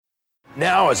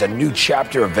Now, as a new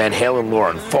chapter of Van Halen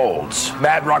lore unfolds,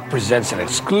 Mad Rock presents an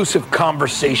exclusive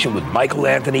conversation with Michael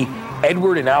Anthony,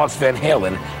 Edward and Alex Van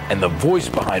Halen, and the voice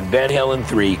behind Van Halen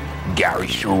 3, Gary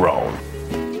Cherone.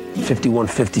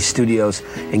 5150 Studios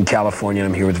in California,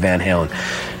 and I'm here with Van Halen.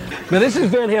 Now, this is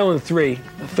Van Halen 3,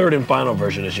 the third and final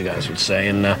version, as you guys would say,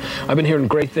 and I've been hearing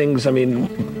great things,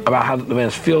 about how the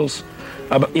band feels.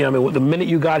 The minute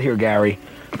you got here, Gary,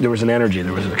 there was an energy,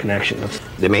 there was a connection.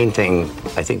 The main thing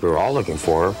I think we were all looking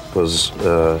for was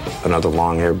another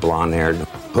long-haired, blonde-haired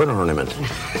hood ornament.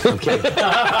 Okay.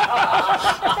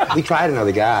 We tried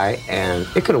another guy, and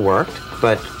it could have worked,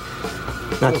 but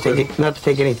not to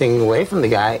take anything away from the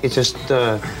guy. It's just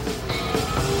I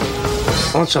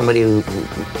want somebody who,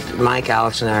 Mike,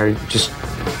 Alex, and I are just,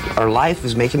 our life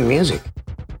is making music.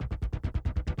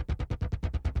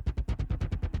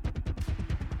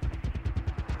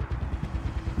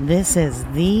 This is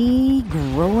the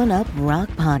Growing Up Rock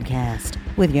Podcast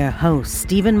with your hosts,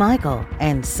 Stephen Michael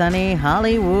and Sonny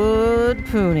Hollywood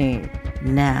Pooney.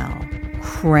 Now,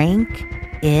 crank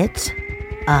it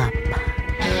up.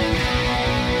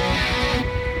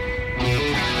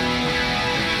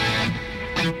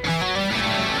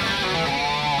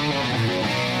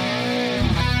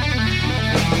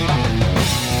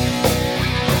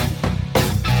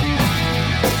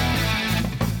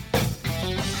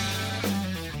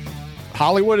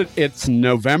 Hollywood, it's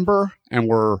November, and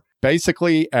we're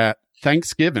basically at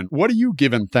Thanksgiving. What are you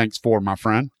giving thanks for, my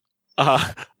friend?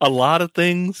 A lot of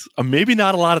things. Maybe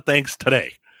not a lot of thanks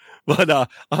today, but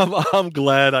I'm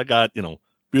glad I got,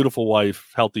 beautiful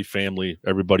wife, healthy family.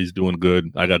 Everybody's doing good.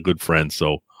 I got good friends,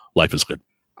 so life is good.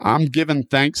 I'm giving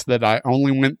thanks that I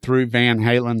only went through Van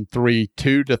Halen 3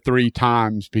 2 to 3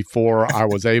 times before I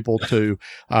was able to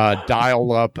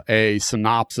dial up a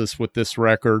synopsis with this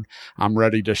record. I'm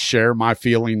ready to share my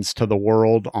feelings to the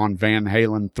world on Van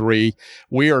Halen 3.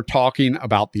 We are talking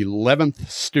about the 11th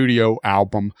studio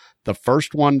album, the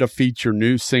first one to feature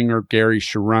new singer Gary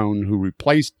Cherone, who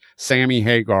replaced Sammy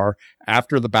Hagar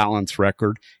after the Balance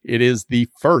record. It is the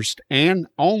first and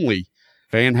only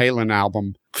Van Halen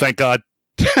album, thank God,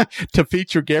 to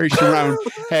feature Gary Cherone.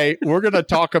 Hey, we're going to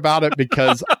talk about it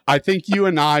because I think you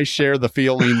and I share the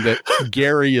feeling that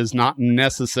Gary is not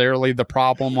necessarily the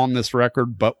problem on this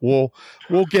record, but we'll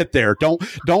get there. Don't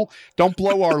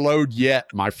blow our load yet,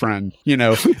 my friend.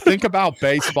 Think about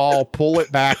baseball, pull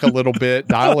it back a little bit,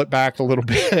 dial it back a little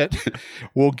bit.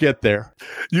 We'll get there.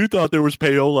 You thought there was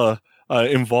payola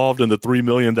involved in the $3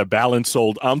 million that Balance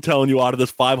sold. I'm telling you, out of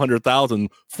this 500,000,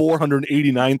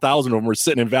 489,000 of them were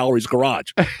sitting in Valerie's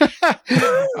garage.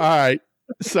 All right.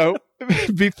 So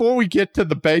before we get to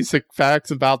the basic facts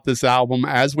about this album,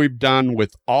 as we've done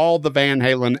with all the Van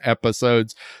Halen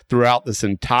episodes throughout this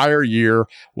entire year,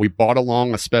 we brought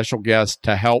along a special guest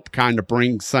to help kind of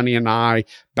bring Sonny and I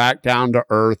back down to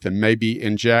earth and maybe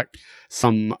inject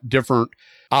some different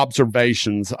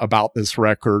observations about this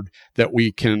record that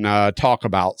we can talk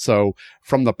about. So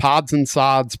from the Pods and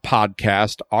Sods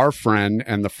podcast, our friend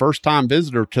and the first time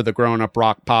visitor to the Growing Up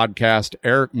Rock podcast,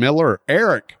 Eric Miller.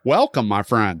 Eric, welcome, my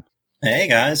friend. Hey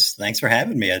guys, thanks for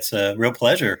having me. It's a real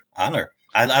pleasure, honor.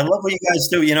 I love what you guys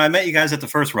do. I met you guys at the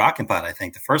first Rockin' Pod, I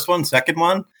think. The first one, second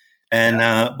one. And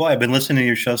I've been listening to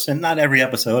your show since, not every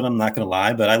episode, I'm not going to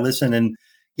lie, but I listen, and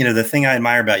the thing I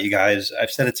admire about you guys, I've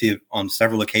said it to you on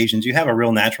several occasions, you have a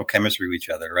real natural chemistry with each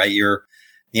other, right? You're,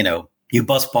 you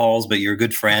bust balls, but you're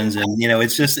good friends. And,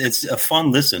 it's a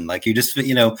fun listen. Like you just,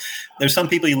 there's some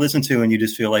people you listen to and you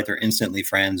just feel like they're instantly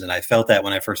friends. And I felt that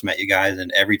when I first met you guys.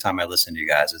 And every time I listen to you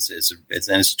guys, it's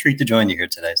a treat to join you here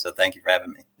today. So thank you for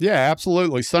having me. Yeah,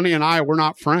 absolutely. Sonny and I, we're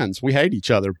not friends. We hate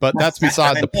each other, but that's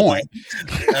beside the point.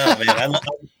 Oh man,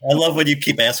 I love when you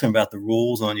keep asking about the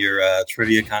rules on your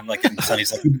trivia. Kind of like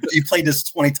Sonny's like, you played this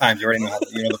 20 times. You already know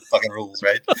the fucking rules,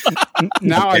 right?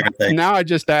 Now I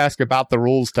just ask about the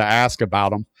rules to ask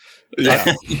about them.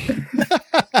 Yeah.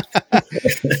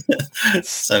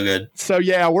 So good. So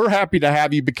yeah, we're happy to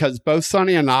have you because both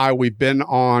Sonny and I, we've been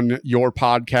on your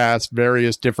podcast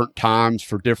various different times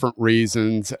for different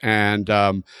reasons. And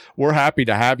we're happy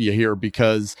to have you here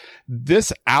because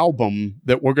this album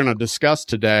that we're going to discuss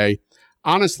today,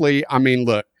 honestly,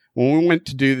 look, when we went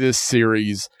to do this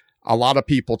series, a lot of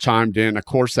people chimed in. Of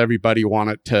course, everybody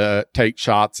wanted to take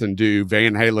shots and do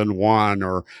Van Halen 1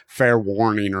 or Fair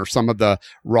Warning or some of the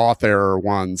Roth era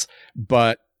ones.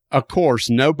 But of course,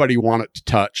 nobody wanted to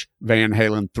touch Van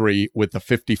Halen 3 with a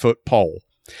 50-foot pole.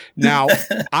 Now,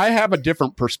 I have a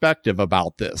different perspective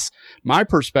about this. My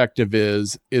perspective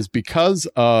is because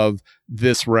of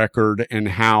this record and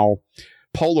how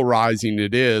polarizing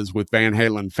it is with Van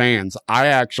Halen fans, I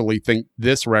actually think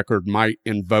this record might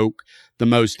invoke the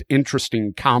most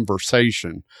interesting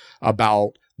conversation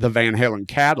about the Van Halen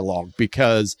catalog,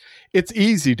 because it's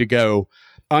easy to go,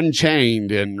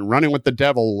 Unchained and Running with the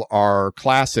Devil are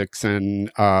classics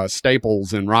and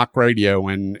staples in rock radio,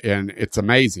 and it's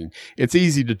amazing. It's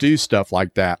easy to do stuff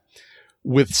like that.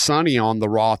 With Sonny on the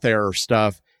Roth era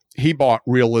stuff, he brought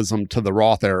realism to the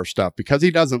Roth era stuff because he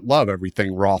doesn't love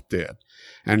everything Roth did.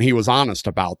 And he was honest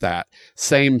about that.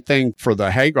 Same thing for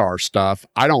the Hagar stuff.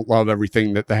 I don't love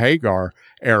everything that the Hagar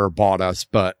era bought us,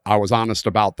 but I was honest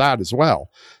about that as well.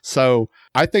 So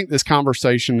I think this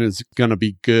conversation is going to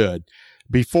be good.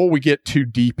 Before we get too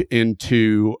deep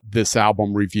into this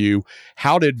album review,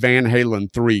 how did Van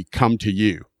Halen 3 come to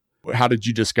you? How did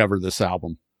you discover this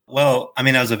album? Well, I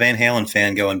mean, I was a Van Halen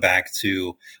fan going back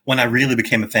to when I really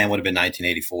became a fan would have been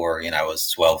 1984. I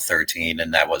was 12, 13,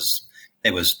 and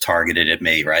it was targeted at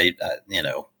me, right?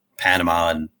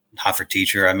 Panama and Hot for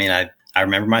Teacher. I mean, I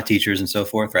remember my teachers and so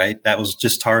forth, right? That was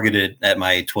just targeted at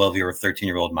my 12-year or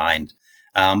 13-year-old mind.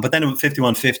 But then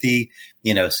 5150,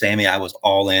 Sammy, I was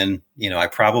all in. I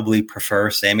probably prefer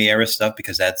Sammy era stuff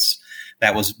because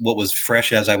that was what was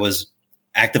fresh as I was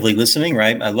actively listening,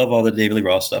 right? I love all the David Lee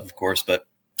Roth stuff, of course, but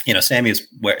Sammy is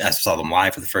where I saw them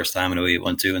live for the first time in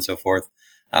 0812 and so forth.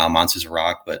 Monsters of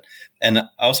Rock, and I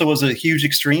also was a huge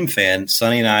Extreme fan.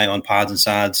 Sonny and I on Pods and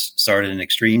Sods started an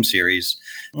Extreme series,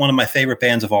 one of my favorite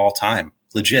bands of all time,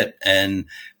 legit. And,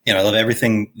 I love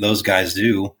everything those guys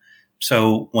do.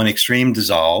 So when Extreme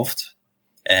dissolved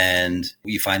and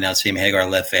you find out Sammy Hagar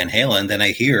left Van Halen, then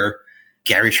I hear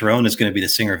Gary Cherone is going to be the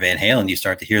singer of Van Halen. You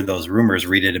start to hear those rumors,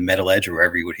 read it in Metal Edge or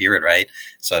wherever you would hear it, right?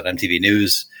 So at MTV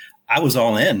News, I was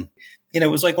all in. It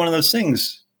was like one of those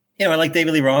things. I like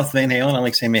David Lee Roth, Van Halen. I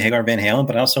like Sammy Hagar, Van Halen,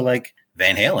 but I also like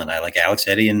Van Halen. I like Alex,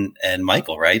 Eddie, and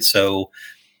Michael, right? So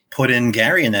put in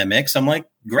Gary in that mix. I'm like,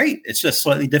 great. It's just a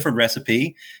slightly different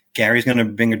recipe. Gary's going to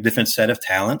bring a different set of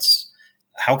talents.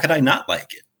 How could I not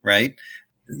like it, right?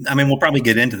 I mean, we'll probably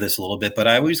get into this a little bit, but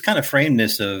I always kind of frame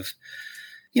this of,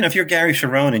 if you're Gary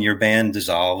Cherone and your band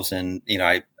dissolves and,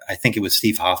 I think it was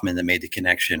Steve Hoffman that made the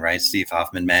connection, right? Steve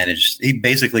Hoffman he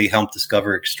basically helped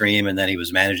discover Extreme, and then he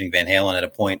was managing Van Halen at a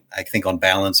point, I think, on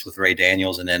Balance with Ray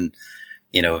Daniels, and then,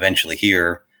 eventually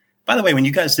here. By the way, when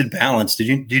you guys did Balance,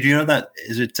 did you know that?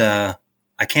 Is it I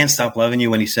Can't Stop Loving You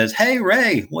when he says, "Hey,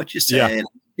 Ray, what you say?" Yeah.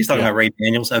 He's talking about Ray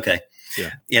Daniels. Okay.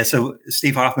 Yeah. So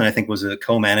Steve Hoffman, I think, was a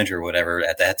co-manager or whatever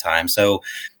at that time. So,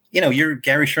 you're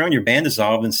Gary Cherone, your band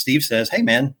dissolved, and Steve says, "Hey,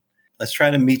 man, let's try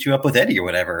to meet you up with Eddie or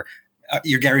whatever."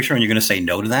 You're Gary Cherone, you're going to say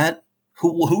no to that?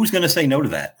 Who's going to say no to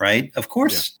that, right? Of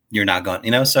course you're not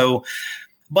going, so,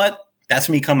 but that's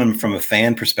me coming from a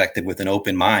fan perspective with an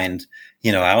open mind.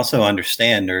 I also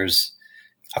understand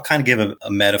I'll kind of give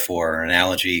a metaphor or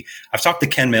analogy. I've talked to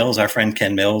Ken Mills, our friend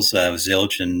Ken Mills,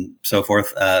 Zilch and so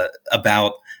forth,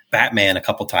 about Batman a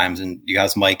couple times, and you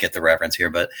guys might get the reference here,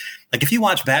 but like if you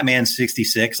watch Batman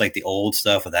 66, like the old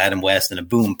stuff with Adam West and a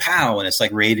boom, pow, and it's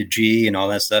like rated G and all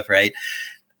that stuff, right?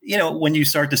 When you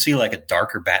start to see like a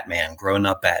darker Batman, grown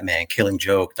up Batman, Killing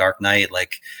Joke, Dark Knight,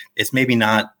 like it's maybe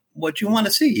not what you want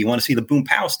to see. You want to see the boom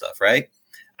pow stuff, right?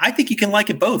 I think you can like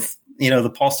it both.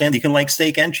 The Paul Stanley, you can like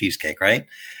steak and cheesecake, right?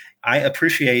 I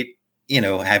appreciate,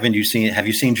 have you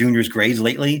seen Junior's grades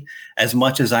lately? As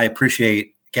much as I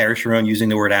appreciate Gary Cherone using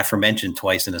the word aforementioned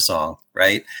twice in a song,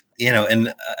 right?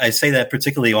 And I say that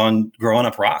particularly on Growing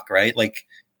Up Rock, right? Like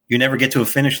you never get to a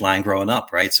finish line growing up,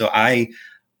 right? So I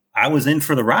was in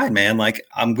for the ride, man. Like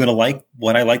I'm going to like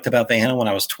what I liked about Van Halen when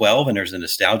I was 12, and there's a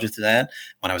nostalgia to that.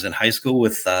 When I was in high school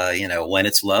with, When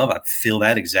It's Love, I feel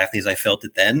that exactly as I felt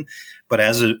it then. But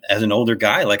as an older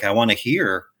guy, like I want to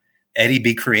hear Eddie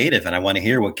be creative, and I want to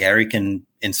hear what Gary can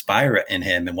inspire in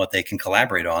him and what they can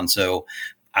collaborate on. So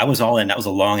I was all in. That was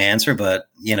a long answer, but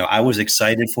I was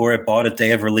excited for it. Bought it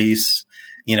day of release.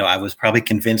 I was probably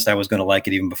convinced I was going to like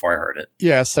it even before I heard it.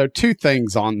 Yeah. So two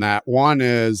things on that. One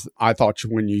is I thought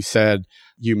when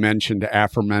you mentioned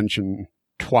aforementioned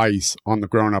twice on the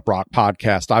Grown Up Rock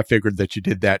podcast, I figured that you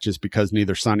did that just because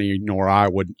neither Sonny nor I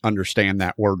would understand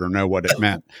that word or know what it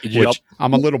meant, which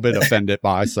I'm a little bit offended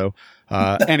by. So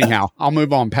anyhow, I'll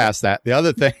move on past that. The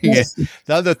other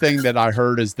thing that I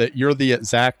heard is that you're the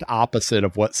exact opposite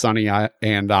of what Sonny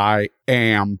and I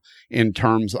am in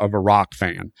terms of a rock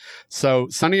fan. So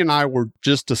Sonny and I were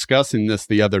just discussing this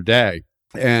the other day.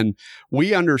 And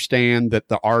we understand that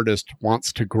the artist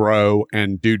wants to grow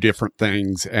and do different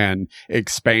things and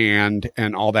expand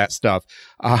and all that stuff.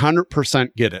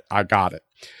 100% get it. I got it.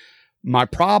 My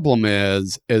problem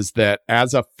is that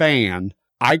as a fan,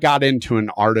 I got into an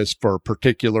artist for a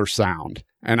particular sound.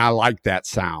 And I like that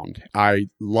sound. I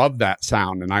love that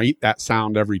sound, and I eat that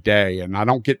sound every day, and I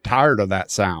don't get tired of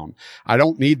that sound. I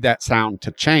don't need that sound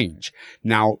to change.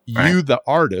 Now, you, the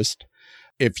artist,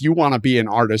 if you want to be an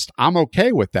artist, I'm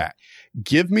okay with that.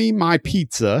 Give me my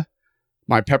pizza,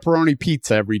 my pepperoni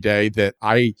pizza every day that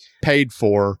I paid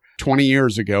for 20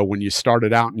 years ago when you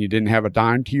started out and you didn't have a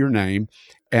dime to your name,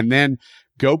 and then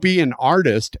go be an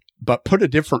artist, but put a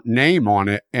different name on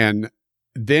it, and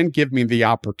then give me the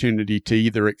opportunity to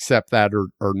either accept that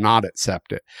or not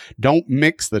accept it. Don't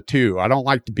mix the two. I don't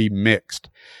like to be mixed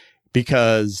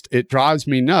because it drives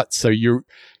me nuts. So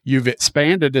you've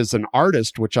expanded as an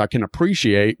artist, which I can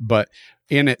appreciate, but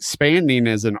in expanding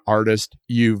as an artist,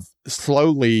 you've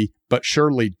slowly but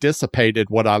surely dissipated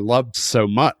what I loved so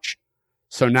much.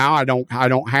 So now I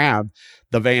don't have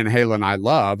the Van Halen I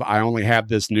love. I only have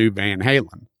this new Van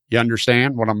Halen. You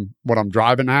understand what I'm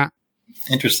driving at?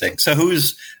 Interesting. So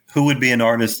who would be an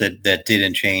artist that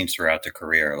didn't change throughout the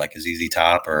career, like a ZZ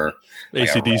Top or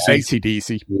AC/DC?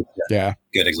 AC/DC. Yeah.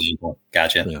 Good example.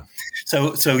 Gotcha. Yeah.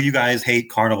 So you guys hate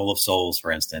Carnival of Souls, for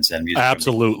instance, and music.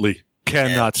 Absolutely.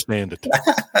 Cannot stand it.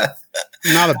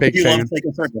 Not a big fan. Love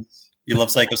Psycho Circus? You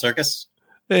love Psycho Circus?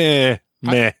 Meh.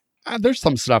 There's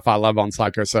some stuff I love on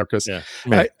Psycho Circus. Yeah.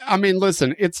 I mean,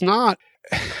 listen, it's not,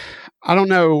 I don't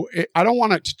know. I don't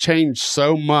want it to change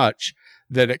so much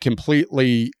that it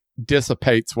completely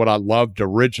dissipates what I loved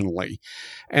originally.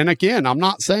 And again, I'm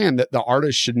not saying that the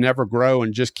artist should never grow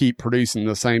and just keep producing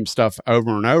the same stuff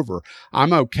over and over.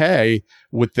 I'm okay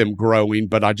with them growing,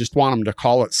 but I just want them to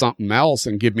call it something else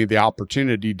and give me the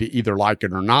opportunity to either like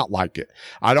it or not like it.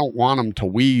 I don't want them to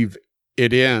weave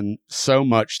it in so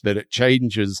much that it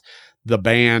changes the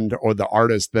band or the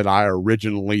artist that I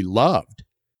originally loved.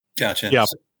 Gotcha. Yeah.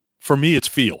 For me, it's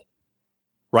feel.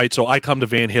 Right? So I come to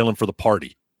Van Halen for the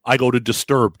party. I go to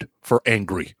Disturbed for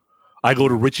angry. I go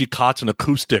to Richie Kotzen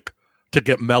acoustic to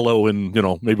get mellow and,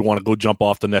 maybe want to go jump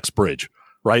off the next bridge.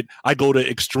 Right? I go to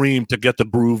Extreme to get the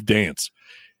groove dance.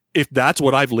 If that's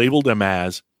what I've labeled them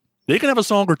as, they can have a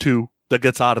song or two that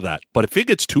gets out of that. But if it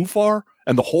gets too far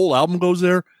and the whole album goes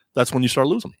there, that's when you start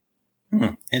losing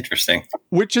me. Interesting.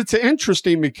 Which it's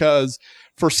interesting because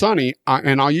for Sonny,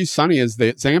 and I'll use Sonny as the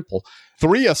example,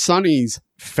 3 of Sonny's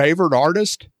favorite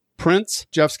artists, Prince,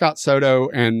 Jeff Scott Soto,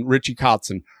 and Richie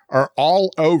Kotzen, are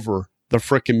all over the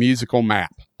frickin' musical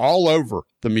map, all over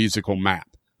the musical map.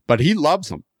 But he loves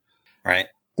them. Right.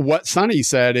 What Sonny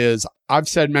said is, I've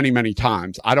said many, many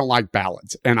times, I don't like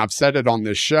ballads. And I've said it on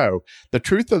this show. The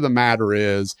truth of the matter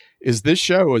is this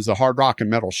show is a hard rock and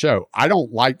metal show. I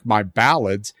don't like my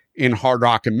ballads in hard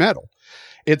rock and metal.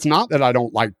 It's not that I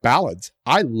don't like ballads.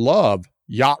 I love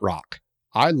yacht rock.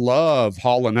 I love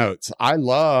Hall & Oates. I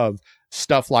love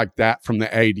stuff like that from the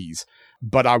 80s,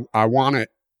 but I want it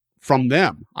from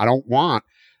them. I don't want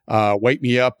Wake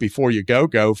Me Up Before You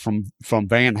Go from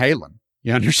Van Halen.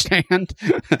 You understand?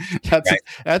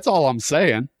 That's all I'm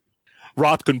saying.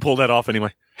 Roth couldn't pull that off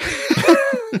anyway.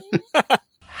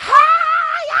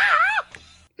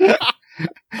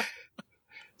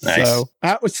 Nice. So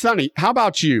that was Sonny. How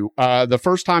about you? The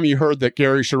first time you heard that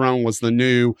Gary Cherone was the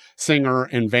new singer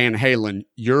in Van Halen,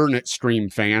 you're an Extreme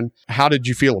fan. How did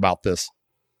you feel about this?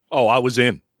 Oh, I was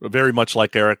in. Very much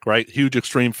like Eric, right? Huge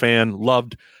Extreme fan.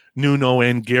 Loved Nuno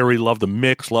and Gary. Loved the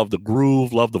mix. Loved the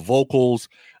groove. Loved the vocals,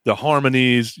 the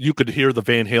harmonies. You could hear the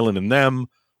Van Halen in them,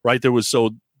 right?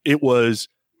 It was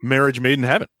marriage made in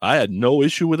heaven. I had no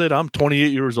issue with it. I'm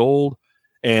 28 years old,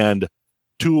 and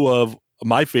 2 of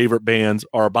my favorite bands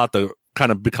are about to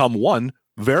kind of become one,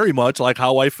 very much like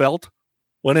how I felt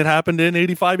when it happened in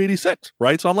 85, 86,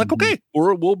 right? So I'm like, okay,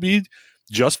 we'll be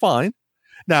just fine.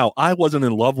 Now, I wasn't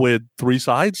in love with 3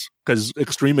 Sides because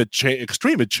Extreme had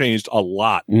changed a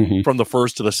lot from the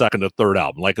first to the second to third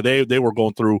album. Like they were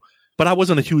going through, but I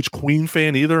wasn't a huge Queen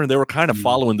fan either, and they were kind of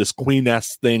following this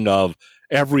Queen-esque thing of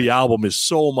every album is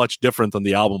so much different than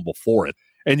the album before it.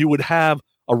 And you would have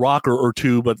a rocker or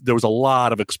 2, but there was a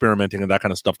lot of experimenting and that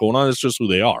kind of stuff going on. It's just who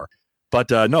they are.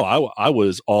 But no, I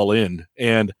was all in,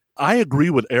 and I agree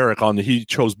with Eric on he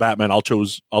chose Batman. I'll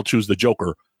choose the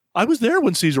Joker. I was there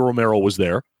when Cesar Romero was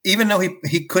there, even though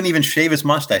he couldn't even shave his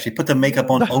mustache. He put the makeup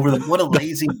on over the. What a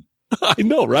lazy. I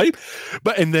know, right?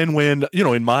 And then when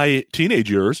in my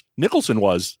teenage years, Nicholson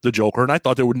was the Joker, and I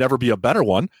thought there would never be a better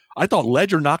one. I thought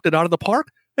Ledger knocked it out of the park,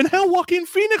 and hell, Joaquin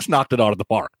Phoenix knocked it out of the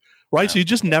park. Right. Yeah. So you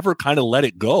just never kind of let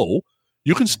it go.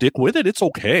 You can stick with it. It's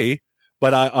okay.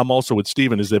 But I'm also with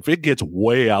Steven is if it gets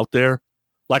way out there,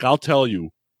 like I'll tell you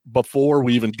before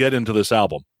we even get into this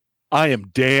album, I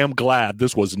am damn glad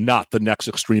this was not the next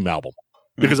Extreme album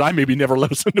because I maybe never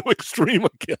listen to Extreme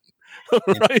again.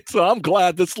 Right. So I'm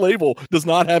glad this label does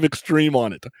not have Extreme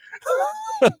on it.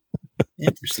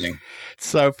 Interesting.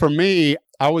 So for me,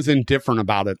 I was indifferent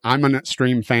about it. I'm an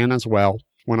extreme fan as well.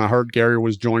 When I heard Gary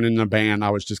was joining the band, I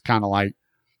was just kind of like,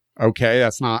 okay,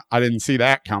 I didn't see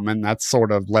that coming. That's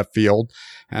sort of left field.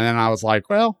 And then I was like,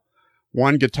 well,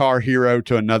 one guitar hero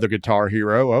to another guitar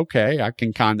hero. Okay, I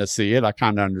can kind of see it. I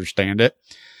kind of understand it.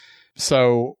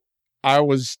 So I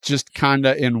was just kind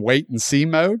of in wait and see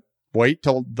mode. Wait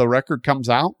till the record comes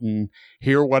out and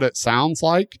hear what it sounds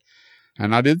like.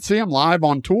 And I did see them live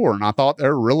on tour, and I thought they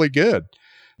were really good.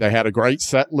 They had a great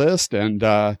set list,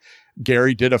 and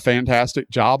Gary did a fantastic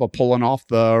job of pulling off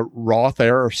the Roth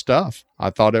era stuff. I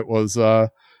thought it was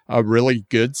a really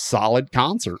good, solid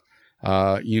concert,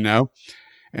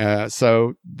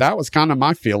 So that was kind of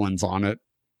my feelings on it.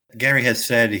 Gary has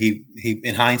said he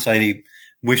in hindsight, he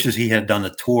wishes he had done the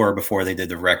tour before they did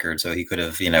the record, so he could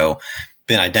have,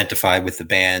 been identified with the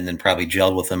band and probably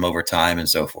gelled with them over time and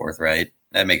so forth, right?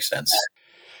 That makes sense.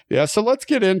 Yeah, so let's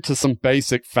get into some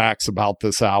basic facts about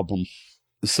this album.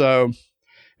 So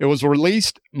it was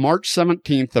released March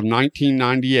 17th of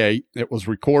 1998. It was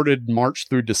recorded March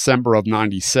through December of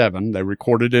 97. They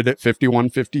recorded it at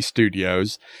 5150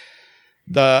 Studios.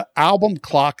 The album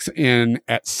clocks in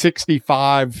at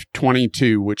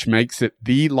 65:22, which makes it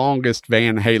the longest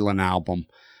Van Halen album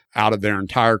out of their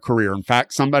entire career. In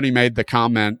fact, somebody made the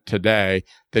comment today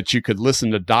that you could listen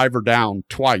to Diver Down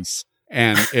twice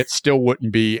and it still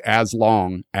wouldn't be as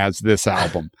long as this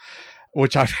album,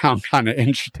 which I found kind of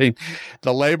interesting.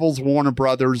 The label's Warner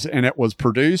Brothers, and it was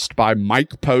produced by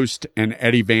Mike Post and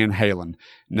Eddie Van Halen.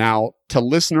 Now, to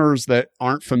listeners that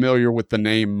aren't familiar with the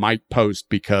name Mike Post,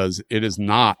 because it is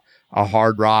not a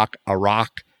rock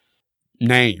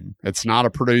name. It's not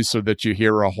a producer that you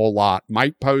hear a whole lot.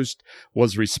 Mike Post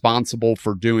was responsible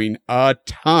for doing a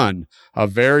ton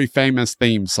of very famous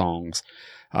theme songs.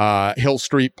 Hill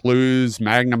Street Blues,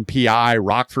 Magnum P.I.,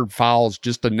 Rockford Files,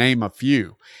 just to name a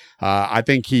few. I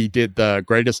think he did the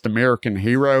Greatest American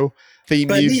Hero theme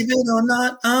music. Believe it or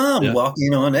not, I'm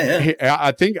walking on air.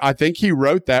 I think he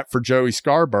wrote that for Joey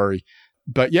Scarberry.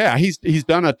 But yeah, he's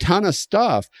done a ton of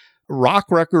stuff. Rock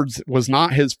records was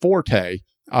not his forte.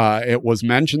 It was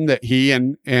mentioned that he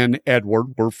and Edward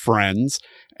were friends.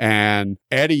 And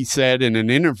Eddie said in an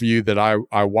interview that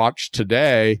I watched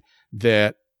today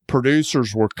that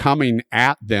producers were coming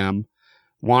at them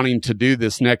wanting to do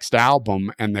this next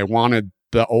album, and they wanted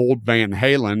the old Van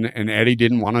Halen, and Eddie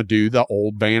didn't want to do the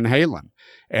old Van Halen.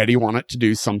 Eddie wanted to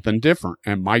do something different.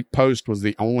 And Mike Post was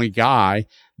the only guy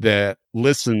that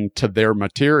listened to their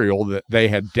material that they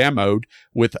had demoed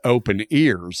with open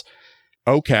ears.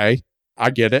 Okay,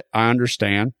 I get it. I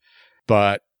understand.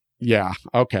 But yeah,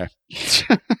 okay.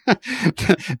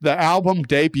 The album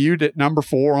debuted at number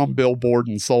 4 on Billboard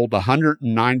and sold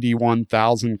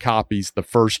 191,000 copies the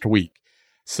first week.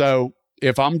 So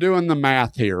if I'm doing the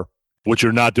math here, which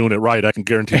you're not doing it right, I can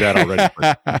guarantee that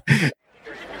already.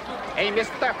 Hey,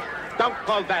 mister, don't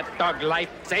call that dog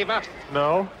Lifesaver.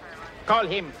 No. Call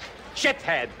him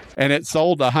Shithead. And it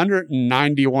sold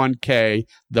 191K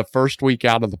the first week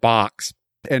out of the box.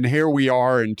 And here we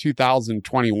are in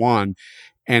 2021,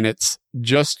 and it's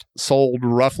just sold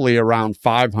roughly around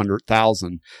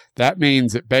 500,000. That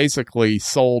means it basically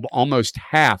sold almost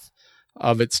half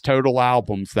of its total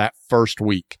albums that first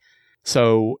week.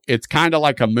 So it's kind of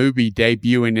like a movie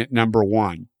debuting at number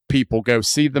 1. People go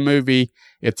see the movie.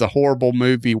 It's a horrible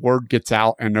movie. Word gets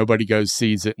out and nobody goes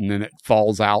sees it. And then it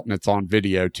falls out and it's on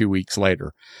video 2 weeks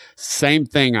later. Same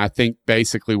thing, I think,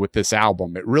 basically with this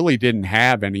album. It really didn't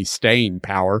have any staying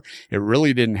power. It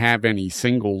really didn't have any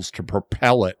singles to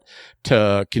propel it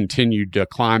to continue to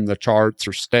climb the charts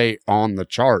or stay on the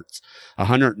charts.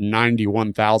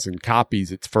 191,000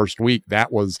 copies its first week.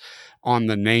 That was on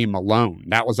the name alone.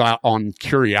 That was on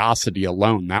curiosity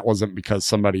alone. That wasn't because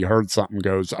somebody heard something and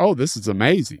goes, oh, this is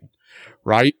amazing,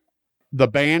 right? The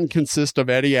band consists of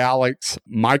Eddie Alex.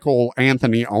 Michael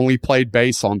Anthony only played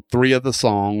bass on 3 of the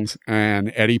songs,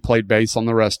 and Eddie played bass on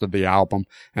the rest of the album.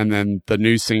 And then the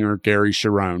new singer, Gary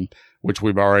Sharon, which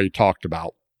we've already talked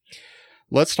about.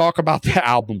 Let's talk about the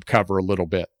album cover a little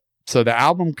bit. So the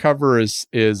album cover is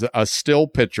a still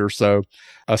picture. So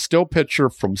a still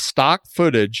picture from stock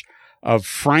footage of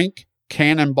Frank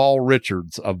Cannonball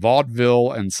Richards, a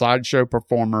vaudeville and sideshow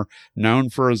performer known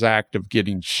for his act of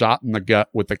getting shot in the gut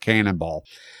with a cannonball.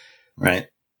 Right.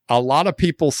 A lot of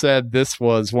people said this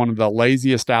was one of the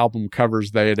laziest album covers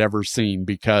they had ever seen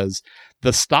because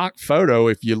the stock photo,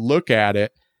 if you look at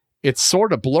it, it's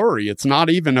sort of blurry. It's not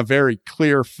even a very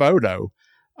clear photo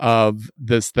of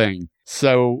this thing.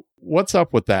 So what's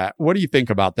up with that? What do you think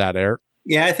about that, Eric?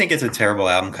 Yeah, I think it's a terrible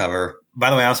album cover. By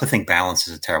the way, I also think Balance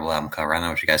is a terrible album cover. I don't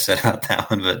know what you guys said about that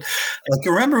one, but like,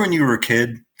 remember when you were a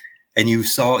kid and you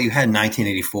had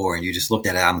 1984 and you just looked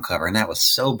at an album cover and that was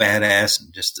so badass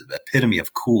and just the epitome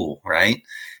of cool, right?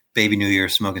 Baby New Year,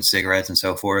 smoking cigarettes and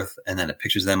so forth. And then the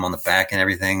pictures of them on the back and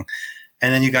everything.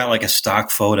 And then you got like a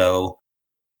stock photo.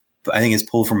 I think it's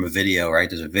pulled from a video, right?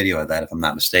 There's a video of that, if I'm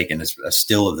not mistaken. It's a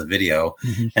still of the video.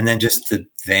 Mm-hmm. And then just the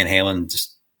Van Halen,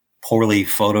 just poorly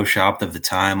photoshopped of the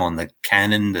time on the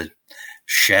Canon, the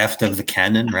shaft of the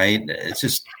Canon, right? It's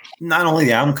just not only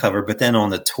the album cover, but then on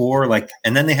the tour, like,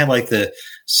 and then they had like the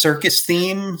circus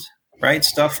theme, right?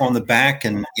 Stuff on the back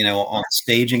and, on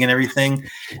staging and everything.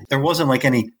 There wasn't like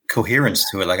any coherence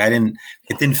to it. Like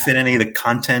it didn't fit any of the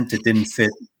content. It didn't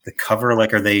fit the cover.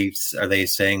 Like, are they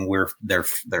saying they're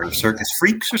circus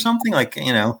freaks or something, like,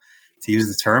 to use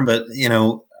the term, but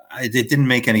it didn't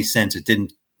make any sense.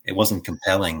 It wasn't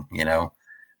compelling.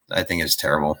 I think it's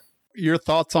terrible. Your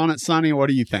thoughts on it, Sonny? What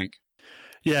do you think?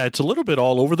 Yeah, it's a little bit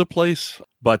all over the place,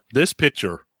 but this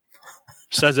picture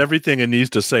says everything it needs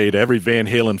to say to every Van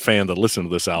Halen fan that listened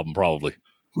to this album, probably.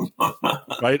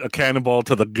 Right? A cannonball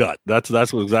to the gut. That's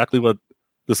exactly what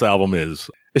this album is.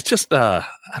 It's just, I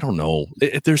don't know.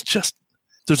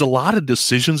 There's a lot of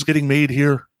decisions getting made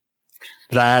here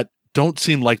that don't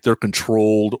seem like they're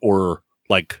controlled or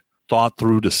like thought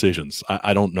through decisions.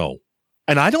 I don't know.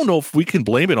 And I don't know if we can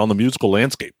blame it on the musical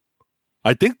landscape.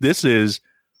 I think this is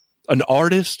an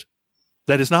artist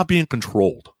that is not being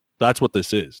controlled. That's what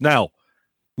this is. Now,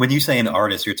 when you say an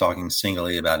artist, you're talking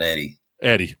singly about Eddie.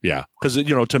 Eddie, yeah. Because,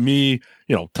 to me,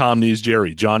 Tom needs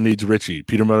Jerry, John needs Richie,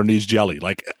 Peter Miller needs Jelly.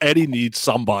 Like, Eddie needs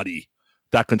somebody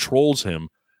that controls him.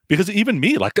 Because even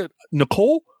me, like,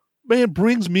 Nicole, man,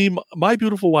 brings me, my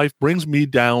beautiful wife brings me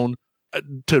down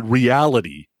to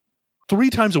reality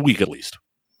 3 times a week at least.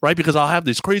 Right? Because I'll have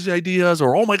these crazy ideas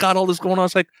or, oh my God, all this going on.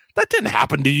 It's like, that didn't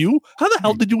happen to you. How the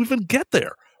hell did you even get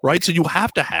there? Right? So you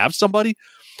have to have somebody.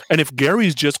 And if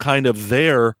Gary's just kind of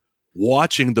there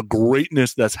watching the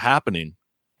greatness that's happening,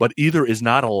 but either is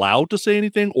not allowed to say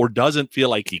anything or doesn't feel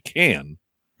like he can,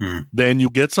 then you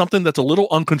get something that's a little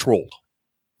uncontrolled.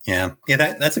 Yeah. Yeah,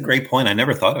 that's a great point. I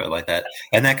never thought of it like that.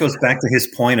 And that goes back to his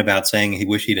point about saying he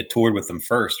wished he'd have toured with them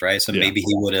first, right? So maybe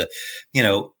he would have,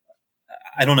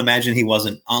 I don't imagine he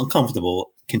wasn't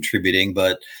uncomfortable contributing,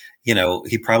 but,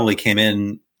 he probably came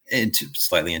in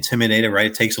slightly intimidated, right?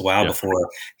 It takes a while before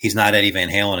he's not Eddie Van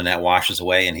Halen and that washes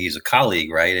away and he's a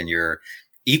colleague, right? And you're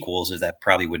equals, that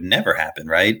probably would never happen,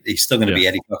 right? He's still going to be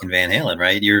Eddie fucking Van Halen,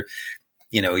 right? You're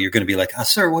going to be like, oh,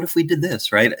 sir, what if we did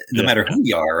this, right? No matter who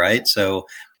you are, right? So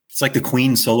it's like the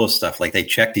Queen solo stuff, like they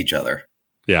checked each other.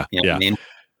 Yeah. You know what I mean?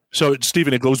 So,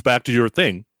 Stephen, it goes back to your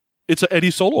thing. It's an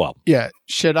Eddie solo album. Yeah.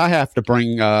 Should I have to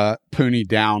bring Pooney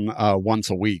down once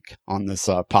a week on this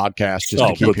podcast just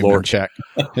to keep him in check?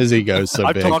 His ego's so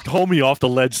I've big. talked Homie off the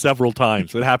ledge several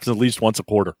times. It happens at least once a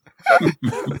quarter.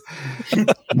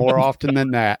 More often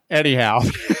than that. Anyhow.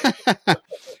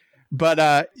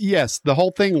 But yes, the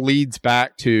whole thing leads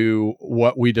back to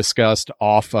what we discussed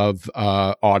off of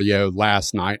audio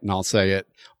last night, and I'll say it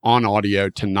on audio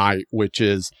tonight, which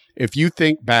is if you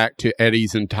think back to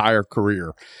Eddie's entire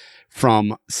career,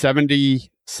 from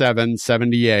 77,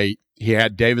 78, he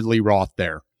had David Lee Roth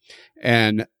there.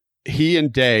 And he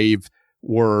and Dave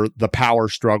were the power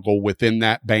struggle within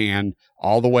that band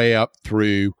all the way up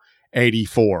through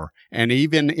 84. And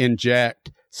even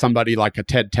inject somebody like a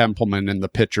Ted Templeman in the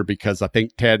picture, because I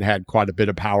think Ted had quite a bit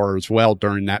of power as well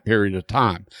during that period of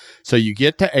time. So you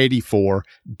get to 84,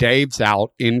 Dave's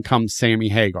out, in comes Sammy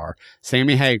Hagar.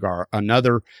 Sammy Hagar,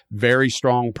 another very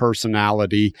strong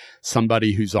personality,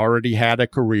 somebody who's already had a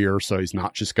career, so he's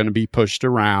not just going to be pushed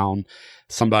around,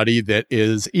 somebody that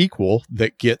is equal,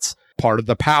 that gets part of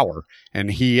the power.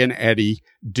 And he and Eddie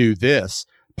do this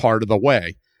part of the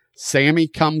way. Sammy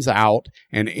comes out,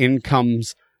 and in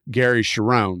comes Gary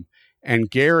Cherone. And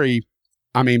Gary,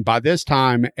 by this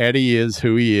time, Eddie is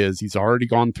who he is. He's already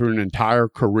gone through an entire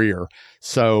career.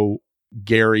 So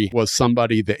Gary was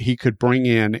somebody that he could bring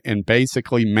in and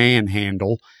basically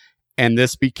manhandle. And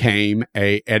this became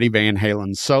a Eddie Van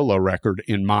Halen solo record,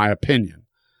 in my opinion.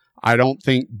 I don't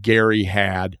think Gary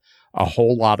had a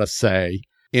whole lot of say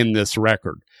in this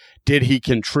record. Did he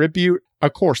contribute?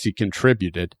 Of course he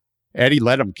contributed. Eddie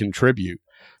let him contribute.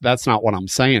 That's not what I'm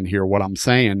saying here. What I'm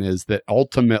saying is that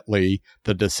ultimately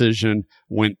the decision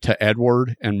went to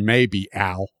Edward and maybe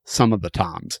Al some of the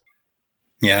times.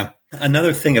 Yeah.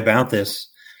 Another thing about this,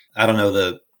 I don't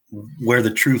know where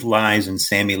the truth lies in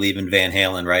Sammy leaving Van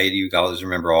Halen, right? You guys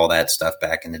remember all that stuff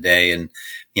back in the day. And,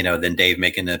 then Dave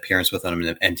making an appearance with him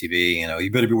in MTV,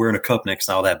 you better be wearing a cup next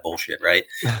to all that bullshit, right?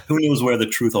 Who knows where the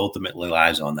truth ultimately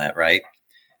lies on that, right?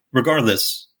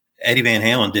 regardless, Eddie Van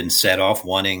Halen didn't set off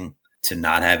wanting to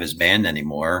not have his band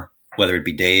anymore, whether it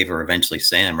be Dave or eventually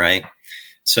Sam, right?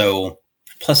 So,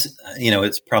 plus,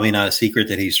 it's probably not a secret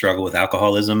that he struggled with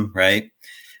alcoholism, right?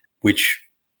 Which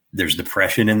there's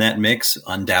depression in that mix,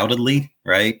 undoubtedly,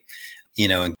 right?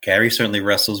 And Gary certainly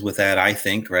wrestles with that, I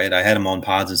think, right? I had him on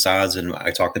Pods and Sods, and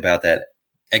I talked about that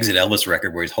Exit Elvis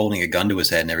record where he's holding a gun to his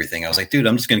head and everything. I was like, dude,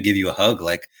 I'm just going to give you a hug.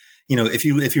 Like, if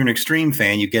you're an extreme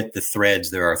fan, you get the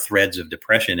threads. There are threads of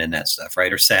depression in that stuff,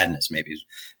 right? Or sadness, maybe is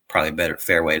probably a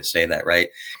fair way to say that, right?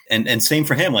 And same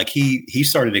for him. Like he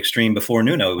started extreme before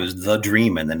Nuno. It was The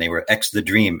Dream, and then they were The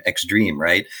Dream, X Dream,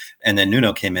 right? And then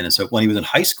Nuno came in, and so when he was in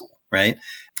high school, right?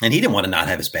 And he didn't want to not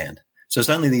have his band. So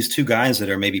suddenly these two guys that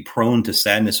are maybe prone to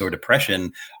sadness or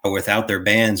depression are without their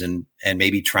bands and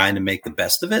maybe trying to make the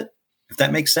best of it, if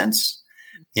that makes sense.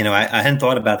 I hadn't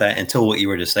thought about that until what you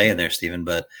were just saying there, Stephen,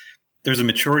 but there's a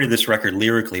maturity of this record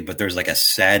lyrically, but there's like a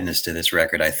sadness to this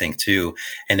record, I think, too.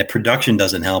 And the production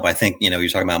doesn't help. I think, you're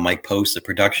talking about Mike Post. The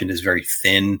production is very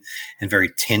thin and very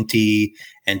tinty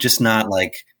and just not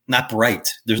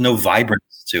bright. There's no vibrance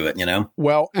to it,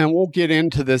 Well, and we'll get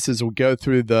into this as we go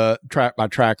through the track by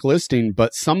track listing,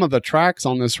 but some of the tracks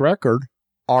on this record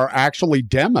are actually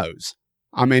demos.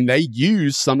 I mean, they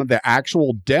use some of the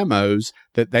actual demos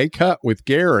that they cut with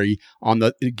Gary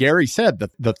Gary said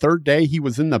the third day he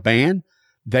was in the band,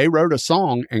 they wrote a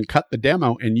song and cut the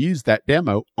demo and used that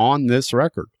demo on this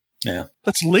record. Yeah.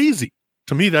 That's lazy.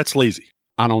 To me, that's lazy.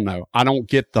 I don't know. I don't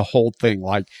get the whole thing.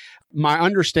 Like, my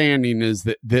understanding is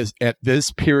that at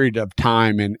this period of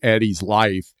time in Eddie's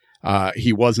life,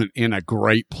 he wasn't in a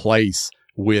great place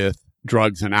with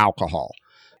drugs and alcohol.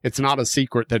 It's not a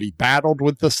secret that he battled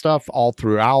with the stuff all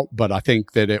throughout, but I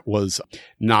think that it was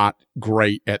not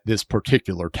great at this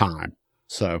particular time.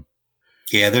 So,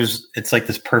 yeah, it's like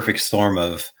this perfect storm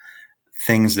of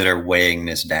things that are weighing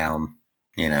this down.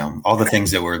 All the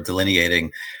things that we're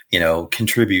delineating,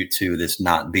 contribute to this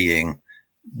not being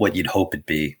what you'd hope it'd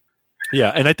be.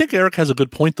 Yeah, and I think Eric has a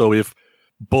good point, though. If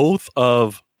both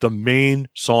of the main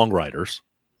songwriters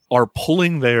are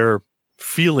pulling their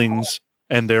feelings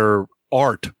and their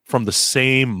art from the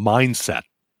same mindset,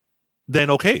 then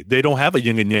okay, they don't have a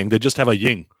yin and yang, they just have a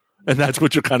yin. And that's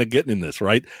what you're kind of getting in this,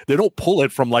 right? They don't pull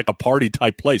it from like a party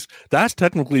type place. That's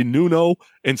technically Nuno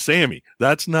and Sammy.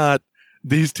 That's not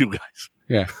these two guys.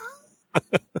 Yeah.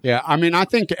 Yeah. I mean, I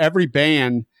think every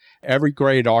band, every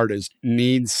great artist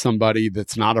needs somebody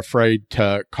that's not afraid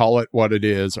to call it what it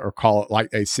is or call it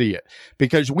like they see it.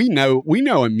 Because we know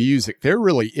in music, there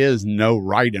really is no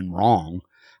right and wrong.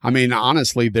 I mean,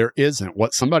 honestly, there isn't.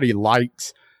 What somebody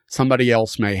likes, somebody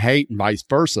else may hate and vice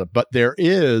versa. But there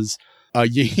is a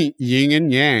yin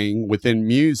and yang within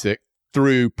music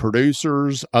through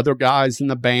producers, other guys in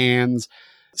the bands,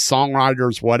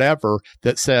 songwriters, whatever,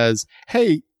 that says,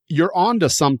 hey, you're onto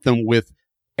something with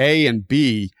A and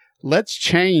B. Let's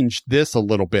change this a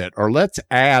little bit, or let's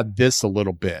add this a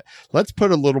little bit. Let's put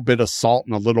a little bit of salt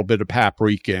and a little bit of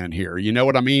paprika in here. You know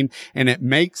what I mean? And it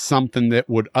makes something that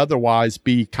would otherwise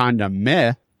be kind of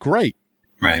meh great.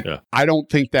 Right. Yeah. I don't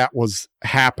think that was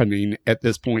happening at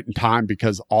this point in time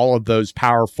because all of those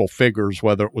powerful figures,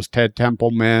 whether it was Ted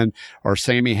Templeman or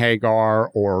Sammy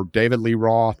Hagar or David Lee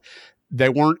Roth, they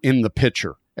weren't in the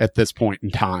picture at this point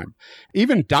in time.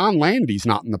 Even Don Landy's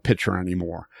not in the picture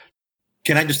anymore.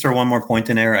 Can I just throw one more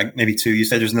point in there? Maybe two. You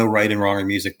said there's no right and wrong in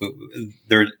music, but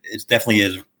it definitely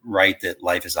is right that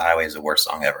Life is a Highway is the worst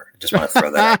song ever. I just want to throw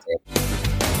that out there.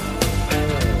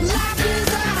 Life is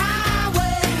a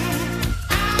highway.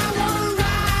 I wanna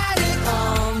ride it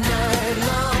all night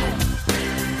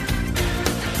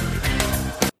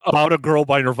long. About a Girl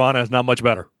by Nirvana is not much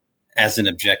better. As an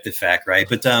objective fact, right?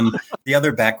 But the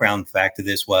other background fact of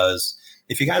this was,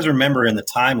 if you guys remember in the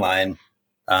timeline,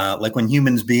 like when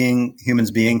Humans Being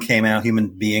came out, Human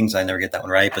Beings, I never get that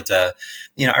one right. But,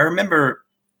 I remember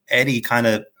Eddie kind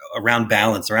of around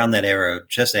that era,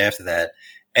 just after that,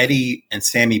 Eddie and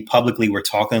Sammy publicly were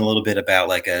talking a little bit about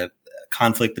like a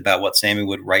conflict about what Sammy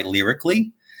would write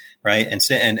lyrically. Right.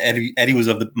 And Eddie was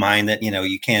of the mind that,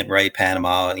 you can't write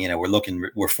Panama.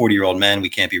 We're 40-year-old men. We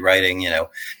can't be writing,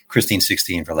 Christine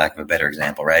 16, for lack of a better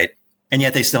example. Right. And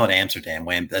yet they still had Amsterdam.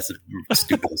 Wham, that's the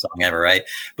stupidest song ever. Right.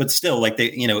 But still, like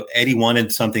Eddie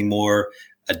wanted something more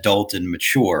adult and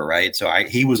mature. Right. So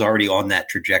he was already on that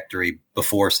trajectory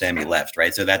before Sammy left.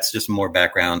 Right. So that's just more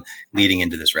background leading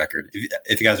into this record.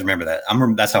 If you guys remember that,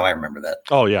 that's how I remember that.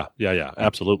 Oh, yeah. Yeah.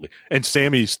 Absolutely. And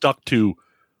Sammy stuck to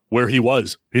where he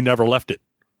was. He never left it.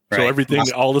 Right. So everything,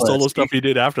 all the solo stuff he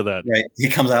did after that. Right. He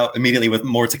comes out immediately with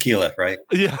more tequila, right?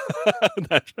 Yeah,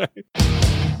 that's right.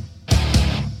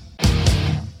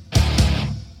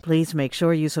 Please make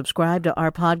sure you subscribe to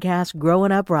our podcast,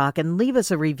 Growing Up Rock, and leave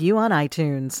us a review on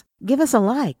iTunes. Give us a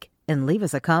like and leave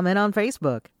us a comment on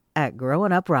Facebook at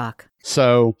Growing Up Rock.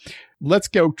 So let's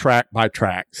go track by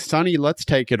track. Sonny, let's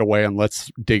take it away and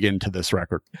let's dig into this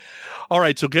record. All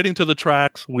right, so getting to the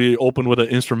tracks, we open with an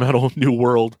instrumental, New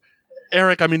World.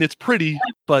 Eric, I mean, it's pretty,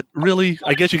 but really,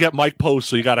 I guess you got Mike Post,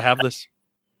 so you got to have this.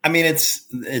 I mean, it's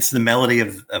the melody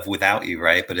of Without You,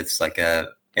 right? But it's like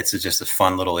just a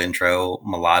fun little intro,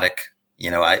 melodic.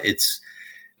 You know,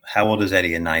 how old is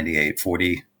Eddie in 98?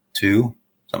 42?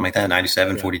 Something like that,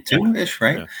 97, 42-ish,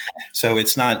 right? Yeah. So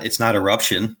it's not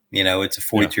Eruption, you know, it's a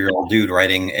 42-year-old dude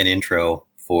writing an intro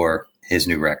for his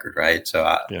new record, right? So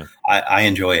I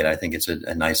enjoy it. I think it's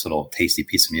a nice little tasty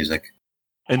piece of music.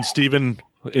 And Steven,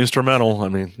 instrumental, I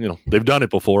mean, you know, they've done it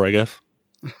before, I guess.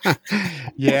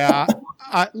 Yeah.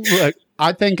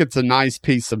 I think it's a nice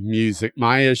piece of music.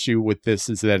 My issue with this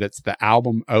is that it's the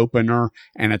album opener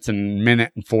and it's a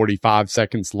minute and 45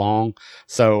 seconds long.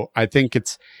 So I think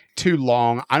it's too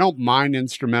long. I don't mind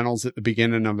instrumentals at the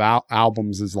beginning of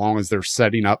albums as long as they're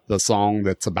setting up the song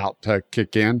that's about to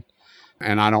kick in.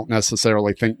 And I don't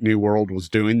necessarily think New World was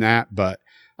doing that, but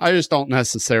I just don't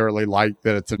necessarily like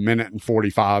that it's a minute and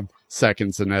 45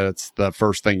 seconds and that it's the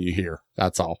first thing you hear.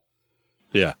 That's all.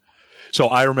 Yeah. So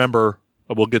I remember,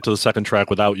 we'll get to the second track,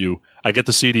 Without You. I get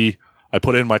the CD, I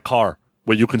put it in my car.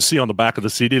 What you can see on the back of the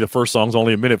CD, the first song's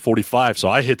only a minute 45. So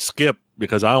I hit skip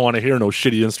because I don't want to hear no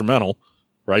shitty instrumental,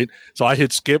 right? So I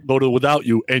hit skip, go to Without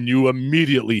You, and you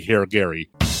immediately hear Gary.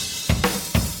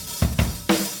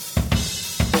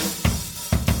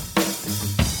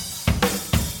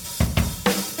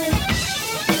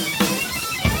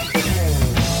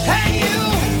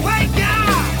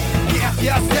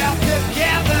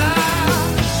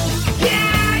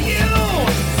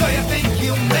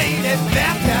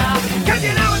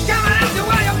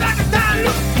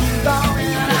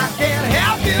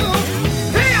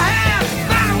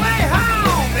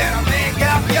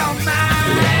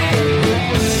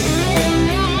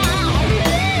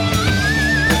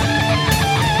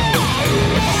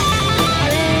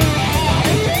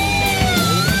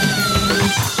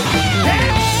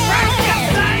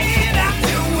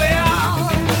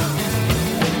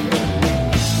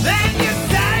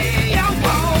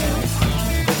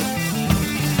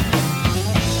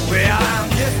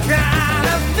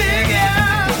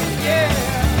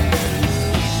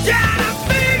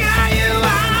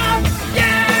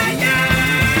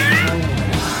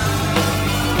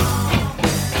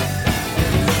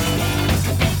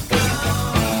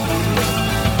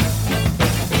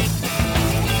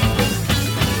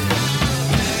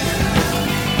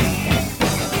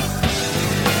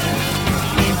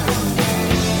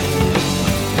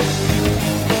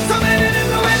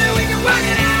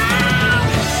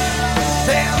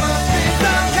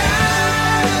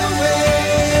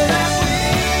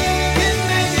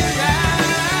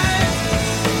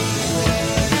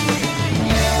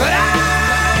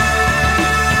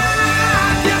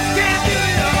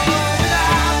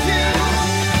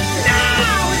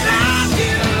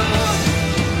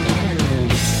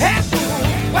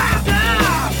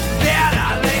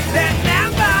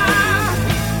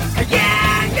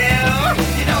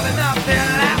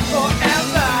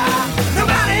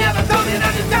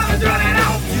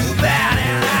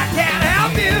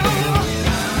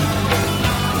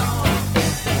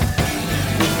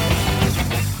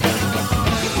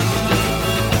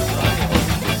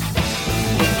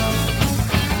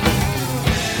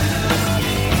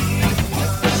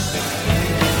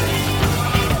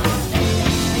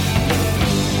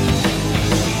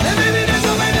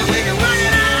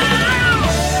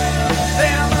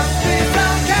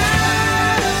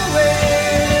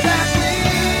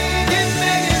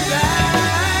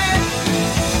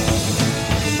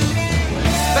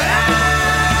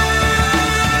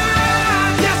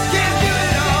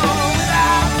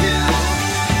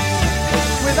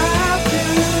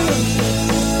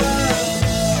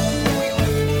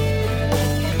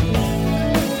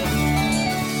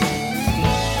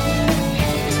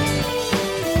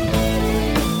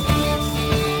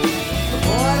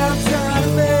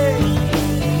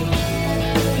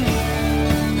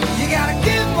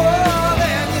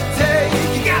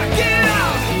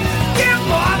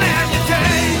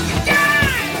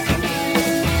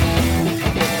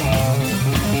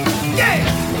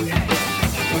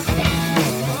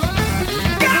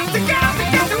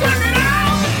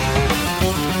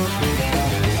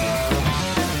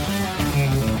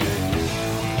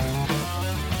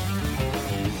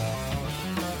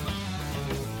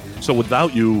 So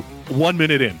Without You, 1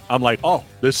 minute in, I'm like, oh,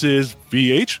 this is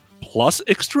VH plus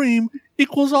Extreme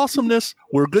equals awesomeness.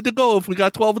 We're good to go if we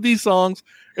got 12 of these songs.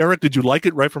 Eric, did you like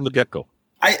it right from the get-go?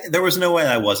 There was no way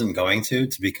I wasn't going to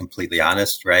be completely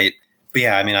honest, right? But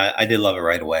yeah, I mean, I did love it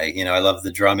right away. I love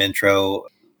the drum intro.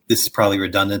 This is probably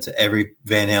redundant to every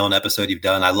Van Halen episode you've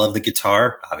done. I love the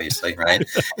guitar, obviously, right?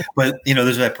 But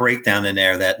there's that breakdown in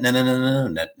there that no,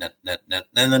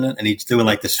 and he's doing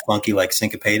like this funky, like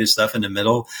syncopated stuff in the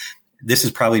middle. This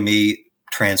is probably me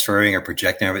transferring or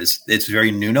projecting. It's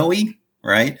very Nuno-y,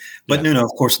 right? But Nuno,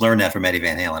 of course, learned that from Eddie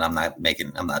Van Halen.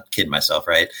 I'm not kidding myself,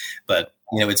 right? But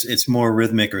it's more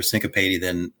rhythmic or syncopated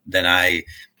than I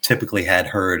typically had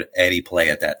heard Eddie play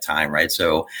at that time, right?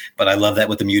 So, but I love that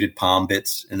with the muted palm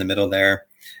bits in the middle there.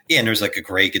 Yeah, and there's like a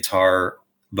great guitar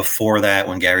before that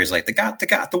when Gary's like, the got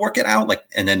to work it out. Like,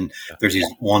 and then there's these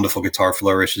wonderful guitar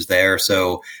flourishes there.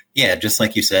 So yeah, just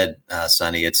like you said,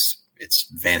 Sonny, it's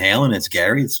Van Halen, it's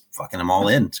Gary, it's fucking them all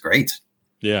in. It's great.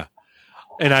 Yeah.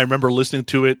 And I remember listening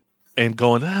to it and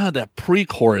going, that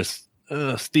pre-chorus,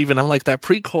 Steven, I'm like, that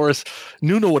pre-chorus,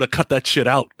 Nuno would have cut that shit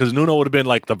out because Nuno would have been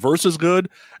like, the verse is good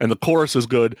and the chorus is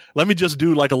good. Let me just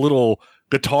do like a little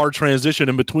guitar transition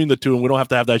in between the two and we don't have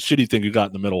to have that shitty thing you got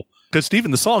in the middle. Because,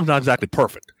 Steven, the song's not exactly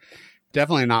perfect.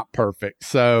 Definitely not perfect.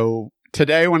 So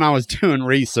today when I was doing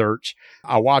research,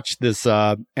 I watched this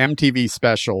MTV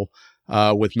special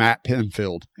with Matt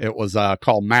Pinfield. It was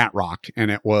called Matt Rock, and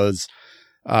it was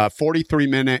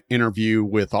 43-minute interview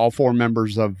with all four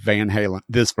members of Van Halen,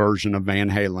 this version of Van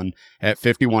Halen at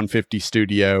 5150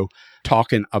 Studio,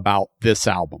 talking about this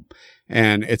album.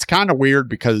 And it's kind of weird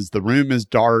because the room is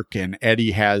dark and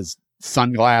Eddie has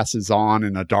sunglasses on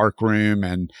in a dark room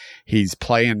and he's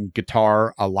playing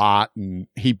guitar a lot and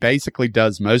he basically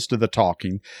does most of the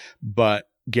talking, but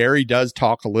Gary does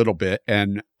talk a little bit.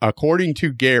 And according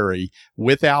to Gary,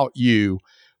 Without You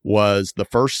was the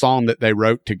first song that they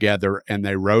wrote together, and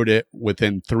they wrote it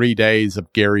within 3 days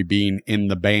of Gary being in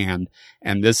the band.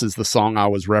 And this is the song I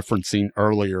was referencing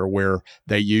earlier where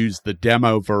they used the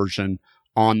demo version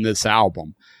on this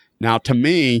album. Now, to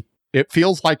me, it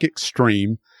feels like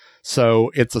extreme.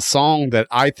 So it's a song that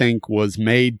I think was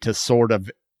made to sort of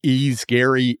ease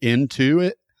Gary into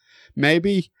it.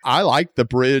 Maybe I like the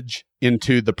bridge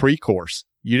into the pre-chorus.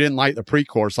 You didn't like the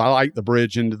pre-chorus. I like the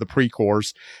bridge into the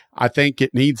pre-chorus. I think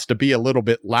it needs to be a little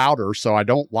bit louder. So I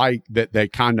don't like that they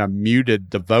kind of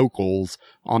muted the vocals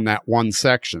on that one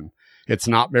section. It's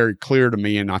not very clear to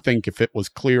me. And I think if it was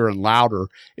clear and louder,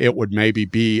 it would maybe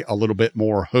be a little bit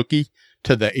more hooky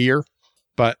to the ear.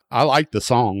 But I like the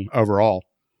song overall.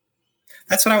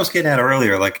 That's what I was getting at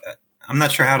earlier. Like, I'm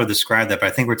not sure how to describe that, but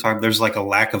I think we're talking, there's like a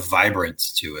lack of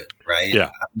vibrance to it, right? Yeah.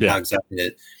 Not exactly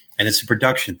it. And it's a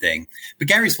production thing. But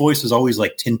Gary's voice was always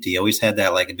like tinty. Always had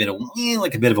that like a bit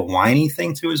of a whiny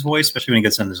thing to his voice, especially when he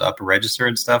gets in his upper register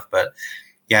and stuff. But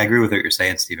yeah, I agree with what you're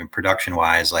saying, Stephen. Production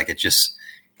wise, like it just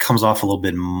comes off a little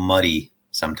bit muddy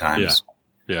sometimes.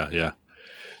 Yeah.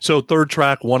 So third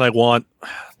track, One I Want.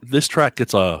 This track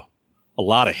gets a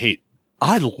lot of hate.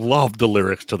 I love the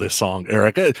lyrics to this song,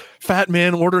 Eric. Fat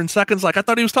man ordering seconds. Like, I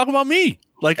thought he was talking about me.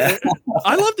 Like,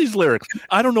 I love these lyrics.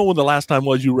 I don't know when the last time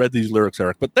was you read these lyrics,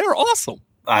 Eric, but they're awesome.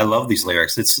 I love these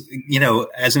lyrics. It's,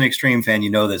 as an Extreme fan,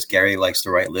 this Gary likes to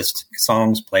write list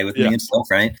songs, play with me and stuff,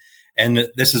 right? And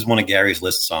this is one of Gary's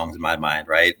list songs in my mind,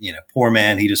 right? Poor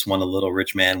man, he just won a little,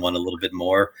 rich man won a little bit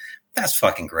more. That's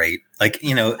fucking great. Like,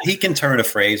 he can turn a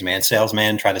phrase, man,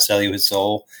 salesman, try to sell you his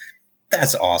soul.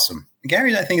 That's awesome.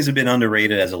 Gary, I think, has been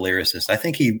underrated as a lyricist. I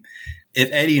think if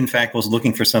Eddie, in fact, was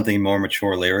looking for something more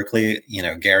mature lyrically,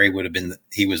 Gary would have been,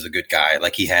 he was a good guy.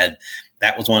 Like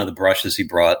that was one of the brushes he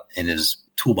brought in his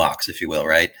toolbox, if you will,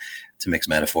 right? To mix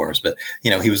metaphors. But,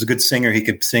 he was a good singer. He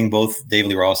could sing both David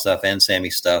Lee Roth stuff and Sammy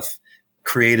stuff,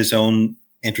 create his own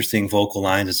interesting vocal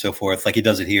lines and so forth. Like he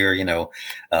does it here,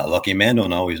 lucky men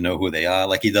don't always know who they are.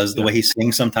 Like he does the way he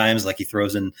sings sometimes, like he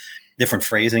throws in different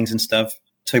phrasings and stuff.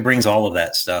 So he brings all of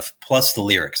that stuff, plus the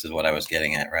lyrics is what I was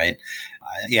getting at, right?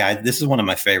 This is one of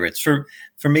my favorites.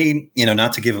 For me,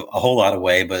 not to give a whole lot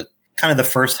away, but kind of the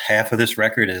first half of this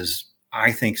record is,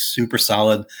 I think, super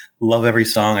solid. Love every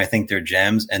song. I think they're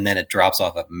gems. And then it drops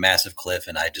off a massive cliff,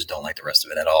 and I just don't like the rest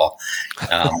of it at all.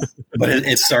 But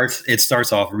it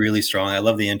starts off really strong. I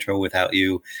love the intro, Without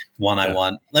You, One I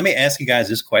Want. Let me ask you guys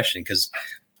this question, because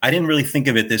I didn't really think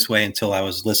of it this way until I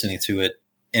was listening to it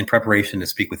in preparation to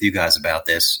speak with you guys about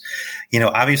this.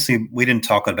 Obviously we didn't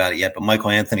talk about it yet, but Michael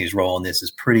Anthony's role in this is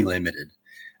pretty limited.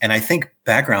 And I think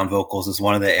background vocals is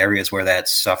one of the areas where that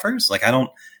suffers. Like I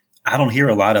don't hear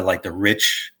a lot of like the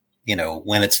rich,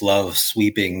 When It's Love,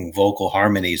 sweeping vocal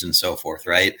harmonies and so forth,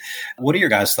 right? What are your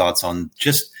guys' thoughts on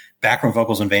just background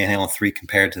vocals in Van Halen 3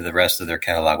 compared to the rest of their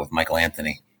catalog with Michael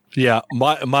Anthony? Yeah,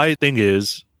 my thing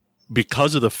is,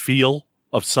 because of the feel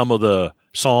of some of the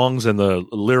songs and the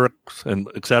lyrics and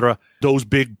etc., those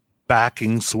big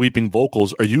backing, sweeping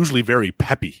vocals are usually very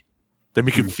peppy. They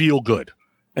make you feel good,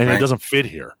 and it doesn't fit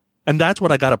here. And that's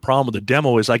what I got a problem with the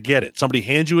demo is I get it. Somebody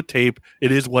hands you a tape.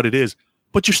 It is what it is.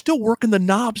 But you're still working the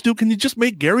knobs, dude. Can you just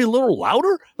make Gary a little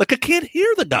louder? Like, I can't hear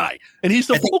the guy, and he's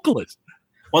the vocalist.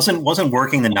 Wasn't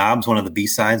working the knobs one of the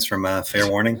B-sides from Fair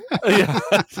Warning?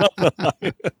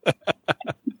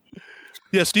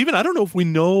 Yeah, Steven, I don't know if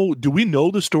do we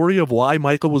know the story of why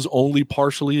Michael was only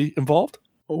partially involved?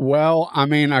 Well, I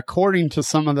mean, according to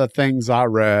some of the things I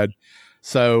read,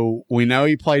 so we know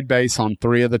he played bass on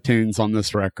 3 of the tunes on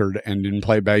this record and didn't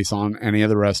play bass on any of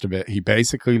the rest of it. He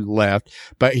basically left,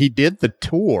 but he did the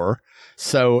tour.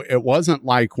 So it wasn't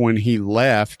like when he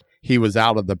left, he was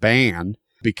out of the band,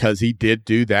 because he did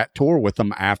do that tour with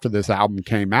them after this album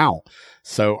came out.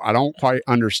 So I don't quite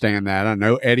understand that. I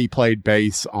know Eddie played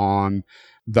bass on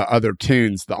the other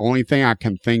tunes. The only thing I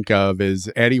can think of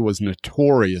is Eddie was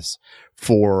notorious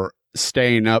for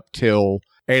staying up till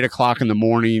 8 o'clock in the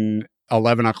morning,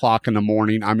 11 o'clock in the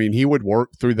morning. I mean, he would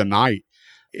work through the night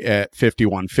at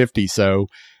 5150. So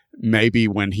maybe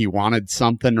when he wanted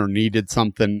something or needed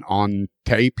something on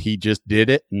tape, he just did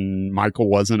it, and Michael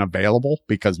wasn't available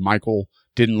because Michael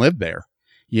didn't live there,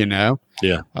 you know?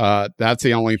 Yeah. That's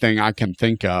the only thing I can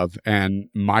think of. And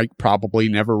Mike probably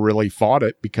never really fought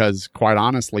it because, quite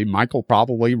honestly, Michael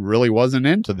probably really wasn't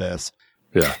into this.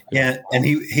 Yeah. Yeah. And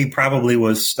he probably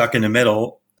was stuck in the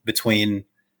middle between,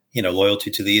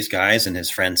 loyalty to these guys and his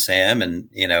friend Sam. And,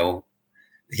 he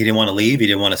didn't want to leave. He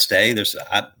didn't want to stay.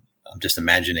 I'm just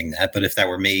imagining that. But if that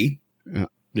were me,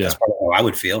 that's probably how I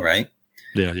would feel, right?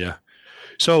 Yeah, yeah.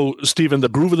 So, Steven, the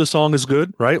groove of the song is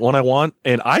good, right? One I Want.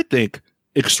 And I think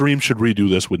Extreme should redo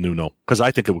this with Nuno because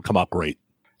I think it would come out great.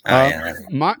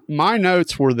 My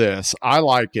notes were this. I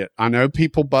like it. I know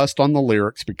people bust on the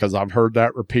lyrics because I've heard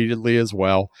that repeatedly as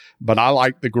well, but I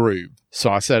like the groove.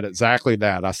 So I said exactly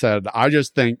that. I said, I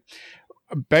just think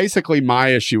basically my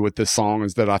issue with this song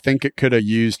is that I think it could have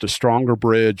used a stronger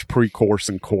bridge, pre-chorus,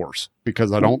 and chorus,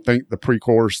 because I don't think the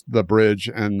pre-chorus, the bridge,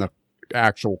 and the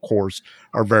actual chorus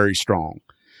are very strong.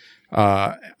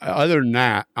 Other than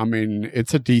that, I mean,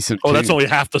 it's a decent tune. That's only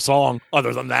half the song.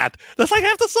 Other than that, that's like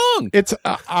half the song. It's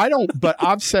but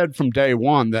I've said from day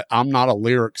one that I'm not a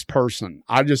lyrics person.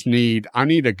 I need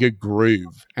a good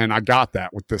groove, and I got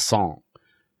that with this song.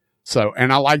 So,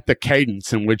 and I like the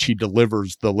cadence in which he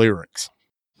delivers the lyrics.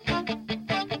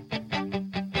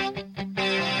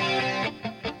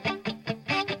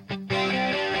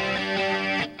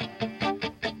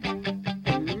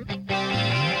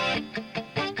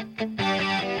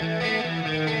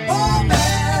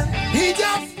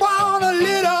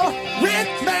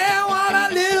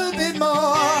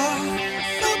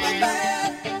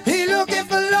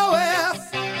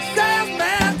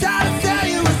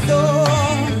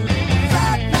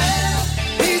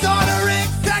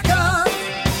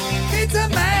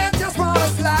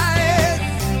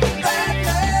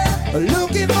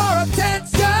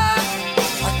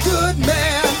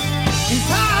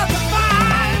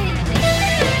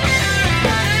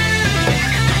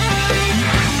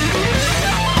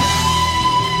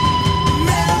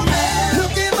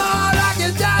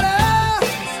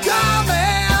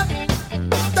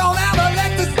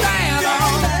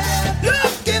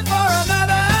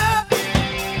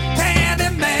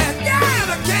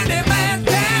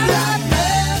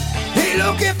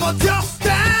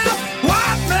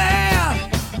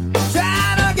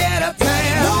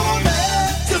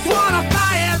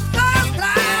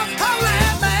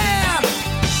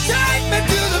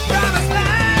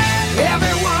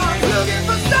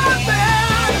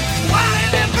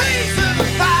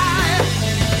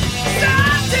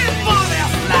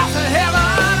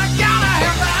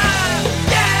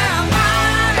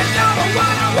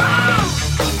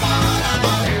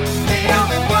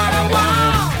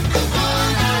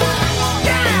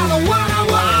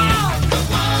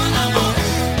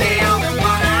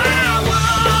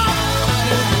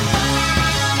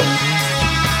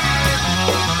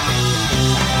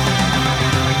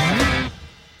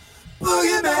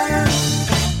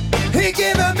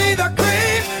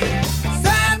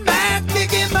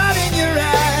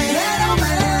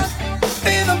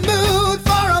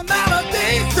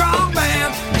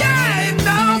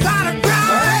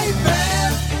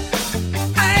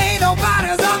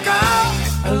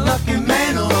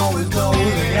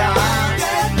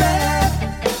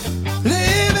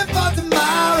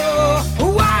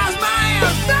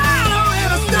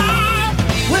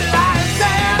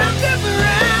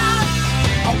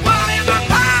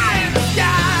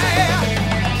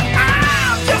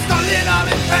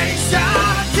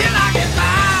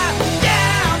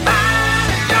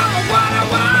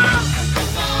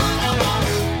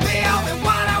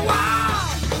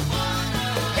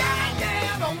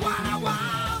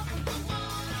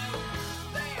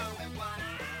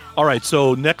 All right,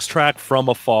 so next track, From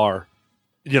Afar.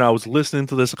 I was listening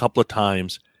to this a couple of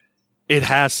times. It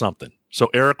has something. So,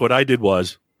 Eric, what I did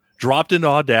was dropped into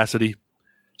Audacity,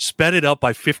 sped it up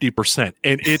by 50%,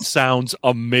 and it sounds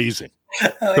amazing,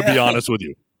 to be honest with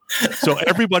you. So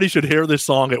everybody should hear this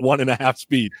song at 1.5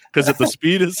 speed, because if the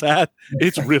speed is at,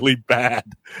 it's really bad.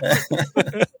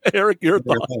 Eric, your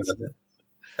thoughts?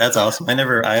 That's awesome. I'm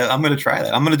going to try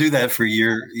that. I'm going to do that for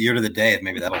year to the day.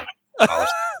 Maybe that'll polish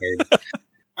the curve.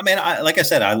 I mean, like I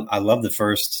said, I love the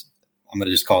first. I'm going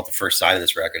to just call it the first side of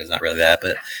this record. It's not really that,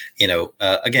 but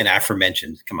again,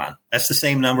 aforementioned. Come on, that's the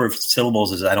same number of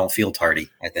syllables as I Don't Feel Tardy,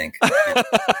 I think.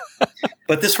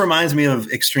 But this reminds me of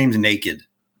Extreme's Naked.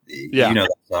 Yeah. You know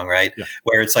that song, right? Yeah.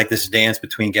 Where it's like this dance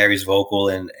between Gary's vocal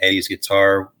and Eddie's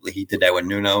guitar. He did that with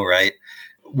Nuno, right?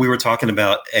 We were talking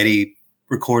about Eddie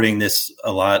recording this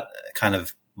a lot, kind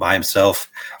of by himself.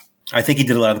 I think he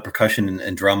did a lot of the percussion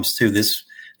and drums too.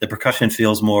 The percussion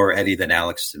feels more Eddie than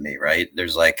Alex to me, right?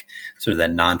 There's like sort of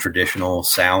that non-traditional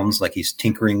sounds, like he's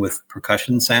tinkering with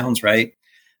percussion sounds, right?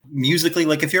 Musically,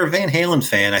 like if you're a Van Halen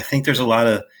fan, I think there's a lot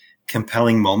of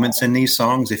compelling moments in these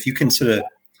songs. If you can sort of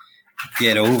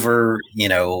get over,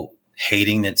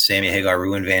 hating that Sammy Hagar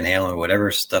ruined Van Halen or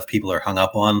whatever stuff people are hung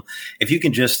up on. If you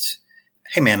can just,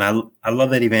 hey man, I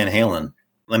love Eddie Van Halen.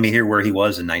 Let me hear where he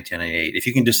was in 1998. If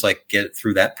you can just like get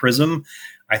through that prism,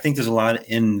 I think there's a lot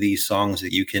in these songs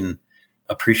that you can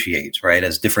appreciate, right?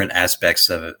 As different aspects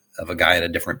of a guy at a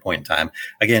different point in time.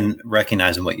 Again,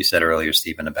 recognizing what you said earlier,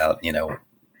 Stephen, about,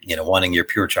 wanting your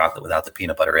pure chocolate without the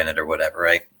peanut butter in it or whatever,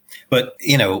 right? But,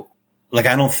 like,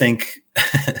 I don't think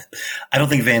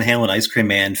Van Halen Ice Cream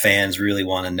Man fans really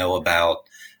want to know about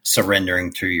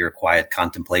surrendering to your quiet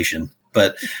contemplation,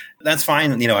 but that's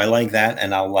fine. I like that.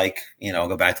 And I'll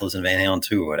go back to listen to Van Halen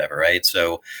 2 or whatever. Right.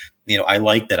 So, I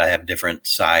like that I have different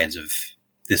sides of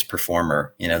this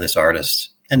performer, this artist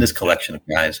and this collection of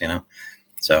guys,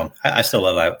 so I still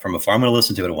love that From Afar. I'm going to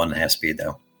listen to it at 1.5 speed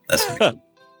though. That's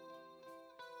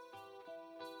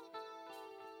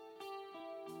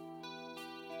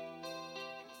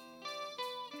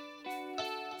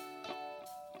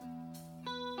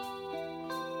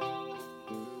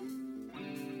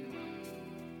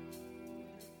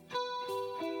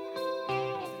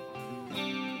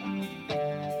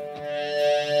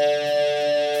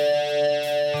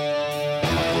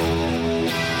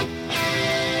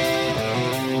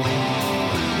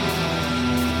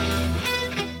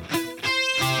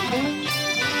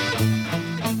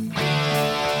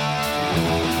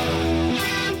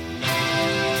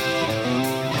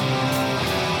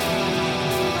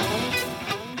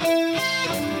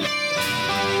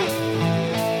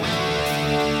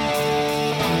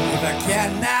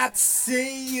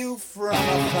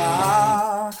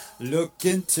Look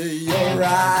into your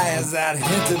eyes, that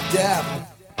hint of death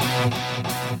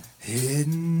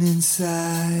hidden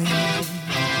inside.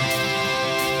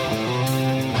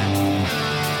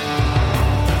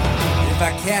 If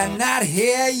I cannot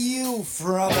hear you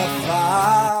from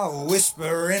afar,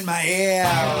 whisper in my ear,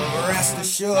 rest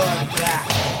assured that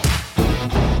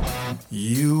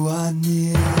you are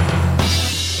near.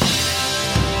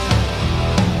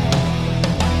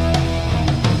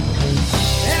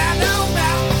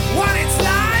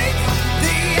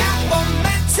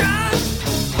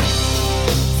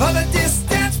 For the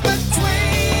distance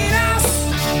between us,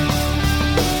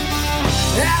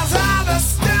 as are the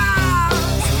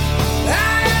stars,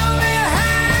 I only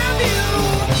have you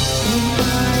in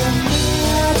my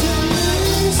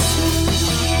imagination.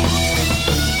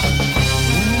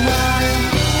 In my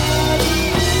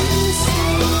imagination,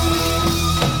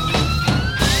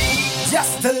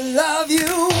 just to love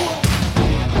you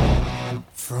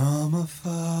from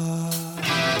afar.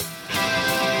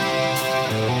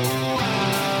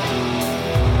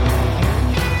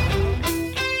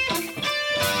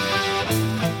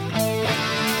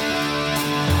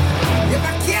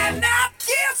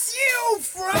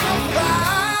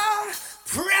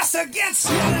 Against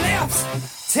your lips,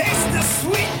 taste the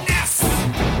sweetness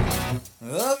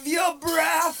of your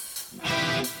breath.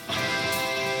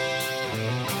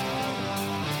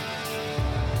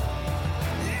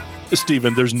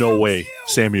 Stephen, there's no way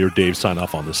Sammy or Dave signed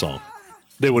off on this song.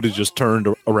 They would have just turned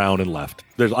around and left.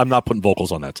 I'm not putting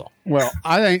vocals on that song. Well,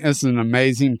 I think this is an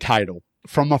amazing title,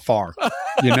 From Afar.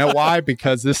 You know why?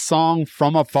 Because this song,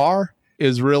 From Afar,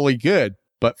 is really good,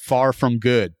 but far from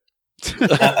good.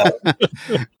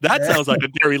 That sounds like a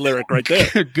Gary lyric right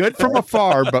there. Good from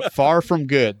afar, but far from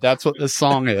good. That's what this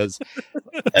song is.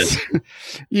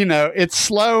 It's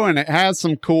slow and it has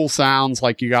some cool sounds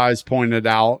like you guys pointed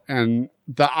out. And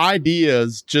the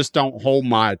ideas just don't hold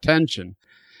my attention.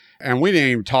 And we didn't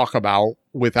even talk about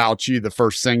Without You, the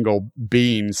first single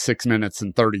being 6 minutes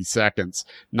and 30 seconds.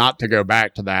 Not to go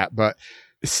back to that, but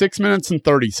 6 minutes and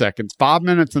 30 seconds, 5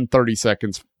 minutes and 30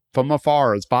 seconds from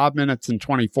afar is 5 minutes and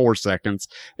 24 seconds.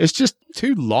 It's just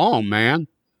too long, man.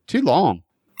 Too long.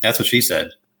 That's what she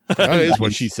said. That is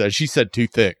what she said. She said too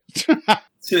thick.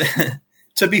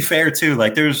 To be fair, too,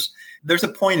 like there's a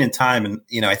point in time,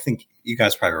 and I think you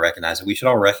guys probably recognize it. We should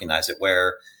all recognize it,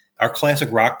 where our classic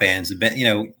rock bands have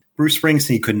been, Bruce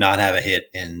Springsteen could not have a hit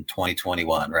in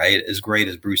 2021, right? As great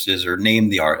as Bruce is, or name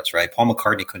the artist, right? Paul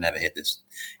McCartney couldn't have a hit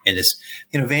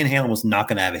Van Halen was not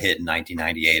going to have a hit in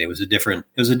 1998. It was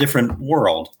a different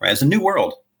world, right? It's a new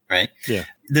world, right? Yeah.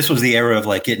 This was the era of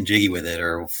like getting jiggy with it,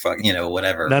 or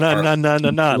whatever. No.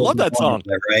 I love that song,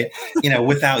 right?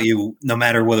 Without You, no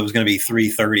matter whether it was going to be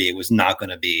 3:30, it was not going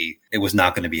to be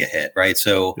a hit, right?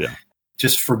 So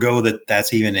just forgo that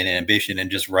that's even an ambition, and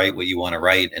just write what you want to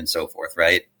write and so forth,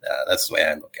 right? That's the way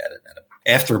I look at it.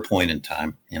 After a point in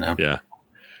time, Yeah.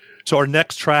 So our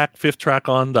next track, 5th track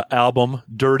on the album,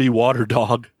 Dirty Water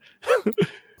Dog.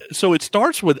 So it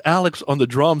starts with Alex on the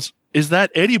drums. Is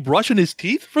that Eddie brushing his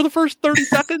teeth for the first 30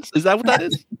 seconds? Is that what that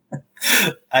is?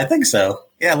 I think so.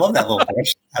 Yeah, I love that little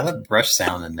brush. I love brush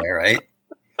sound in there, right?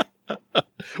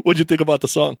 What'd you think about the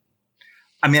song?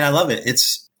 I mean, I love it.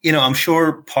 It's, I'm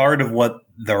sure part of what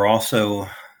they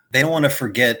don't want to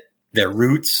forget their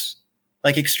roots.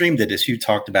 Like Extreme did this. You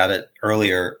talked about it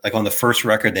earlier. Like on the first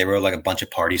record, they wrote like a bunch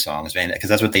of party songs, man, because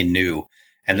that's what they knew.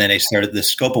 And then the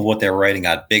scope of what they were writing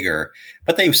got bigger,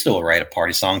 but they would still write a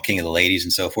party song, King of the Ladies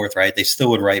and so forth, right? They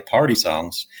still would write party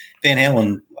songs. Van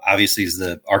Halen obviously is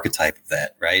the archetype of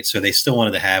that, right? So they still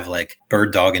wanted to have like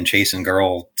Bird Dog and Chasing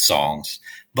Girl songs,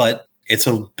 but it's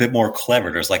a bit more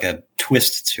clever. There's like a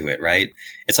twist to it, right?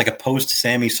 It's like a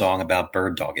post-Sammy song about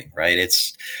bird dogging, right?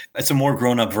 It's a more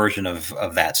grown-up version of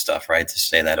that stuff, right? To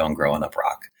say that on Growing Up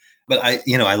Rock. But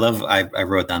I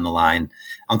wrote down the line,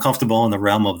 uncomfortable in the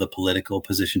realm of the political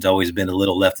position's always been a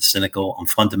little left cynical. I'm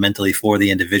fundamentally for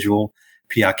the individual,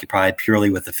 preoccupied purely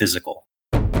with the physical.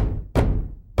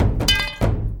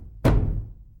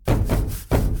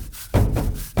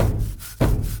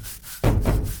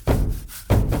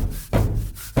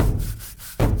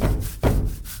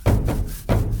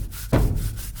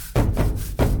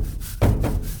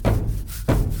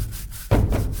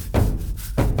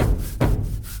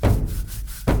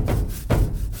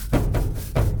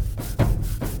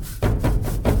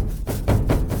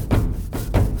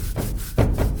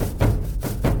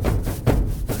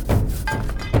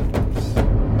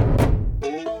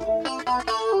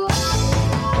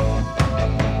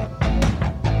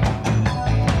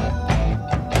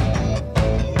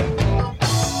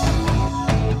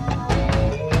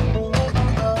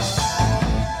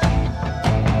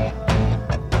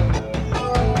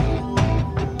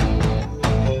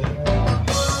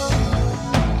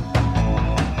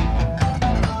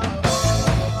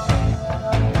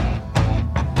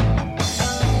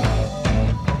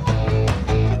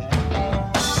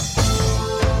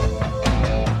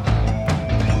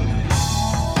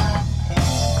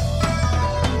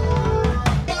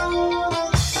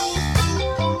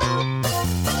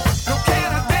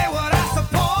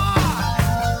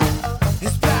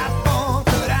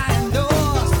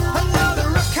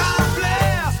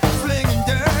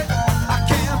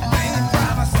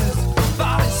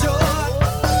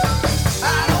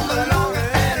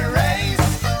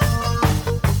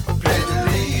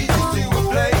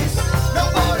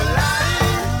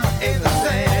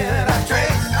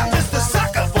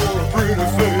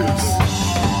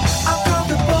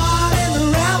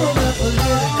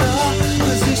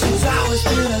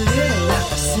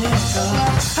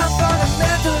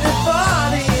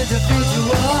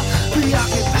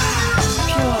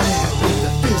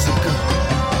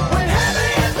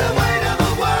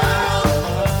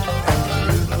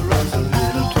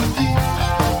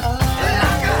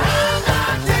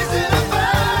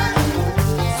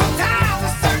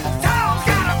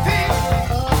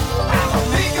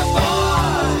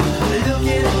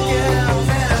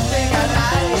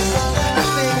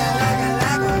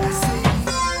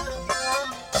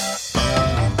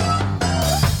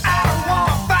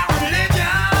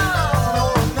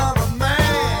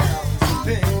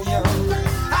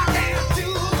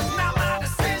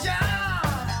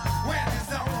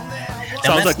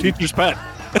 Sounds like teacher's pet.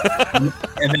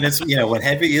 And then it's, what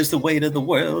heavy is the weight of the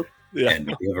world. Yeah.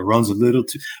 And whoever runs a little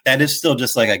too, that is still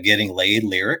just like a getting laid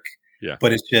lyric. Yeah.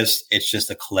 But it's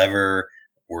just a clever,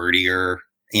 wordier,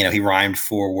 he rhymed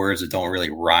 4 words that don't really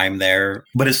rhyme there,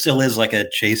 but it still is like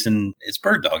it's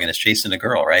bird dog and it's chasing a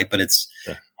girl. Right. But it's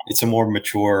a more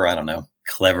mature, I don't know,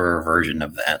 clever version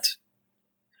of that.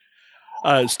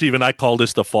 Steven, I call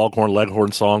this the Foghorn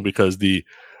Leghorn song because the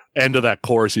end of that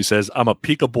chorus, he says, I'm a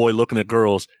Pika boy looking at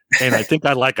girls, and I think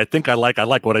I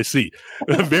like what I see.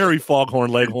 Very Foghorn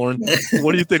Leghorn.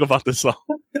 What do you think about this song?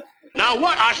 Now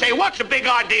what? I say, what's the big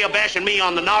idea bashing me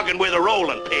on the noggin with a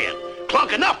rolling pin?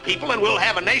 Clunk enough people and we'll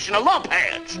have a nation of lump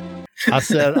heads. I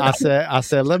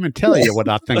said, let me tell you what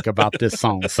I think about this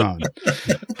song, son.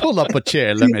 Pull up a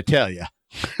chair, let me tell you.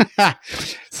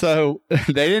 So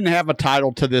they didn't have a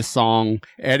title to this song.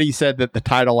 Eddie said that the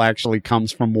title actually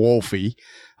comes from Wolfie,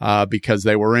 because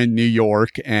they were in New York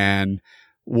and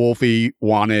Wolfie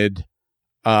wanted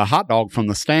a hot dog from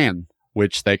the stand,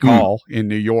 which they call in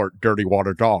New York dirty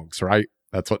water dogs, right?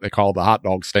 That's what they call the hot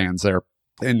dog stands there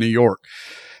in New York.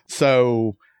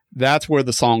 So that's where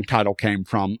the song title came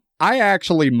from. I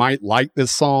actually might like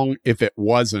this song if it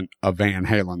wasn't a Van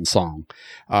Halen song.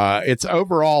 It's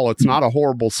not a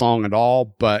horrible song at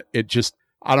all, but it just,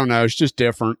 I don't know, it's just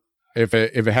different. If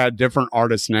it had a different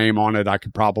artist name on it, I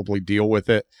could probably deal with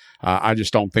it. I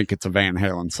just don't think it's a Van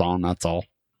Halen song. That's all.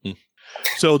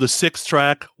 So the 6th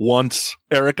track, Once,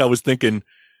 Eric, I was thinking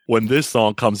when this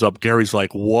song comes up, Gary's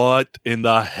like, what in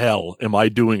the hell am I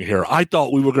doing here? I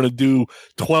thought we were going to do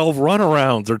 12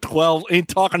 runarounds or 12 ain't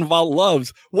talking about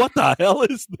loves. What the hell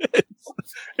is this?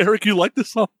 Eric, you like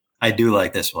this song? I do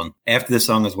like this one. After this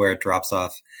song is where it drops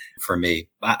off for me.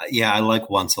 I like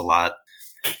Once a lot.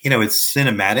 It's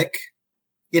cinematic.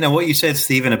 What you said,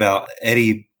 Steven, about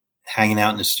Eddie hanging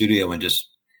out in the studio and just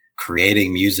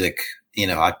creating music,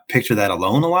 I picture that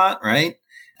alone a lot, right?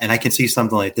 And I can see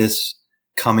something like this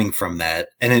coming from that.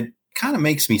 And it kind of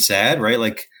makes me sad, right?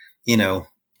 Like, I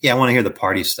want to hear the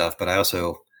party stuff, but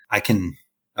I can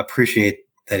appreciate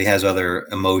that he has other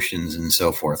emotions and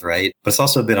so forth, right? But it's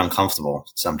also a bit uncomfortable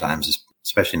sometimes,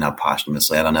 especially not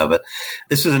posthumously. I don't know, but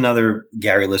this is another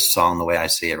Gary List song the way I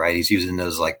see it, right? He's using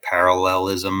those like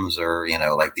parallelisms or,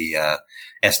 like the,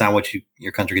 that's not what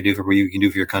your country can do for you can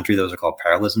do for your country. Those are called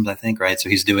parallelisms, I think, right? So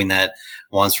he's doing that.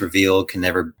 Once revealed can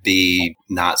never be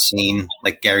not seen.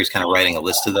 Like Gary's kind of writing a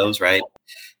list of those, right?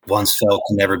 Once felt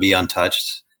can never be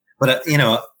untouched. But,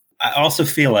 I also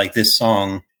feel like this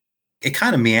song, it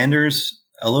kind of meanders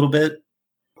a little bit.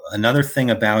 Another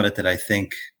thing about it that I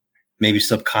think maybe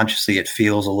subconsciously it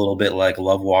feels a little bit like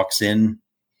Love Walks In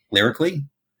lyrically.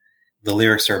 The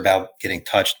lyrics are about getting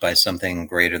touched by something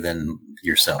greater than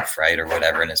yourself, right? Or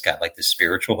whatever. And it's got like this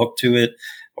spiritual hook to it,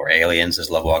 or aliens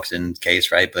as Love Walks In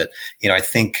case, right? But, I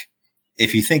think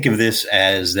if you think of this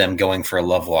as them going for a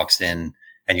Love Walks In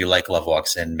and you like Love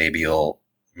Walks In, maybe you'll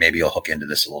hook into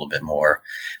this a little bit more.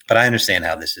 But I understand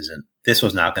how this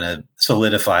was not going to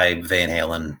solidify Van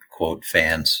Halen, quote,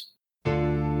 fans.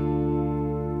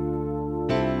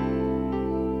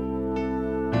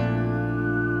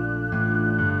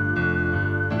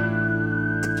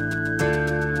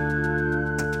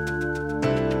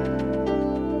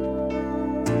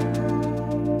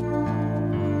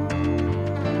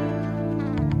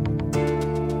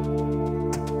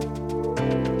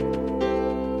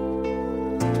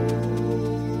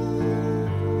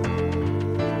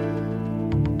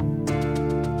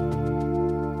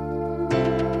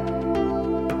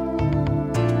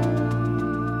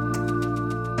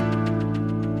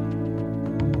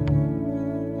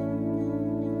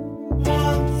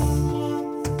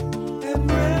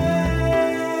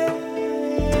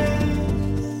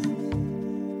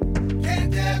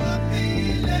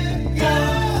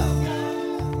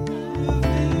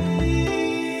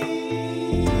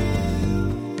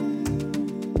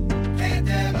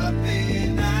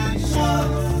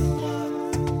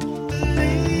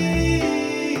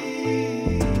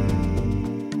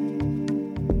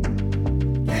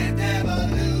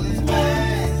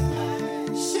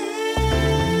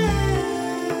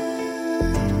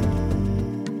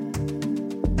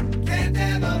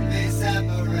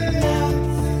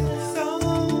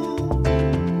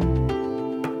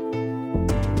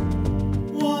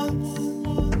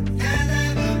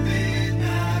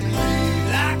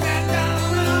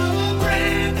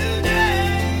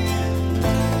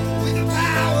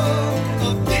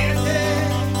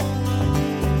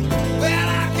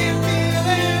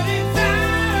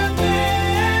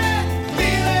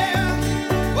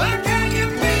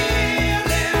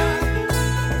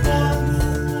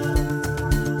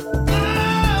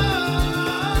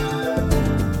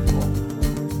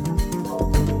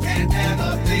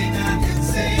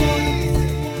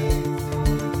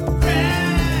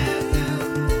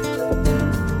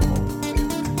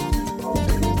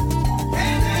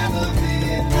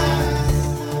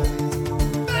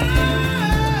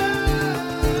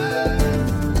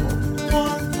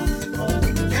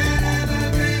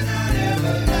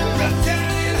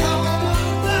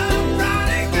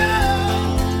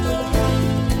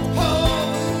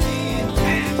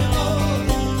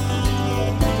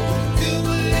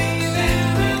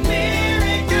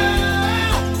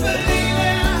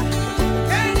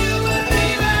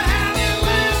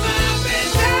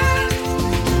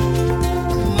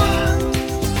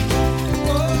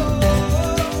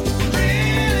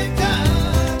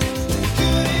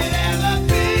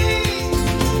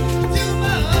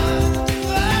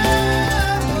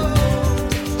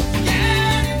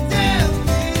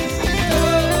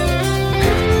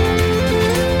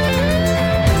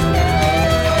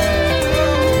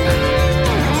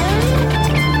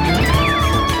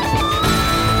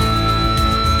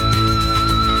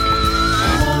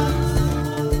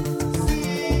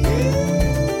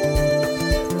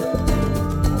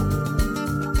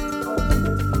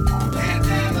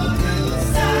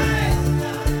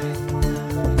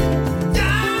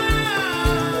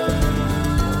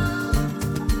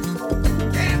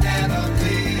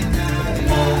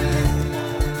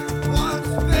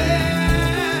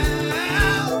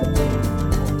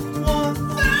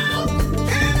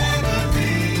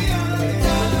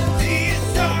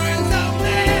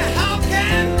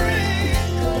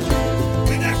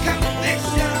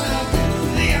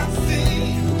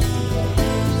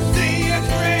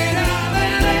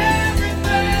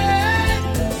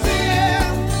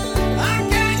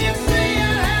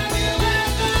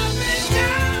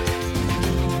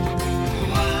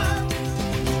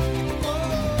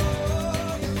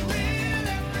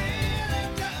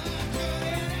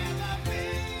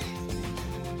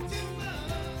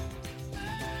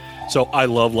 So I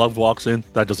Love walks in.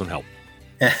 That doesn't help.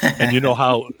 And you know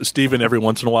how Steven every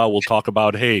once in a while will talk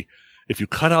about, hey, if you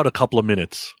cut out a couple of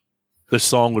minutes, this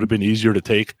song would have been easier to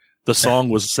take. The song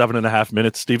was 7.5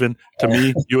 minutes, Steven. To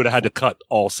me, you would have had to cut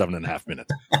all 7.5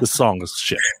 minutes. This song is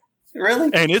shit.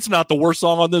 Really? And it's not the worst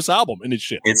song on this album, and it's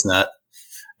shit. It's not.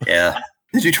 Yeah.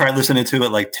 Did you try listening to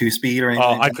it like 2-speed or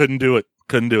anything? I couldn't do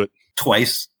it.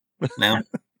 Twice now.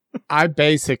 I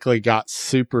basically got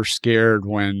super scared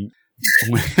when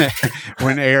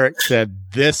Eric said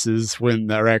this is when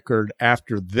the record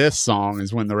after this song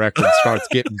is when the record starts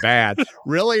getting bad.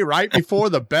 Really? Right before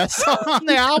the best song on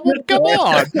the album? Come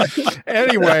on.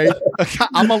 Anyway,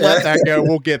 I'm going to let that go.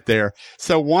 We'll get there.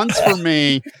 So Once for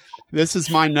me, this is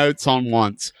my notes on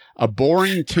Once. A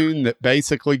boring tune that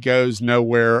basically goes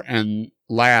nowhere and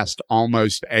lasts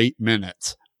almost 8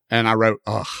 minutes. And I wrote,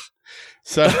 ugh.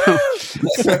 So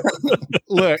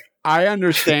look, I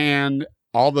understand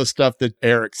all the stuff that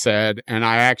Eric said, and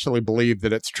I actually believe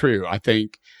that it's true. I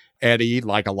think Eddie,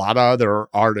 like a lot of other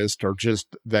artists,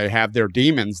 they have their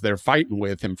demons they're fighting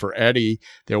with. And for Eddie,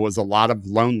 there was a lot of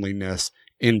loneliness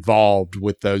involved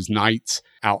with those nights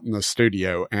out in the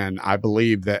studio. And I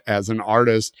believe that as an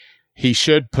artist, he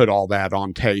should put all that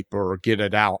on tape or get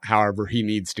it out however he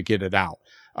needs to get it out.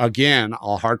 Again,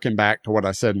 I'll harken back to what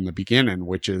I said in the beginning,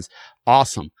 which is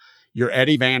awesome. You're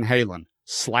Eddie Van Halen.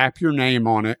 Slap your name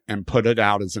on it and put it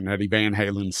out as an Eddie Van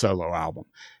Halen solo album.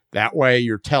 That way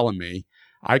you're telling me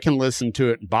I can listen to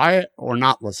it and buy it or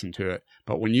not listen to it.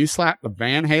 But when you slap the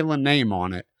Van Halen name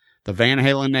on it, the Van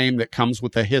Halen name that comes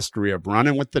with the history of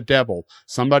Running with the Devil,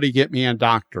 Somebody Get Me a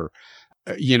Doctor,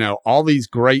 all these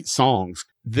great songs.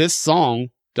 This song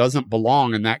doesn't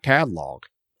belong in that catalog.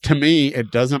 To me,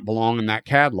 it doesn't belong in that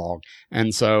catalog.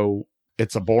 And so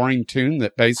it's a boring tune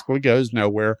that basically goes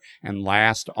nowhere and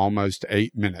lasts almost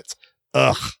 8 minutes.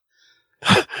 Ugh.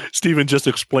 Steven just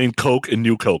explained Coke and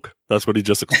New Coke. That's what he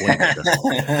just explained.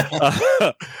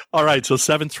 All right. So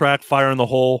 7th track, Fire in the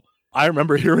Hole. I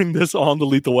remember hearing this on the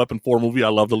Lethal Weapon 4 movie. I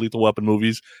love the Lethal Weapon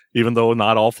movies, even though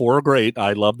not all 4 are great.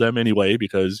 I love them anyway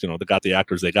because, they got the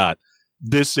actors they got.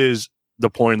 This is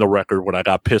the point in the record when I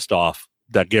got pissed off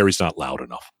that Gary's not loud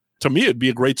enough. To me, it'd be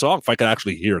a great song if I could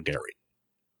actually hear Gary.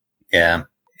 Yeah,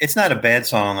 it's not a bad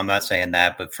song. I'm not saying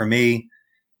that, but for me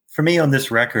on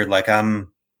this record, like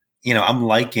I'm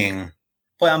liking.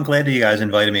 Well, I'm glad that you guys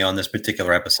invited me on this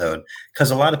particular episode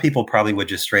because a lot of people probably would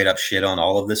just straight up shit on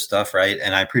all of this stuff, right?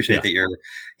 And I appreciate that you're,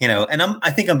 and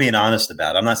I think I'm being honest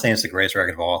about it. I'm not saying it's the greatest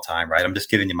record of all time, right? I'm just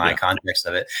giving you my context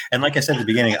of it. And like I said at the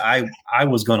beginning, I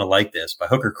was going to like this by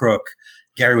hook or crook.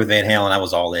 Gary with Van Halen, I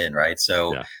was all in, right?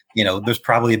 So, there's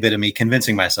probably a bit of me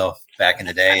convincing myself back in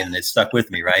the day, and it stuck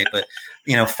with me, right? But,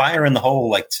 Fire in the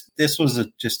Hole, like this was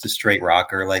just a straight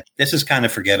rocker. Like this is kind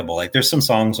of forgettable. Like there's some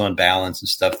songs on Balance and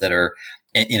stuff that are,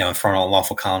 in front of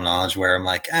Lawful Common Knowledge where I'm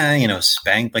like,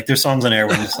 Spank. Like there's songs on there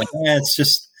where I'm just like, it's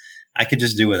just, I could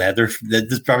just do with that.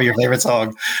 That's probably your favorite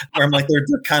song. Where I'm like, they're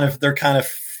kind of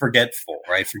forgettable,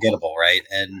 right?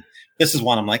 And this is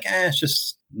one I'm like, it's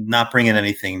just not bringing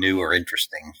anything new or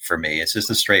interesting for me. It's just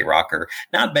a straight rocker.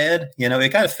 Not bad.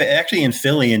 It got actually in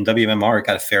Philly and WMR, it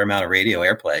got a fair amount of radio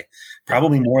airplay,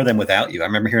 probably more than Without You. I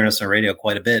remember hearing us on radio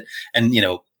quite a bit. And,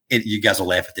 you guys will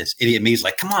laugh at this. Idiot Me's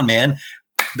like, come on, man.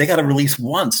 They got to release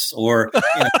once, or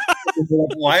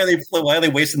why are they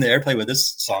wasting the airplay with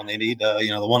this song? They need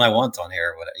the one I want on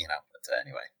here, or whatever, But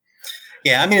anyway,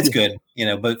 yeah, I mean it's good,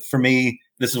 But for me,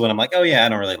 this is when I'm like, oh yeah, I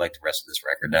don't really like the rest of this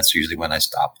record. That's usually when I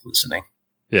stop listening.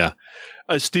 Yeah,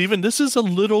 Steven, this is a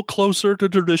little closer to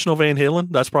traditional Van Halen.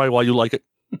 That's probably why you like it.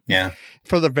 Yeah.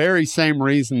 For the very same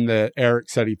reason that Eric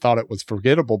said he thought it was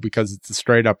forgettable because it's a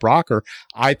straight up rocker,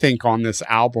 I think on this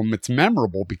album it's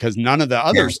memorable because none of the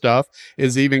other stuff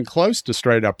is even close to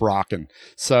straight up rocking.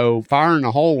 So Fire in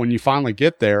the Hole, when you finally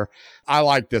get there, I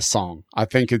like this song. I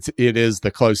think it is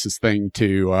the closest thing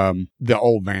to the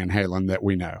old Van Halen that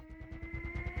we know.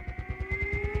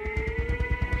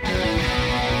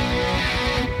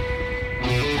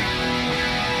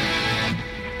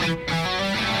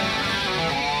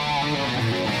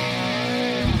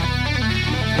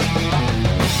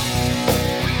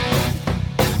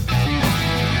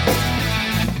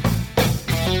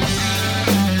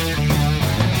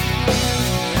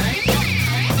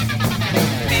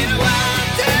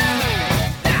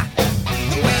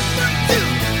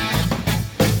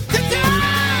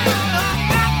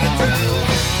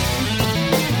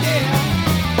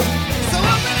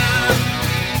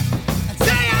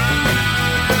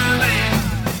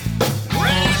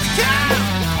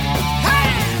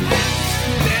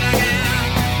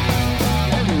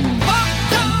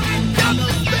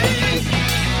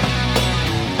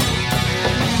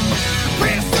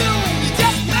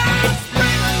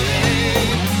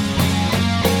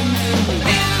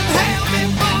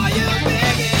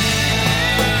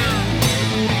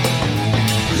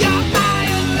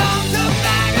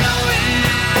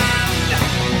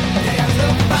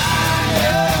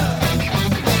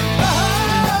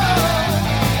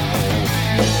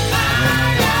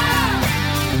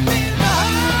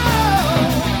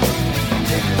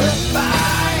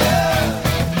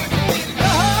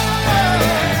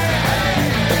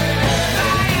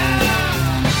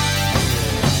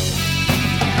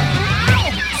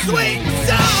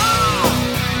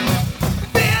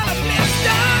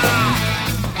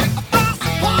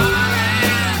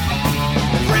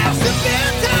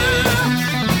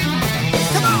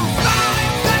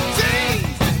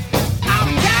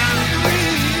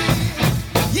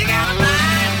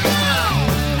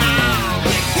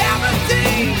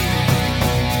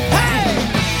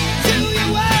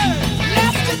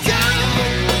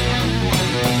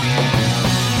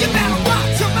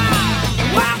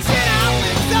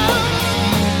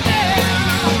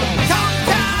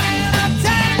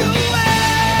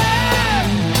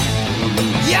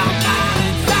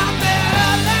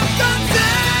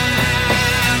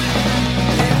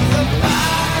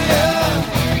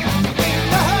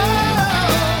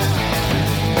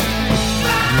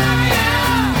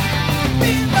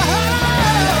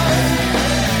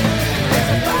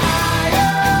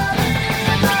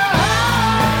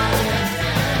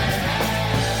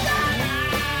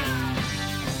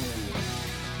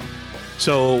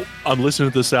 So I'm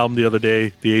listening to this album the other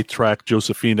day, the 8th track,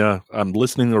 Josephina. I'm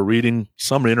listening or reading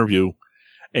some interview,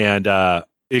 and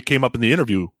it came up in the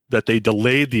interview that they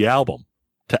delayed the album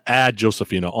to add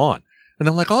Josephina on. And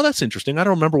I'm like, oh, that's interesting. I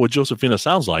don't remember what Josephina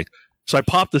sounds like. So I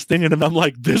popped this thing in, and I'm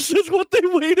like, this is what they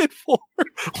waited for?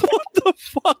 What the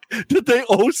fuck? Did they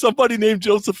owe somebody named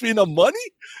Josephina money?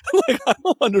 Like, I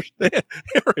don't understand.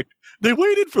 Eric, they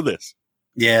waited for this.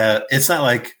 Yeah, it's not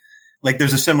like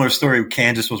there's a similar story.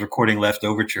 Kansas was recording Left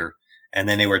Overture, and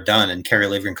then they were done, and Carrie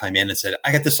Lavery came in and said,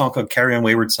 I got this song called Carry On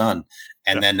Wayward Son.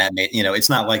 And then that made, it's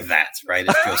not like that, right?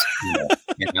 It's just,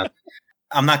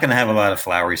 I'm not going to have a lot of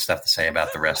flowery stuff to say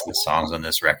about the rest of the songs on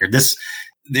this record.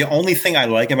 The only thing I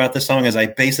like about this song is I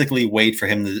basically wait for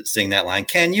him to sing that line,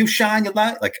 can you shine your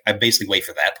light? Like, I basically wait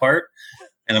for that part.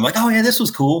 And I'm like, oh, yeah, this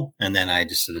was cool. And then I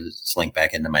just sort of slink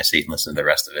back into my seat and listen to the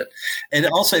rest of it. And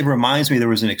it reminds me there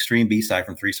was an extreme B-side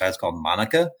from Three Sides called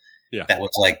Monica. Yeah. That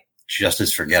was like just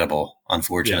as forgettable,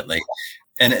 unfortunately.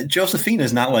 Yeah. And Josephina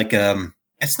is not like,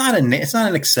 it's not an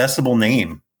accessible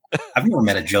name. I've never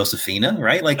met a Josephina,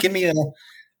 right? Like, give me a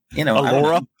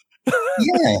Laura.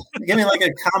 Yeah, give me like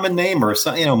a common name or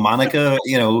something, Monica,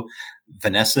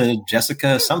 Vanessa,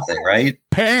 Jessica, something, right?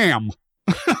 Pam.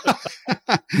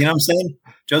 You know what I'm saying?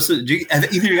 Joseph,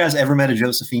 have either of you guys ever met a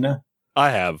Josephina? I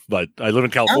have, but I live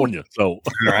in California, so all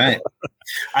right.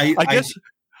 I guess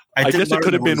it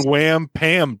could have been Wham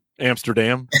Pam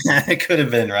Amsterdam. It could have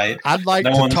been, right? I'd like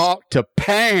to talk to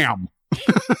Pam.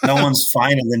 No one's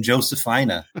finer than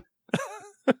Josephina.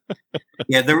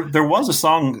 Yeah, there was a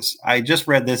song. I just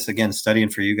read this again, studying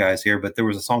for you guys here, but there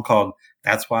was a song called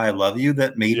 "That's Why I Love You"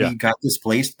 that maybe got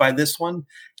displaced by this one,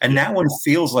 and that one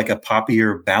feels like a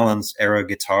poppier, balance era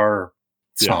guitar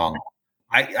song.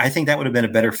 I think that would have been a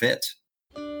better fit.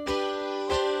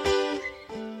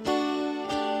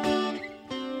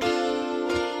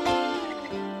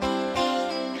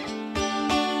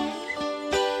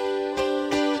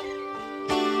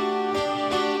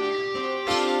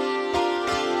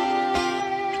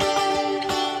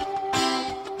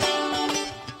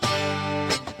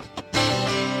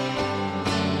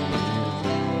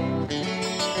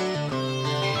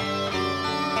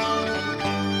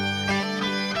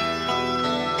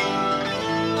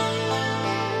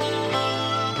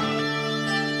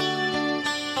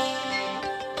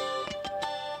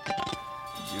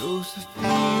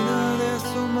 Josephina, there's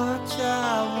so much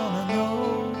I wanna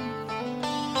know.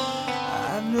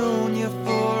 I've known you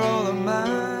for all of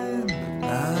mine, but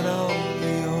not all of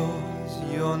yours.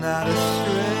 You're not a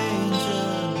stranger,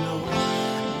 no.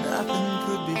 Nothing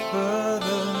could be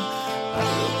further. I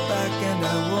look back and I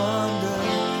wonder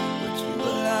what you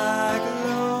were like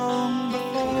long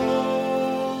before.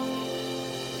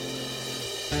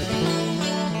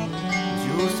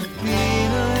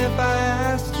 Josephina, if I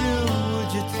asked you,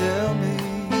 would you tell me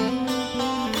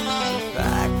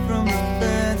back from the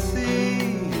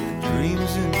fancy, the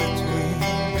dreams in between?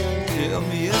 Tell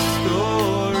me a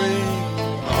story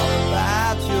all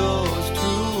about yours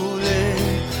truly.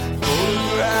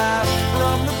 Photographs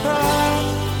from the past,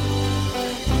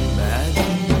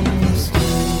 imagine this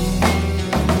dream.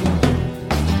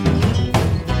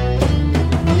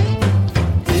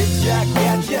 Did you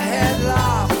get your head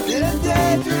lost in a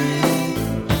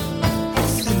daydream?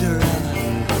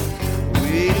 Cinderella,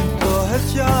 waiting for her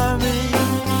charming.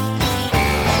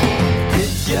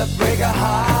 Did you break a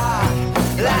heart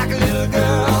like little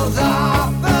girls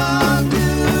often do?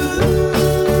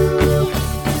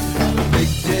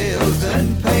 Pigtails and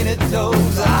painted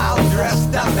toes, all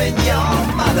dressed up in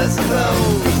your mother's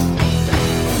clothes.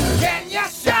 Can you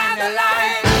shine a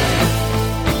light?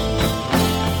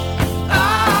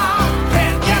 Oh,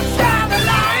 can you shine a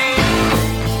light?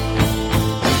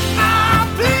 Oh,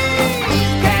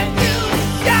 please, can you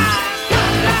shine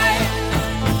a light?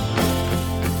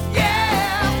 Yeah,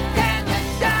 can you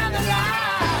shine a light?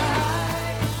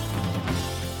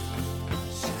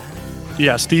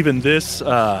 Yeah, Steven,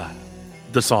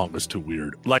 the song was too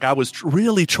weird. Like, I was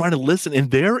really trying to listen,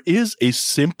 and there is a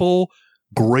simple,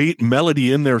 great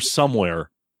melody in there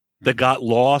somewhere that got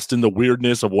lost in the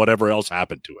weirdness of whatever else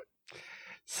happened to it.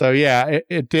 So yeah,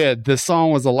 it did. This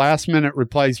song was a last minute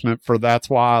replacement for "That's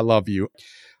Why I Love You."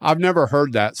 I've never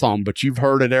heard that song, but you've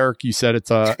heard it, Eric. You said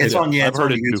it's on. I've It's heard on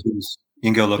it too. YouTube. You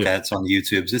can go look at it. It's on the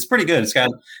YouTubes. It's pretty good. It's got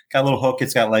a little hook.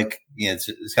 It's got like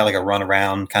it's got like a run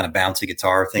around kind of bouncy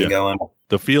guitar thing going.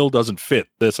 The feel doesn't fit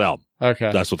this album.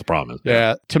 Okay. That's what the problem is.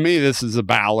 Yeah. To me, this is a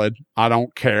ballad. I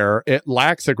don't care. It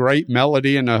lacks a great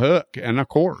melody and a hook. And of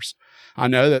course, I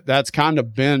know that that's kind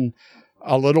of been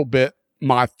a little bit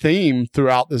my theme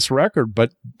throughout this record,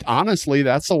 but honestly,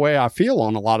 that's the way I feel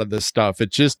on a lot of this stuff.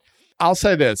 It's just, I'll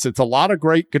say this. It's a lot of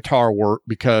great guitar work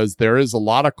because there is a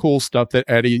lot of cool stuff that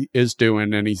Eddie is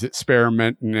doing, and he's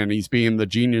experimenting and he's being the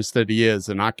genius that he is.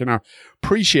 And I can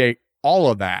appreciate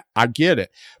all of that. I get it.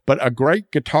 But a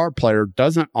great guitar player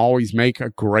doesn't always make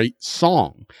a great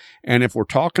song. And if we're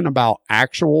talking about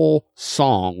actual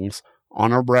songs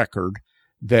on a record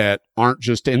that aren't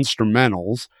just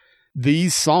instrumentals,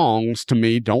 these songs to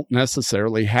me don't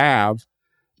necessarily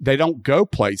they don't go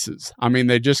places. I mean,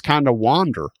 they just kind of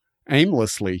wander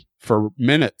aimlessly for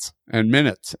minutes and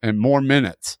minutes and more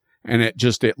minutes. And it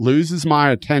loses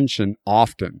my attention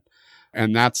often.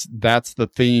 And that's the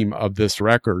theme of this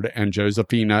record. And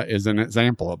Josephina is an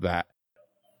example of that.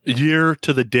 Year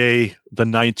to the day, the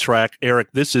 9th track, Eric,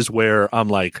 this is where I'm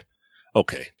like,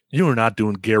 okay, you are not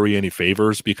doing Gary any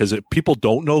favors, because if people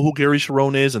don't know who Gary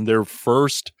Cherone is and their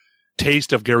first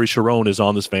taste of Gary Cherone is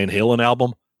on this Van Halen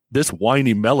album, this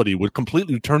whiny melody would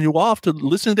completely turn you off to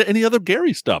listening to any other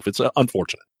Gary stuff. It's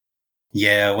unfortunate.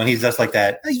 Yeah, when he's just like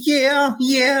that, yeah,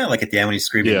 like at the end when he's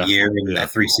screaming and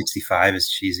that 365 is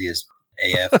cheesy as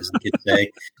AF, as the kids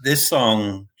say. This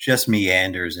song just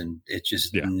meanders and it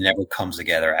just never comes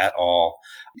together at all.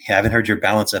 I haven't heard your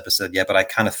Balance episode yet, but I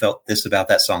kind of felt this about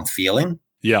that song, Feeling.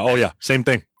 Yeah, oh yeah, same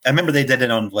thing. I remember they did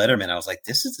it on Letterman. I was like,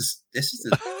 this is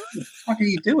what the fuck are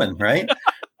you doing, right?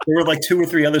 There were like 2 or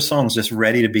 3 other songs just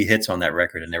ready to be hits on that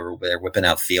record, and they're whipping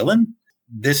out Feeling.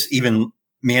 This even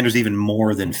meanders even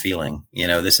more than Feeling.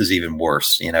 This is even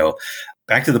worse.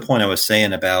 Back to the point I was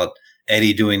saying about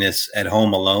Eddie doing this at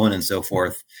home alone and so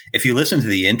forth. If you listen to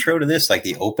the intro to this, like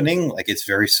the opening, like it's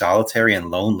very solitary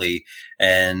and lonely.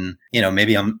 And,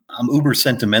 maybe I'm uber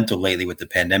sentimental lately with the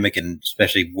pandemic, and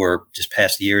especially we're just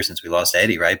past years since we lost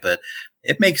Eddie, right? But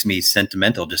it makes me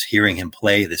sentimental just hearing him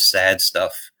play this sad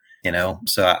stuff.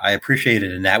 So I appreciate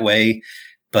it in that way.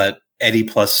 But Eddie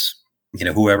plus,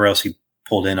 whoever else he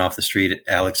pulled in off the street,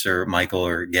 Alex or Michael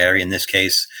or Gary in this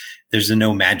case, there's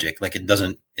no magic. Like it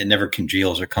never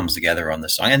congeals or comes together on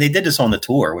this song. And they did this on the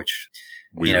tour, which,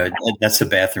 that's the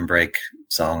bathroom break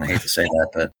song. I hate to say that,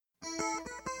 but.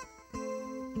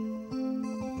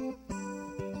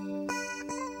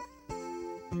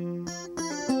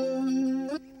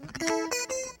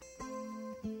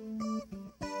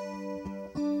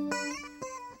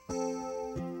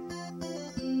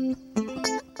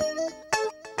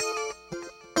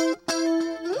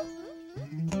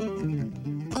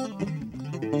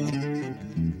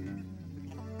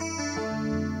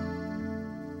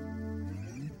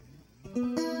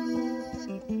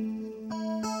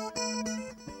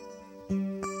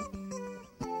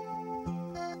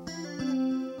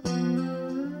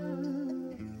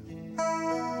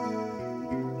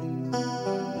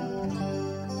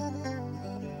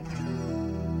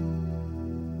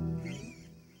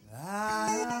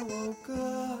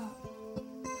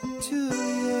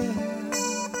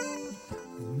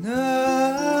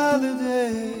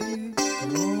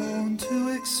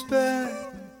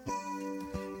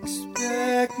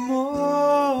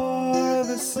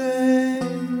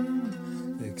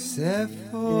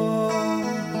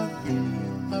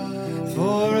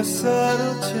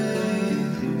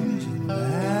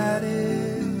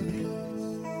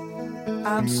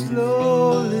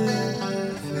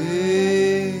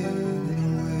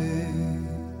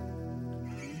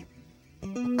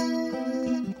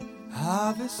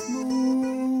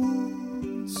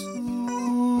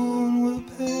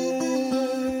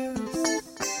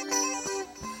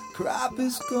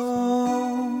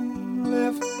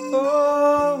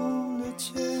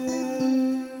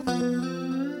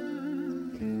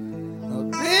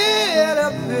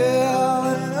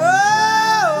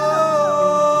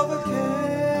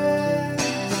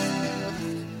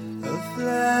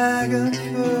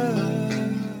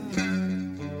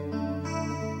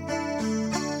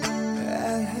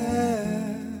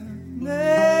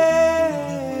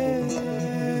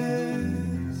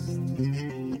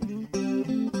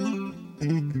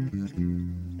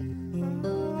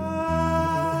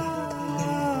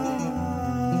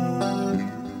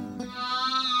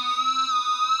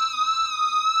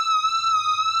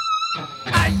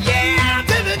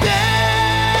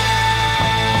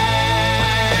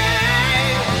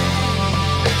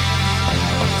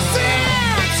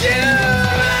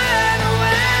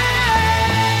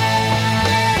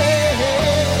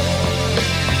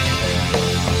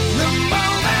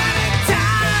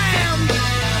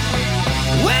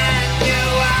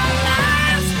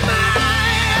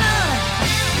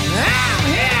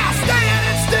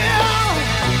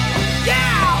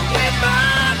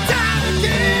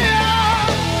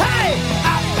 Hey!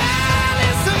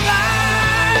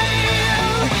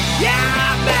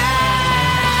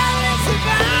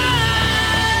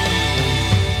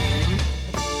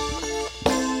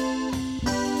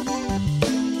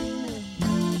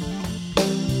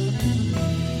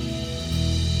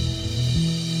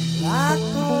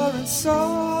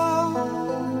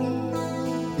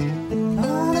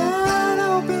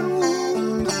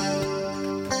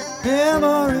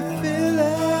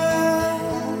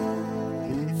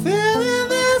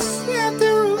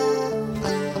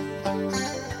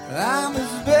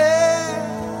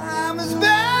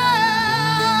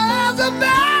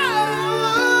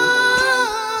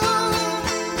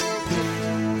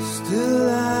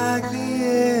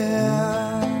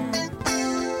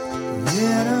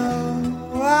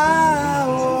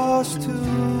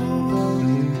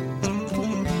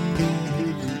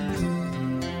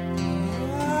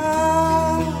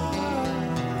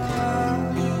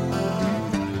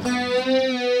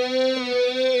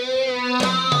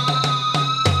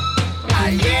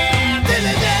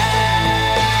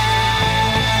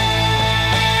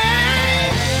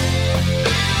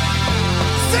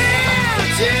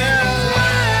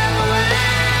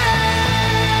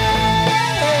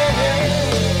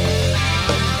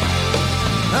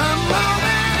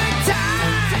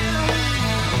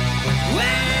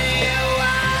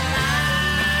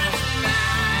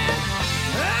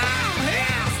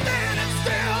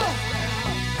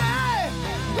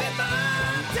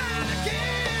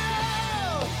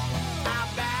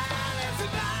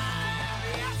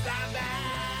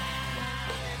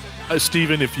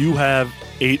 Steven, if you have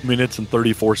 8 minutes and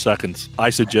 34 seconds, I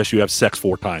suggest you have sex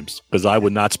 4 times because I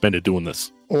would not spend it doing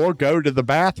this. Or go to the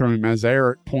bathroom, as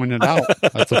Eric pointed out.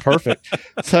 That's a perfect.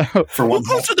 So For one, Who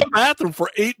goes to the bathroom for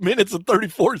 8 minutes and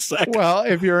 34 seconds? well,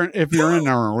 if you're in an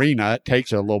arena, it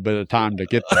takes you a little bit of time to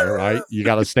get there, right? You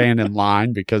got to stand in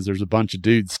line because there's a bunch of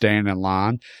dudes standing in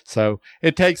line. So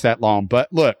it takes that long.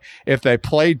 But look, if they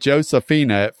play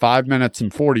Josephina at 5 minutes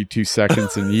and 42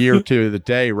 seconds in year 2 of the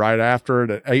day, right after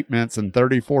it at 8 minutes and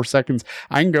 34 seconds,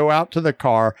 I can go out to the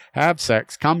car, have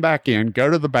sex, come back in, go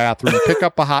to the bathroom, pick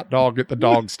up a hot dog at the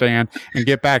dog stand, and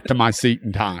get back to my seat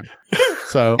in time.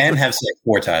 So and have sex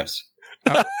 4 times.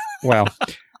 Well,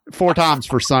 4 times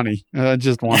for Sonny,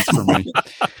 just once for me.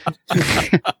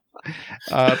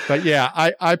 But yeah,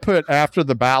 I put After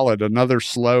the Ballad, another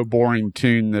slow, boring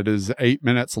tune that is 8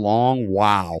 minutes long.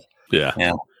 Wow.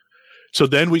 Yeah. So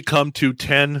then we come to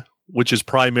 10, which is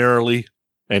primarily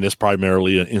an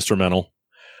instrumental.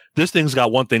 This thing's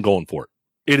got one thing going for it.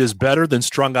 It is better than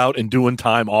Strung Out and Doing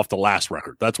Time off the last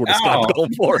record. That's what it's got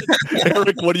going for it.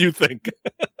 Eric, what do you think?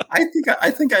 I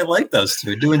think I like those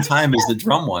two. Doing Time is the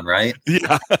drum one, right?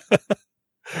 Yeah.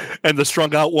 And the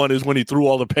Strung Out one is when he threw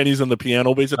all the pennies on the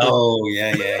piano, basically. Oh,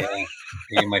 yeah.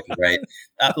 You might be right.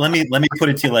 Let me put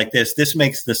it to you like this. This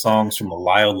makes the songs from the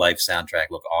Wildlife soundtrack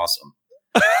look awesome.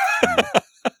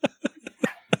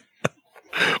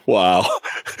 Wow.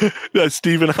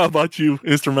 Steven, how about you?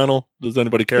 Instrumental? Does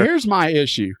anybody care? Here's my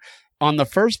issue. On the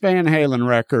first Van Halen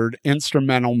record,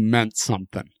 instrumental meant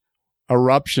something.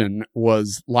 Eruption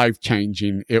was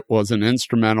life-changing. It was an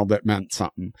instrumental that meant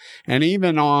something. And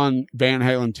even on Van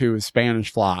Halen 2 is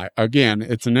Spanish Fly. Again,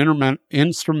 it's an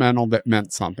instrumental that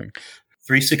meant something.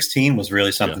 316 was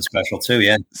really something special too,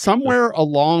 yeah. Somewhere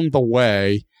along the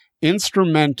way,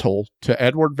 instrumental to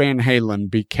Edward Van Halen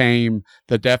became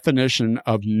the definition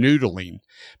of noodling,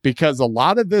 because a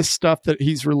lot of this stuff that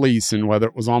he's releasing, whether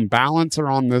it was on Balance or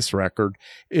on this record,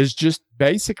 is just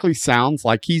basically sounds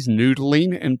like he's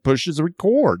noodling and pushes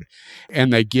record,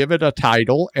 and they give it a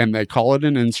title and they call it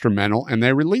an instrumental and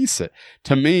they release it.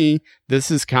 To me, this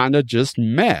is kind of just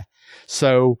meh.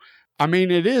 So, I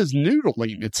mean, it is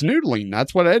noodling. It's noodling.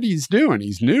 That's what Eddie's doing.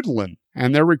 He's noodling,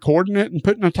 and they're recording it and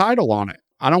putting a title on it.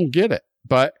 I don't get it,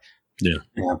 but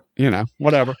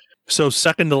whatever. So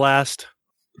second to last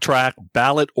track,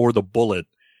 Ballot or the Bullet.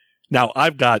 Now,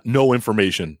 I've got no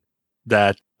information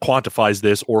that quantifies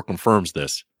this or confirms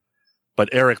this, but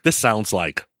Eric, this sounds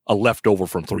like a leftover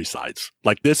from Three Sides.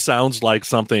 Like, this sounds like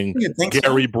something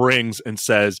Gary brings and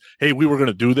says, hey, we were going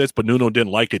to do this, but Nuno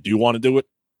didn't like it. Do you want to do it?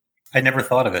 I never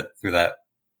thought of it through that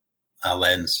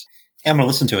lens. I'm going to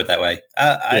listen to it that way.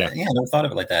 I never thought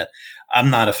of it like that. I'm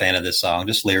not a fan of this song.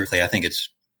 Just lyrically, I think it's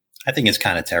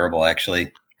kind of terrible,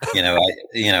 actually.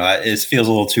 It feels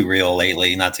a little too real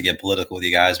lately. Not to get political with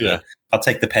you guys, but I'll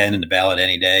take the pen and the ballad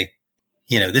any day.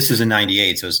 This is in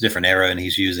 '98, so it's a different era, and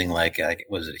he's using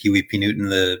was it Huey P. Newton,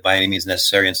 the By Any Means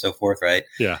Necessary, and so forth, right?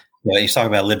 Yeah. He's talking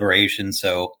about liberation,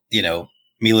 so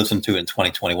me listening to it in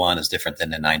 2021 is different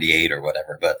than in '98 or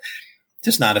whatever. But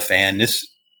just not a fan. This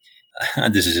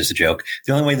is just a joke.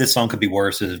 The only way this song could be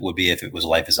worse would be if it was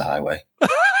Life is a Highway.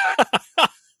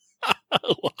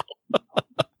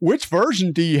 Which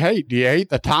version do you hate? Do you hate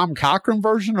the Tom Cochrane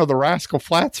version or the Rascal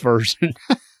Flatts version?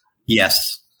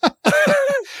 Yes.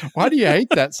 Why do you hate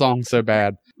that song so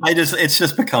bad? It's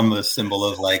just become a symbol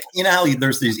of how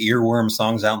there's these earworm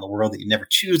songs out in the world that you never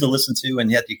choose to listen to,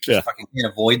 and yet you just fucking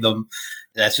can't avoid them.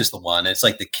 That's just the one. It's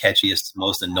like the catchiest,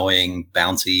 most annoying,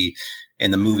 bouncy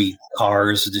in the movie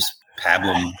Cars, just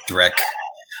Pablum Drek.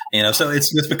 So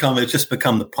it's just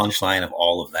become the punchline of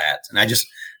all of that. And I just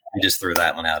threw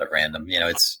that one out at random.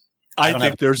 I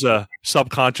think there's a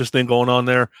subconscious thing going on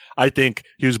there. I think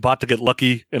he was about to get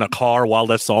lucky in a car while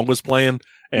that song was playing,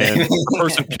 and the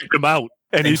person kicked him out.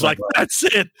 And he's like, that's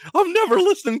it. I'm never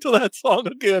listening to that song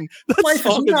again. That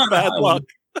song is bad luck.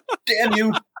 Damn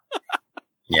you.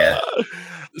 Yeah.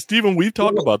 Steven, we've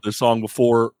talked about this song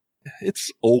before. It's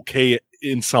okay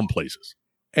in some places.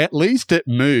 At least it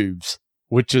moves,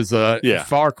 which is a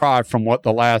far cry from what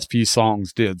the last few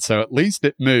songs did. So at least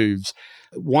it moves.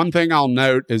 One thing I'll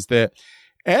note is that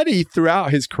Eddie, throughout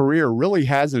his career, really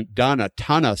hasn't done a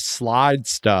ton of slide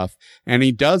stuff, and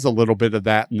he does a little bit of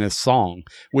that in this song,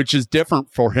 which is different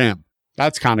for him.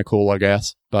 That's kind of cool, I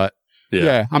guess. But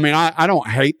yeah, I mean, I don't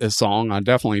hate this song. I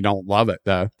definitely don't love it,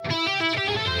 though.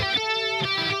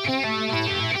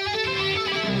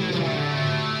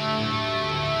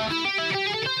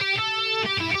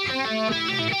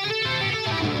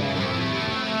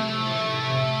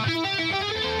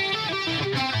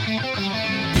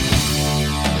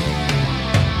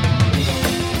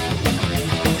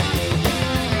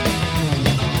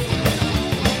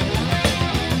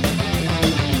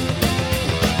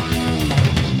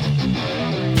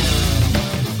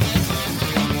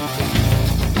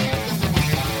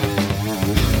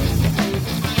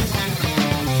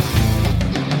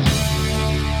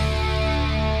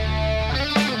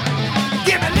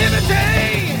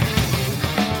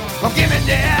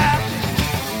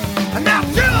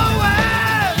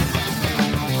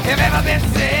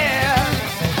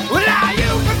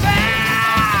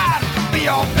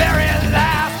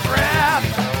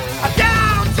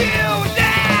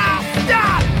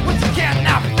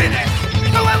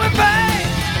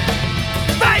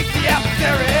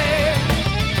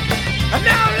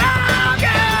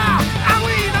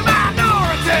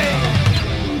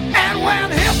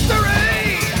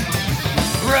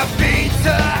 repeat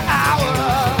the hour.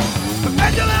 The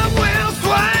pendulum will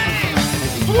swing,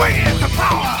 swinging to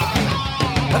power.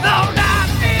 Though not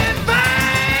in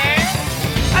vain,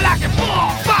 like your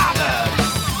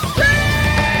forefathers.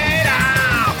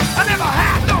 Freedom! I never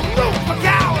had no room for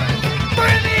cowards. But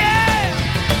in the end,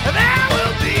 there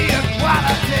will be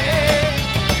equality.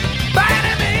 By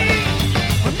any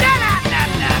means,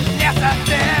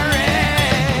 necessary.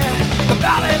 The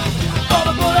ballot or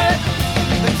the bullet,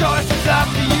 the choice is up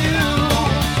to you.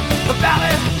 The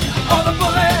ballot or the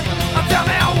bullet, tell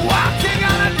me what you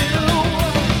gonna do.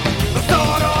 The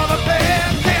sword or the pen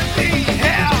can be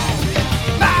held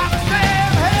by the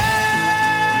same hand.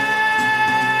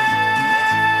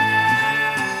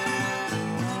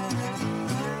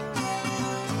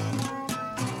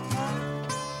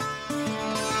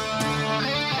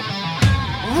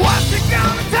 What's it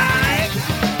gonna take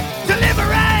to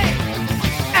liberate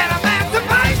and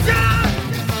emancipation?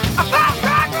 A false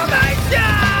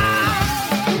proclamation.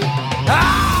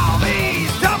 All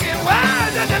these token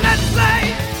words that the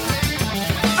legislate.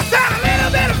 I spent a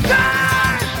little bit of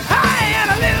time, high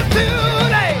and a little too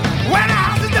late. When the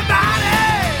house is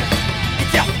divided,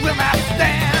 it just will not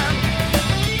stand.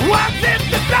 Once it's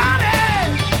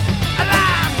decided, a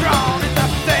line drawn in the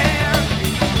sand.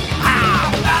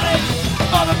 Ballot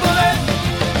or the bullet,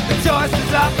 the choice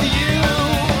is up to you.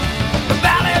 The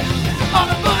ballot or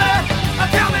the bullet,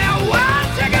 tell me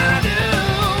what you gonna do.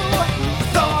 The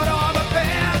sword or the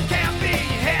pen can't be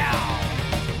held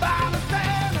by the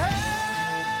same hand.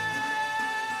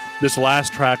 This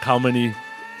last track, How Many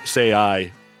Say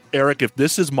I? Eric, if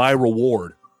this is my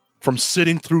reward from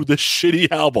sitting through this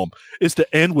shitty album, is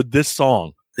to end with this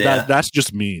song. Yeah. That's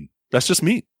just mean. That's just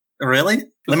mean. Really?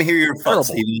 Let me hear your thoughts,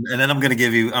 Terrible. Stephen, and then I'm going to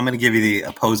give you the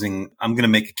opposing. I'm going to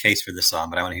make a case for this song,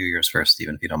 but I want to hear yours first,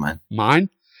 Stephen, if you don't mind. Mine?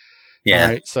 Yeah. All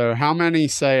right, so How Many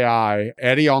Say I?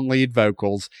 Eddie on lead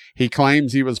vocals. He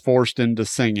claims he was forced into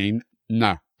singing.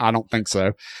 No, I don't think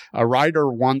so. A writer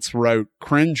once wrote,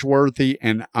 cringeworthy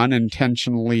and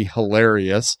unintentionally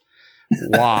hilarious.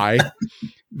 Why?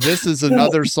 This is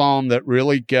another song that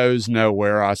really goes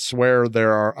nowhere. I swear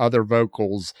there are other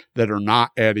vocals that are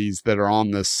not Eddie's that are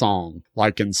on this song.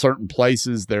 Like in certain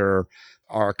places, there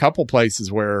are a couple places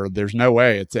where there's no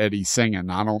way it's Eddie singing.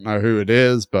 I don't know who it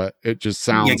is, but it just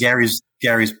sounds. Yeah,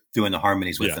 Gary's doing the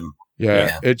harmonies with them.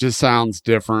 Yeah, it just sounds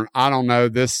different. I don't know.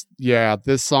 This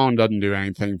song doesn't do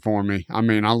anything for me. I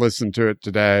mean, I listened to it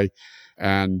today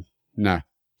and no.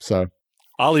 So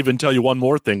I'll even tell you one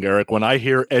more thing, Eric. When I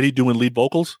hear Eddie doing lead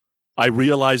vocals, I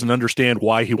realize and understand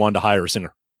why he wanted to hire a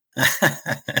singer.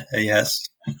 Yes.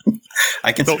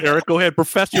 I can. So, Eric, go ahead.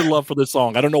 Profess your love for this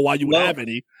song. I don't know why you would have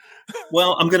any.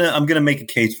 Well, I'm gonna make a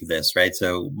case for this, right?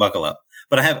 So buckle up.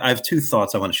 But I have two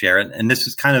thoughts I want to share, and this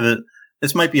is kind of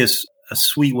this might be a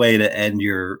sweet way to end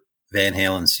your Van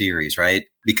Halen series, right?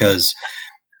 Because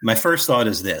my first thought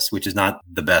is this, which is not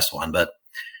the best one, but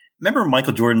remember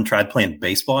Michael Jordan tried playing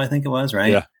baseball, I think it was,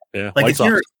 right? Yeah. Like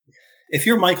if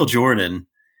you're Michael Jordan,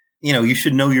 you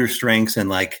should know your strengths and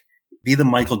like be the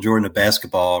Michael Jordan of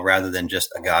basketball rather than just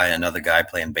another guy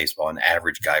playing baseball, an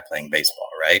average guy playing baseball,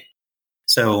 right?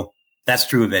 So that's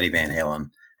true of Eddie Van Halen,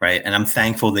 right? And I'm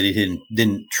thankful that he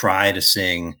didn't try to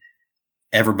sing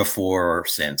ever before or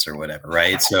since or whatever,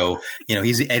 right? So,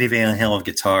 he's the Eddie Van Halen of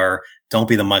guitar. Don't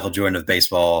be the Michael Jordan of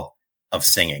baseball of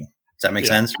singing. Does that make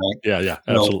sense? Right? Yeah,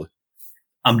 absolutely.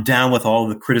 I'm down with all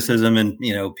the criticism and,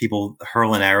 people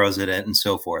hurling arrows at it and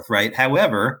so forth, right?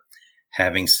 However,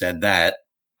 having said that,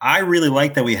 I really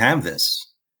like that we have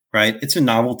this, right? It's a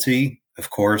novelty, of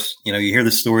course. You hear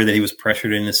the story that he was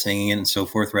pressured into singing it and so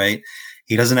forth, right?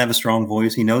 He doesn't have a strong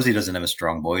voice. He knows he doesn't have a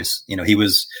strong voice.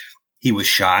 He was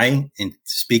shy in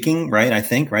speaking, right? I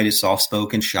think, right? He's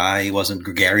soft-spoken, shy. He wasn't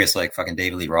gregarious like fucking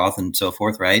David Lee Roth and so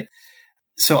forth, right?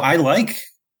 So I like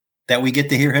that we get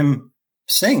to hear him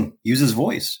sing, use his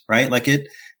voice, right? Like it,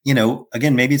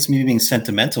 again, maybe it's me being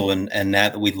sentimental and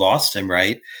that we lost him,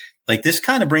 right? Like this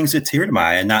kind of brings a tear to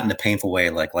my eye, and not in a painful way,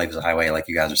 like Life is a Highway, like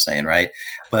you guys are saying, right?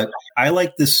 But I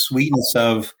like this sweetness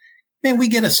of, man, we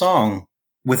get a song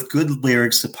with good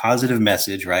lyrics, a positive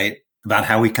message, right? About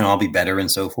how we can all be better and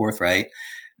so forth, right?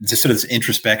 Just sort of this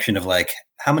introspection of like,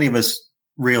 how many of us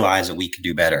realize that we could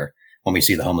do better when we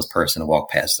see the homeless person and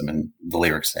walk past them, and the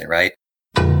lyrics say, right?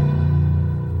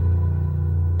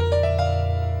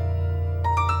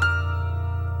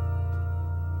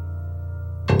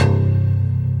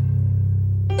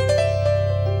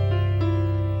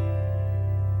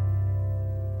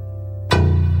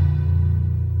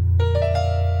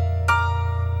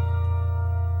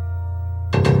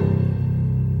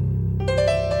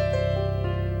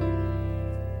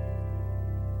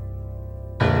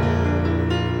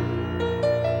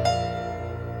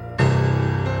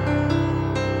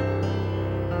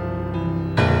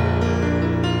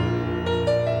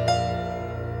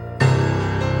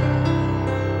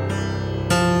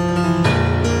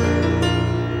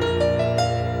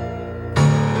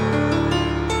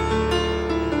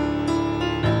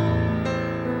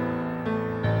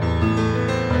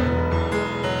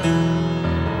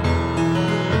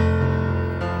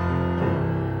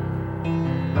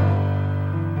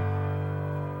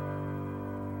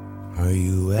 Are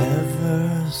you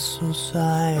ever so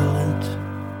silent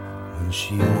when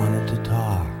she wanted to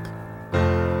talk?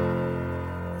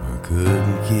 Or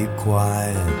couldn't keep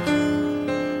quiet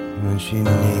when she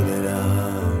needed a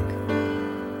hug?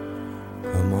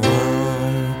 Come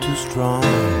on, too strong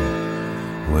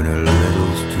when a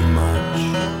little's too much.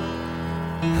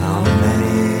 How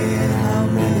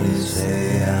many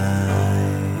say I?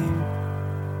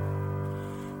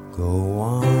 Go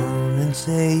on and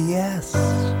say yes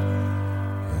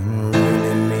and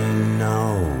really mean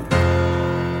no.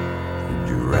 Would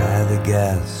you rather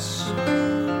guess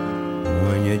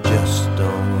when you just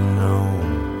don't know?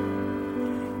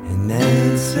 And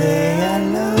then say I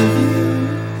love you,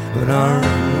 but aren't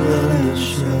willing to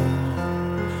show.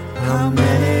 How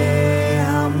many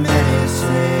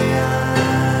say I?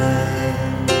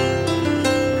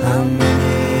 How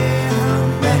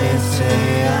many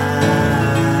say I?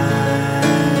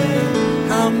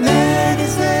 How many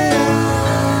say I?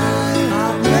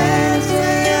 How many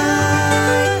say I?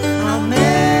 How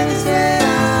many say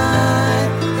I?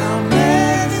 How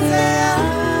many say I?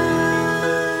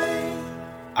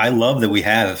 I love that we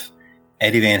have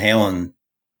Eddie Van Halen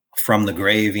from the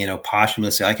grave,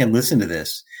 posthumously. I can listen to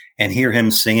this and hear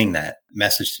him singing that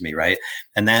message to me, right?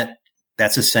 And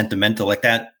that's a sentimental, like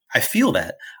that. I feel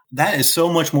that. That is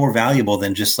so much more valuable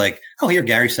than just like, oh, here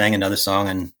Gary sang another song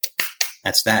and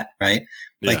that's that, right?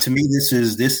 Yeah. Like to me, this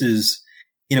is,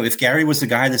 if Gary was the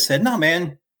guy that said, no,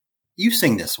 man, you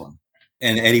sing this one.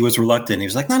 And Eddie was reluctant. He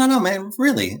was like, no, man,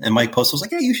 really? And Mike Postal was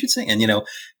like, yeah, you should sing. And,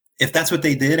 if that's what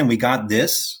they did and we got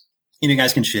this, you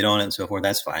guys can shit on it and so forth.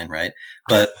 That's fine, right?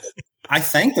 But I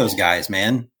thank those guys,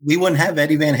 man. We wouldn't have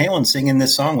Eddie Van Halen singing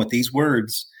this song with these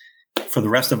words for the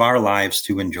rest of our lives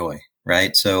to enjoy,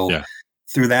 right? So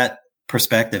through that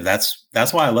perspective, that's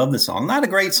why I love this song. Not a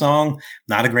great song,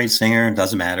 not a great singer,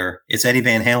 doesn't matter. It's Eddie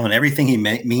Van Halen. Everything he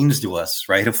means to us,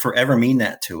 right? He'll forever mean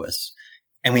that to us.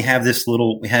 And we have this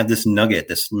nugget,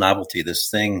 this novelty, this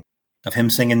thing of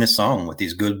him singing this song with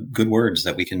these good words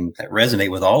that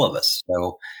resonate with all of us.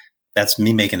 So that's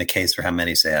me making a case for how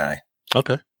many say I.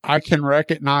 Okay. I can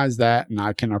recognize that and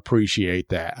I can appreciate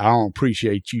that. I don't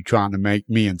appreciate you trying to make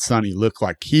me and Sonny look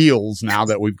like heels now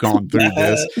that we've gone through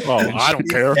this. Oh, I don't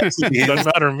care. It doesn't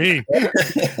matter to me.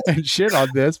 And shit on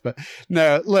this. But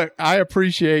no, look, I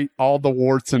appreciate all the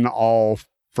warts and all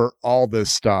for all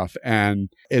this stuff. And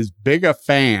as big a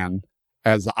fan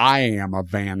as I am of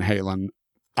Van Halen,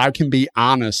 I can be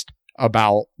honest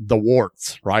about the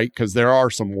warts, right? Because there are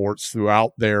some warts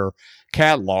throughout their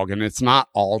catalog, and it's not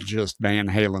all just Van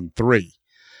Halen 3.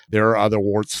 There are other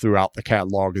warts throughout the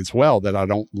catalog as well that I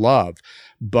don't love,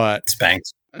 but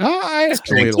Spanked. I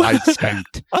actually like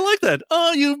Spanked. I like that.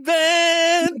 Oh, you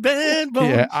bad boy.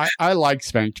 Yeah, I like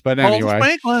Spanked, but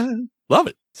anyway, love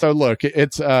it. So look,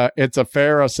 it's a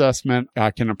fair assessment.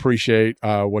 I can appreciate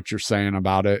what you're saying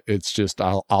about it. It's just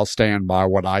I'll stand by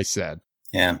what I said.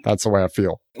 Yeah, that's the way I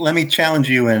feel. Let me challenge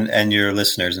you and your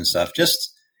listeners and stuff.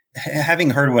 Just having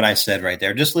heard what I said right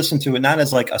there, just listen to it not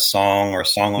as like a song or a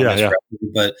song on this record,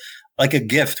 but like a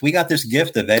gift. We got this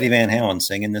gift of Eddie Van Halen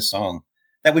singing this song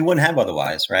that we wouldn't have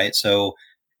otherwise, right? So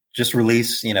just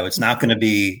release. It's not going to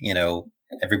be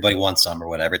everybody wants some or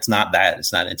whatever. It's not that.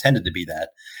 It's not intended to be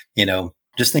that.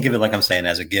 Just think of it like I'm saying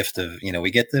as a gift of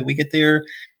we get there.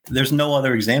 There's no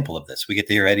other example of this. We get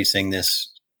to hear Eddie sing this.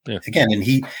 Yeah. Again, and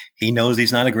he knows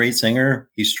he's not a great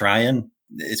singer. He's trying.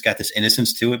 It's got this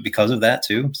innocence to it because of that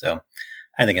too. So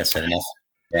I think I said enough.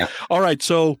 Yeah. All right.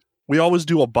 So we always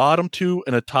do a bottom two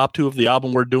and a top two of the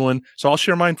album we're doing. So I'll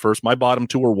share mine first. My bottom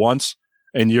two are Once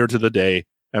and Year to the Day.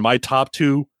 And my top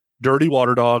two, Dirty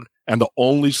Water Dog, and the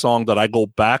only song that I go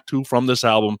back to from this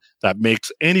album that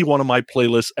makes any one of my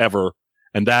playlists ever,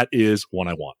 and that is One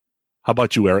I Want. How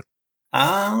about you, Eric?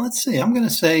 Let's see. I'm going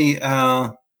to say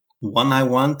One I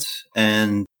Want,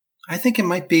 and I think it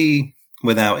might be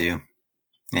Without You.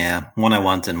 Yeah, One I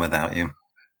Want and Without You.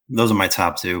 Those are my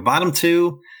top two. Bottom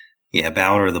two,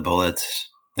 Ballad of the Bullet,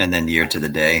 and then Year to the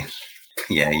Day.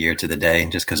 Yeah, Year to the Day,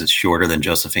 just because it's shorter than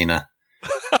Josephina.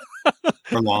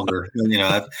 Or longer.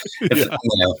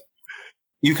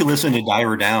 You could listen to Dive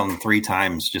Her Down 3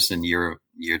 times just in Year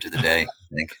to the Day, I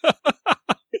think.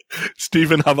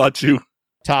 Steven, how about you?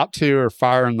 Top two are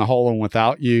Fire in the Hole and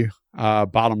Without You.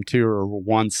 Bottom two are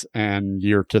Once and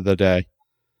Year to the Day.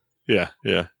 Yeah.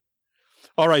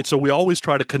 All right, so we always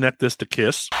try to connect this to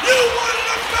Kiss. You wanted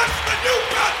the best, and you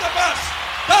got the best.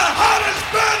 The hottest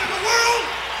band in the world,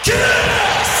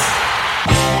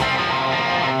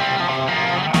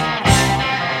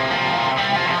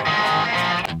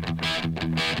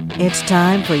 Kiss! It's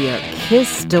time for your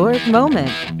Kiss-storic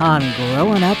moment on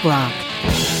Growing Up Rock.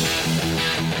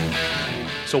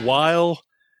 So while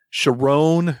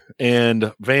Sharon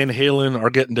and Van Halen are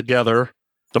getting together,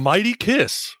 the Mighty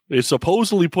Kiss is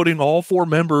supposedly putting all 4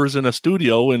 members in a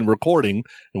studio and recording.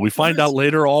 And we find out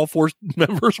later all 4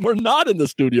 members were not in the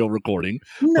studio recording,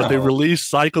 but they released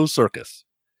Psycho Circus.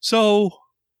 So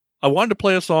I wanted to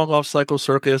play a song off Psycho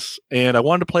Circus, and I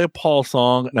wanted to play a Paul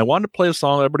song, and I wanted to play a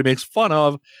song everybody makes fun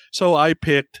of. So I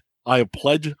picked I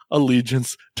Pledge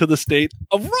Allegiance to the State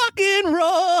of Rock and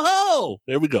Roll.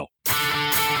 There we go.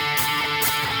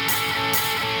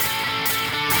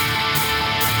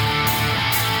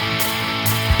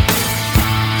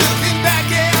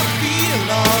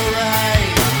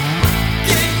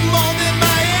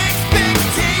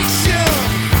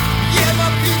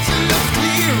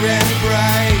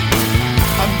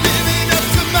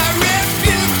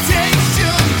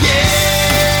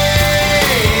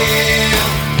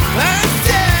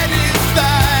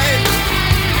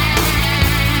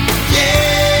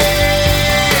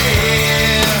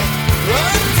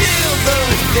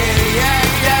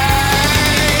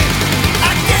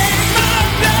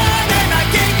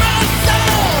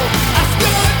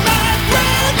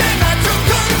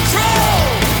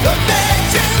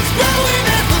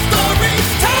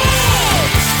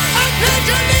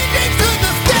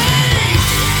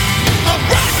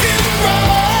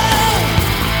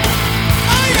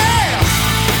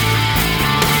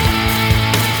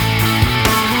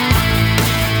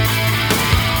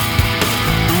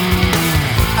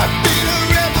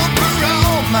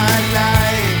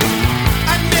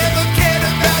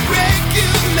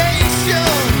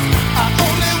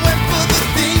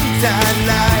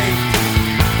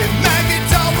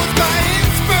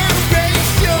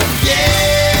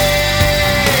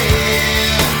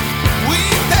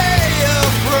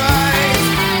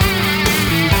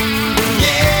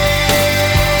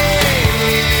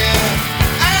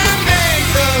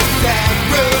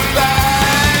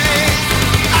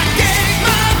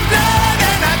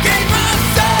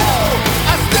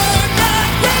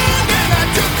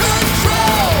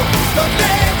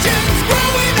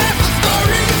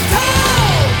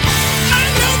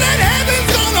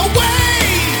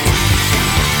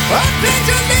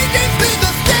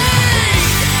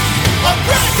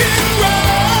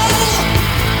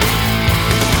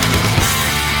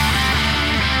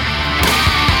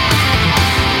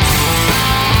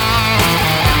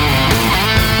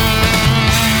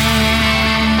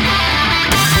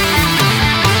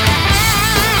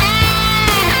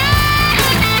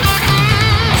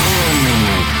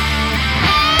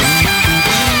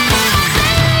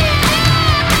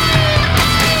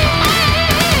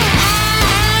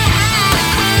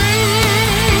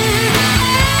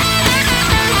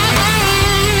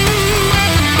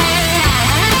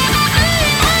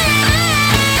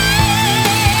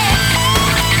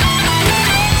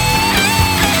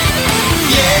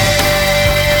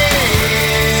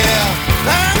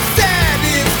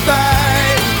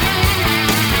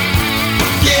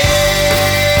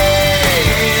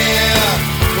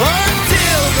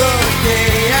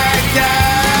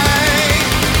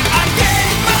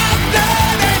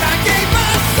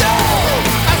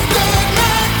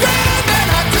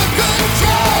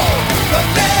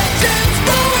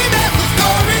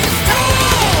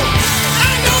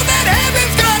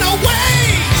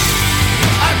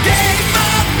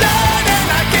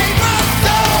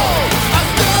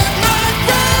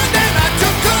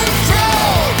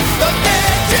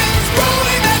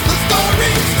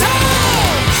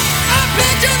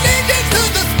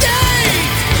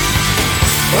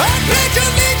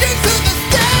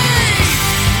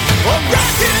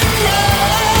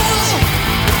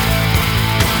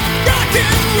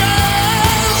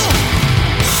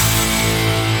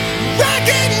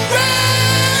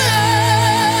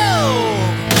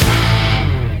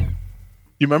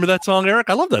 You remember that song, Eric?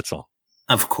 I love that song.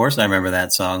 Of course I remember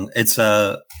that song. It's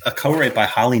a co-write by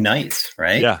Holly Knight,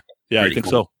 right? Yeah, Pretty I think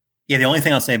cool. so. Yeah, the only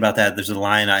thing I'll say about that, there's a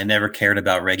line, I never cared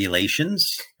about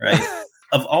regulations, right?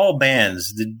 Of all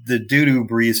bands, the dude who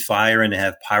breathes fire and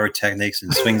have pyrotechnics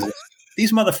and swings,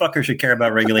 these motherfuckers should care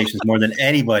about regulations more than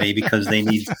anybody because they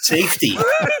need safety. You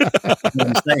know what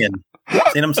I'm saying? See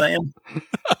what I'm saying?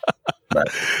 But,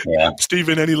 yeah.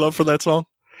 Steven, any love for that song?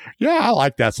 Yeah, I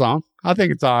like that song. I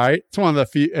think it's all right. It's one of the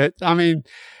few. I mean,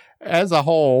 as a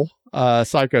whole,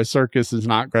 Psycho Circus is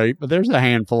not great, but there's a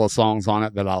handful of songs on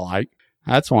it that I like.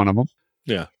 That's one of them.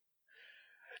 Yeah.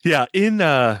 Yeah. In,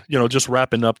 just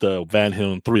wrapping up the Van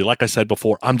Halen 3, like I said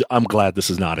before, I'm glad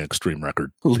this is not an Extreme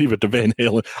record. Leave it to Van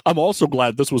Halen. I'm also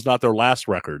glad this was not their last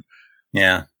record.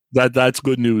 Yeah. That's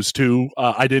good news too.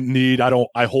 I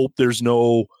hope there's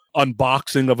no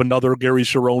unboxing of another Gary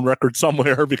Cherone record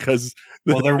somewhere because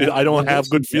I don't have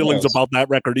good feelings about that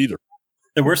record either.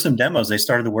 There were some demos. They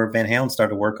started to work. Van Halen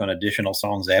started to work on additional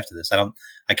songs after this.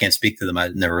 I can't speak to them. I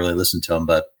never really listened to them,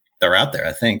 but they're out there,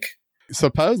 I think.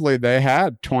 Supposedly they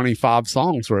had 25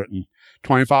 songs written,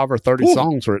 25 or 30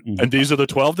 songs written. And these are the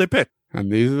 12 they picked.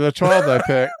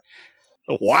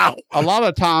 Wow. A lot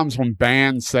of times when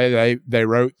bands say they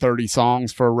wrote 30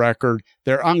 songs for a record,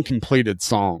 they're uncompleted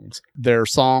songs. They're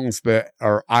songs that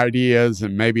are ideas,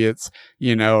 and maybe it's,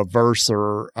 a verse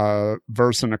or a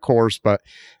verse and a chorus, but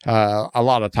a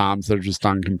lot of times they're just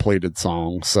uncompleted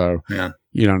songs. So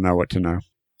you don't know what to know.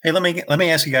 Hey, let me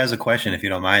ask you guys a question, if you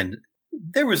don't mind.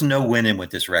 There was no winning with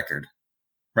this record,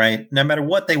 right? No matter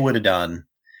what they would have done,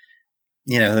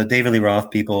 the David Lee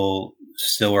Roth people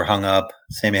still were hung up.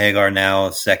 Sammy Hagar now,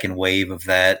 a second wave of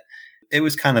that. It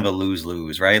was kind of a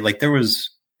lose-lose, right? Like there was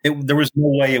no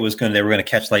way they were going to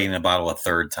catch lightning in a bottle a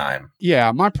third time.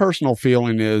 Yeah, my personal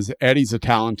feeling is Eddie's a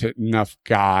talented enough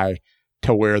guy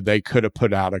to where they could have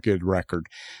put out a good record.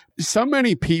 So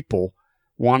many people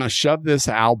want to shove this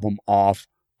album off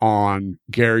on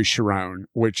Gary Cherone,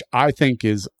 which I think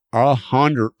is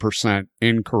 100%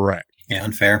 incorrect. Yeah,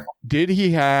 unfair. Did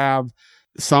he have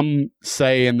some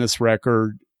say in this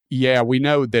record? Yeah, we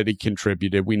know that he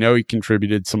contributed. We know he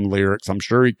contributed some lyrics. I'm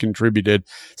sure he contributed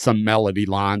some melody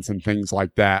lines and things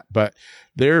like that. But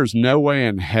there's no way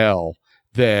in hell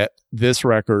that this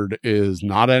record is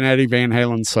not an Eddie Van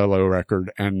Halen solo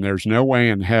record. And there's no way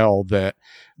in hell that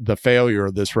the failure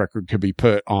of this record could be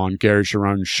put on Gary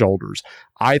Cherone's shoulders.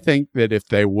 I think that if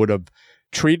they would have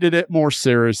treated it more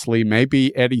seriously,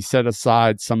 maybe Eddie set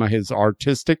aside some of his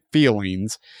artistic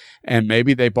feelings, and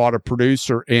maybe they brought a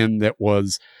producer in that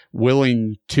was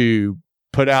willing to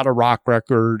put out a rock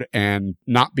record and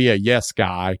not be a yes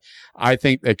guy, I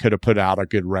think they could have put out a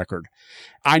good record.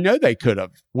 I know they could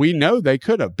have. We know they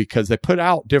could have, because they put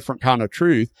out Different Kind of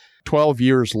Truth 12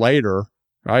 years later,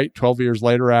 right? 12 years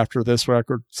later after this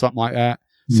record, something like that.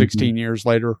 16 years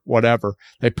later, whatever.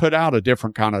 They put out A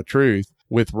Different Kind of Truth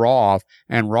with Roth,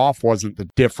 and Roth wasn't the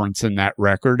difference in that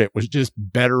record. It was just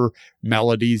better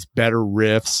melodies, better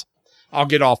riffs. I'll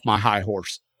get off my high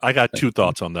horse. I got two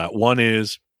thoughts on that. One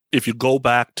is, if you go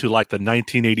back to like the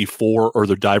 1984 or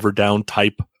the Diver Down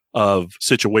type of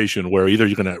situation where either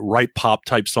you're going to write pop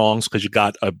type songs because you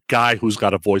got a guy who's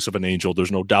got a voice of an angel,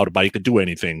 there's no doubt about it, he could do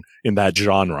anything in that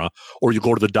genre, or you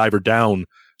go to the Diver Down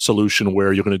solution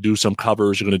where you're going to do some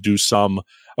covers, you're going to do some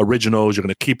originals, you're going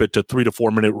to keep it to 3 to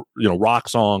 4 minute, rock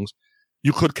songs.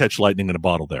 You could catch lightning in a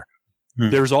bottle there.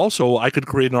 There's also, I could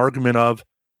create an argument of,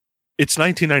 it's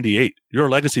 1998. You're a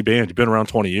legacy band. You've been around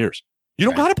 20 years. You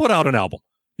don't got to put out an album.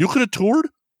 You could have toured,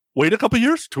 wait a couple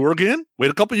years, tour again,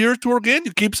 wait a couple years, tour again.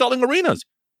 You keep selling arenas,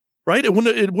 right? It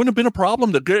wouldn't have been a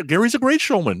problem. Gary's a great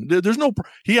showman.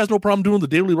 He has no problem doing the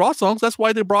David Lee Roth songs. That's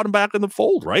why they brought him back in the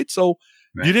fold, right? So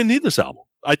you didn't need this album.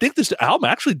 I think this album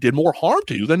actually did more harm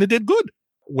to you than it did good.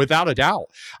 Without a doubt.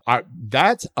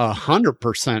 That's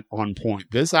 100% on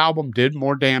point. This album did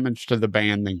more damage to the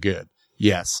band than good.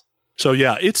 Yes. So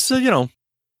yeah, it's,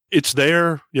 it's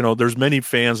there. There's many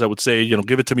fans that would say,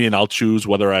 give it to me and I'll choose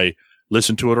whether I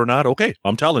listen to it or not. Okay.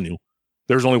 I'm telling you,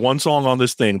 there's only one song on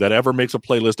this thing that ever makes a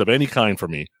playlist of any kind for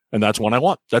me. And that's one I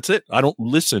want. That's it. I don't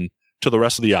listen to the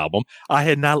rest of the album. I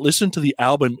had not listened to the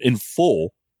album in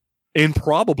full in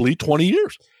probably 20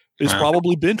 years. It's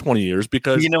probably been 20 years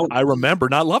because I remember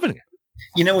not loving it.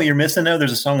 You know what you're missing, though?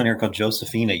 There's a song in here called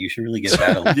Josephina. You should really get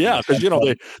that. Yeah,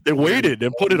 because, they waited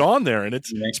and put it on there, and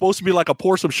it's supposed to be like a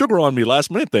pour some sugar on me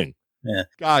last minute thing. Yeah.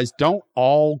 Guys, don't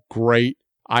all great,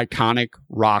 iconic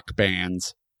rock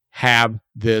bands have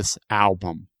this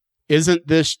album? Isn't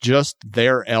this just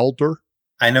their elder?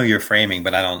 I know you're framing,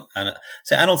 but I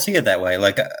don't see it that way.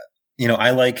 Like,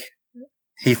 I like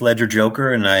Heath Ledger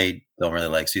Joker, and I don't really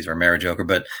like Cesar Romero Joker,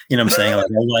 but what I'm saying,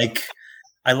 like,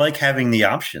 I like having the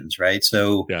options, right?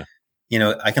 So,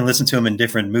 I can listen to them in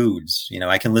different moods.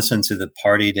 I can listen to the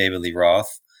party David Lee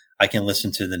Roth. I can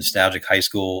listen to the nostalgic high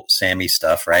school Sammy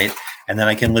stuff, right? And then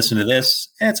I can listen to this,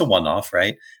 and it's a one-off,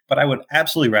 right? But I would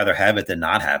absolutely rather have it than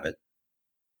not have it.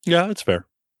 Yeah, it's fair.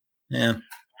 Yeah.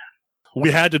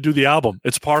 We had to do the album.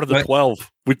 It's part of the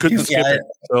 12. We couldn't skip it.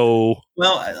 So,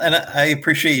 well, and I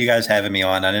appreciate you guys having me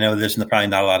on. I know there's probably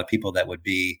not a lot of people that would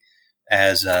be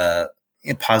as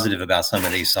positive about some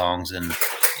of these songs, and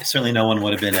certainly no one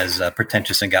would have been as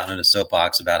pretentious and gotten in a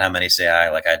soapbox about how many say I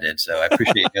like I did. So I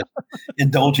appreciate you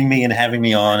indulging me and having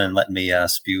me on and letting me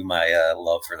spew my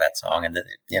love for that song and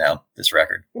this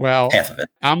record. Well, half of it.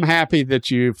 I'm happy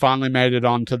that you finally made it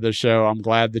onto the show. I'm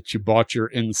glad that you bought your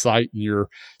insight and your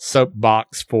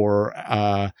soapbox for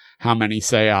How Many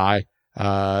Say I.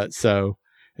 So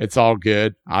it's all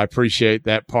good. I appreciate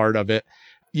that part of it.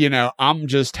 You know, I'm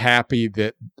just happy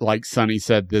that, like Sonny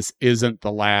said, this isn't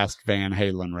the last Van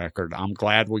Halen record. I'm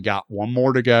glad we got one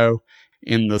more to go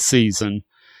in the season,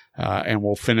 and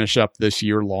we'll finish up this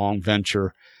year-long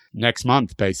venture next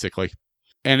month, basically.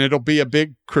 And it'll be a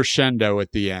big crescendo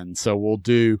at the end. So we'll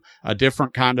do a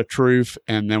different kind of truth,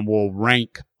 and then we'll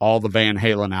rank all the Van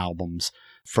Halen albums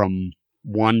from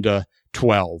 1 to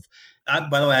 12.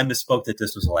 By the way, I misspoke that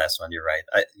this was the last one. You're right.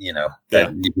 You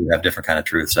do have different kind of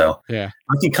truth. So yeah,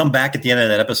 I can come back at the end of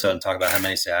that episode and talk about how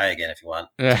many say I again if you want.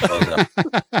 Yeah.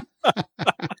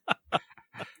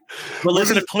 We're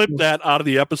going to clip that out of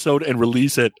the episode and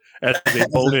release it as a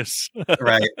bonus.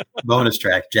 Right. Bonus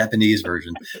track, Japanese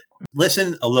version.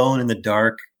 Listen alone in the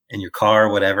dark, in your car,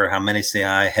 whatever, how many say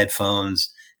I,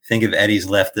 headphones, think of Eddie's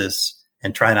Leftist,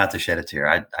 and try not to shed a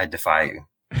tear. I defy you.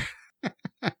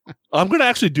 I'm going to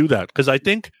actually do that because I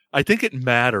think it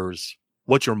matters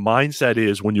what your mindset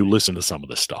is when you listen to some of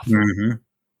this stuff. Mm-hmm.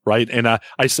 Right. And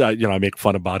I said, I make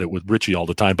fun about it with Richie all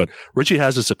the time, but Richie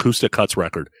has this Acoustic Cuts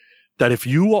record that if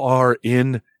you are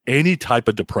in any type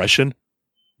of depression,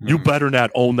 you better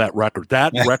not own that record.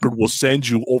 That record will send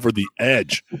you over the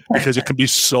edge because it can be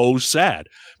so sad.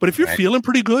 But if you're feeling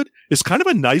pretty good, it's kind of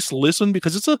a nice listen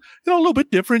because it's a little bit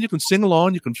different. You can sing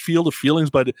along, you can feel the feelings,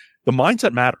 but the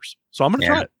mindset matters. So I'm going to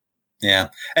try it. Yeah.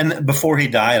 And before he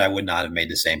died, I would not have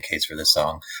made the same case for this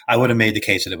song. I would have made the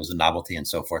case that it was a novelty and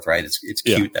so forth, right? It's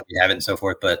cute that we have it and so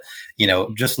forth. But,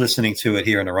 just listening to it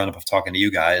here in the run-up of talking to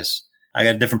you guys, I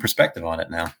got a different perspective on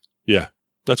it now. Yeah,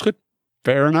 that's good.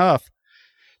 Fair enough.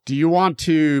 Do you want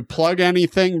to plug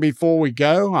anything before we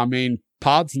go? I mean,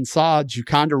 Pods and Sods, you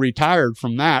kind of retired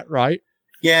from that, right?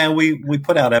 Yeah, we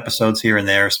put out episodes here and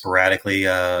there sporadically.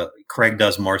 Craig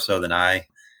does more so than I.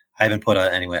 I haven't put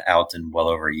anyone out in well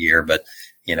over a year, but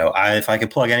if I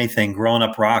could plug anything, Growing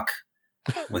Up Rock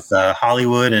with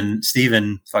Hollywood and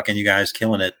Steven, fucking you guys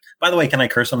killing it. By the way, can I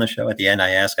curse on the show? At the end,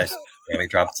 I ask. We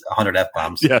dropped 100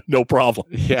 F-bombs. Yeah, no problem.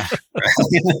 Yeah.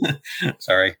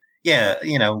 Sorry. Yeah,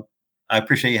 I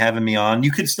appreciate you having me on.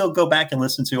 You could still go back and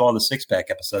listen to all the Six Pack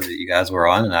episodes that you guys were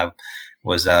on, and I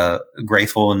was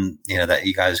grateful and that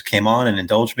you guys came on and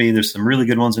indulged me. There's some really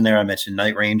good ones in there. I mentioned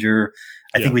Night Ranger.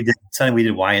 I think we did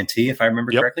YNT, if I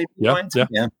remember correctly.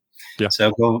 Yeah.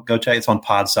 So go check. It's on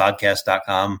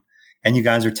podsodcast.com. And you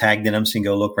guys are tagged in them, so you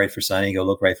can go look right for Sonny, go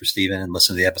look right for Steven, and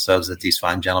listen to the episodes that these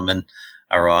fine gentlemen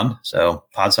are on. So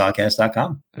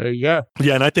podsodcast.com. There you go.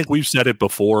 Yeah, and I think we've said it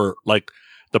before, like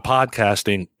the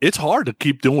podcasting, it's hard to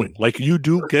keep doing. Like you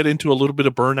do get into a little bit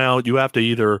of burnout. You have to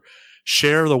either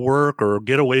share the work or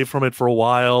get away from it for a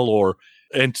while,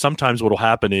 and sometimes what will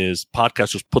happen is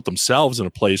podcasters put themselves in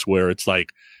a place where it's like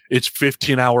it's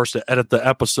 15 hours to edit the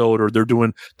episode, or they're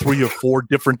doing 3 or 4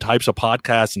 different types of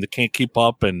podcasts and they can't keep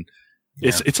up, and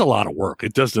it's a lot of work.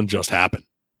 It doesn't just happen.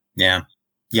 Yeah.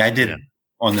 I did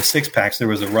on the Six Packs. There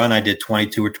was a run I did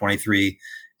 22 or 23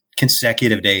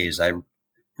 consecutive days. I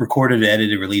recorded,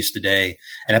 edited, released a day,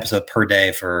 an episode per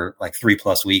day for like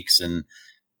 3+ weeks, and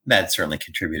that certainly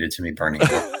contributed to me burning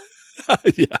out.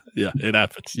 Yeah, it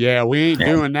happens. Yeah, we ain't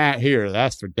doing that here.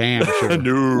 That's for damn sure.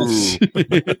 No.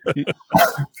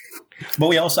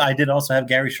 But I did also have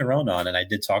Gary Sharon on, and I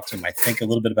did talk to him, I think, a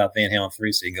little bit about Van Halen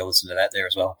 3, so you can go listen to that there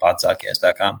as well,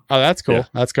 podsodcast.com. Oh, that's cool. Yeah.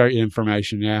 That's great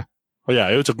information, yeah. Oh, yeah,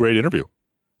 it was a great interview.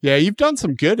 Yeah, you've done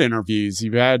some good interviews.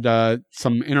 You've had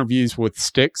some interviews with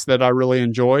Styx that I really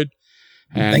enjoyed.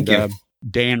 And Thank you.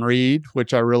 Dan Reed,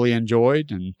 which I really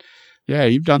enjoyed. And yeah,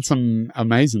 you've done some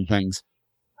amazing things.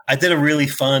 I did a really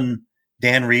fun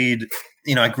Dan Reed.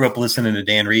 I grew up listening to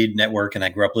Dan Reed Network, and I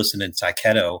grew up listening to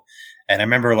Taiketo. And I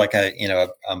remember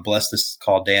I'm blessed to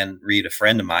call Dan Reed a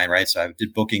friend of mine, right? So I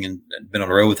did booking and been on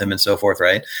the road with him and so forth,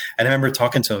 right? And I remember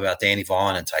talking to him about Danny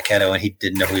Vaughan and Taiketo, and he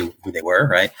didn't know who they were,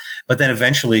 right? But then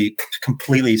eventually,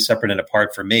 completely separate and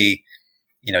apart from me,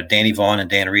 Danny Vaughan and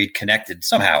Dan Reed connected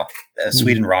somehow,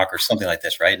 Sweden Rock or something like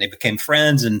this, right? And they became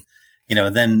friends, and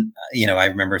then, I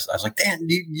remember I was like, Dan,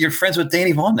 you're friends with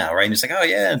Danny Vaughan now, right? And he's like, oh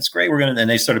yeah, it's great. And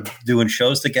they started doing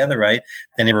shows together, right?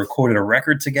 Then they recorded a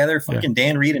record together. Fucking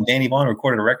Dan Reed and Danny Vaughan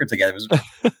recorded a record together. It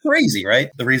was crazy, right?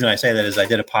 The reason I say that is I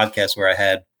did a podcast where I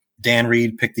had Dan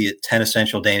Reed pick the 10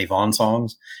 essential Danny Vaughan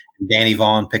songs, and Danny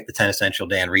Vaughan picked the 10 essential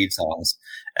Dan Reed songs.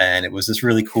 And it was this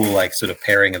really cool, sort of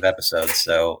pairing of episodes.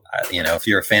 So, if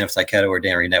you're a fan of Taiketo or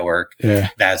Dan Reed Network,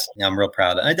 I'm real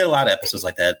proud. And I did a lot of episodes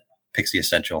like that. Pixie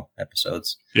Essential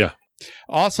episodes. Yeah.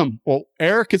 Awesome. Well,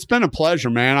 Eric, it's been a pleasure,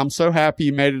 man. I'm so happy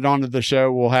you made it onto the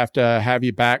show. We'll have to have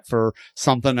you back for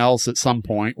something else at some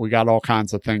point. We got all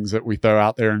kinds of things that we throw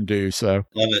out there and do. So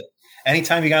love it.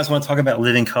 anytime you guys want to talk about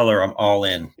Living Color, I'm all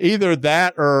in. Either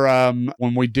that or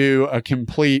when we do a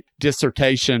complete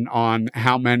dissertation on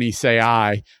how many say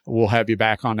I, we'll have you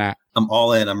back on that. I'm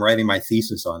all in. I'm writing my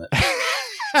thesis on it.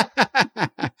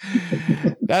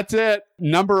 That's it.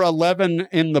 Number 11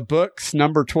 in the books.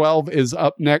 Number 12 is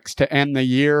up next to end the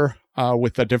year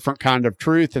with a different kind of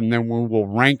truth. And then we will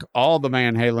rank all the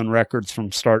Van Halen records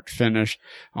from start to finish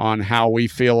on how we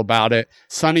feel about it.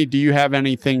 Sonny, do you have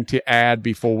anything to add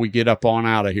before we get up on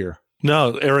out of here?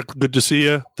 No, Eric, good to see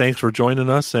you. Thanks for joining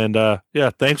us. And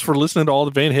thanks for listening to all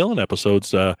the Van Halen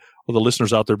episodes. All the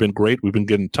listeners out there have been great. We've been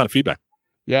getting a ton of feedback.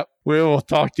 Yep. We will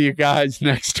talk to you guys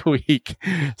next week.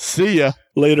 See ya.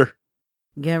 Later.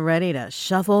 Get ready to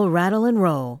shuffle, rattle, and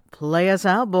roll. Play us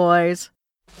out, boys.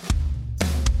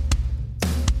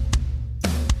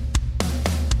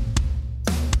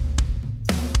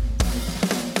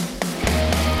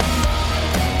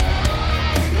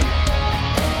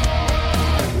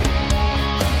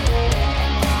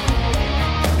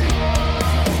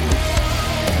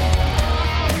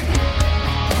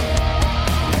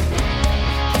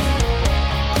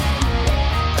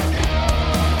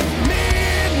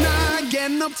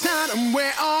 Time,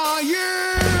 where are you?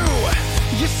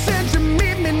 You said you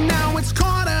meet me now, it's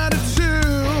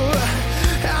 1:45.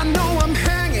 I know I'm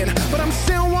hanging, but I'm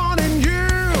still wanting you.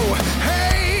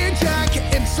 Hey, Jack,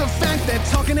 it's a fact they're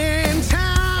talking in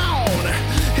town.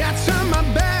 I turn my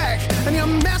back and you're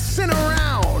messing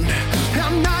around.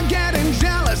 I'm not getting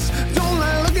jealous, don't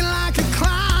lie looking like a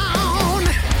clown.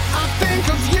 I think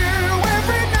of you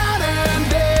every night and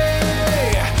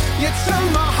day. You took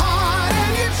my heart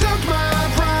and you took my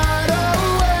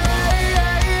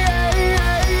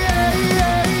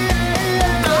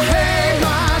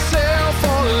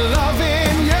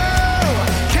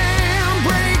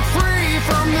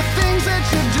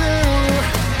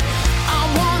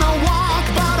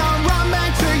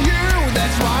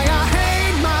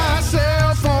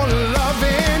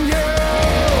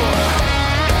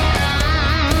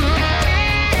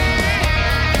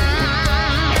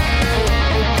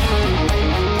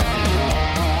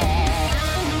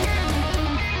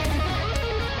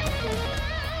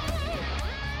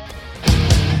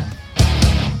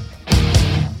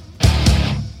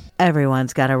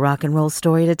Everyone's got a rock and roll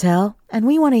story to tell, and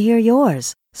we want to hear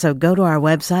yours. So go to our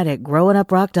website at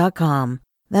growinguprock.com.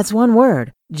 That's one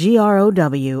word,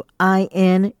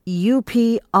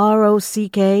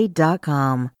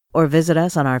 GROWINUPROCK.com. Or visit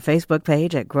us on our Facebook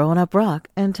page at Growing Up Rock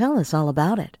and tell us all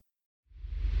about it.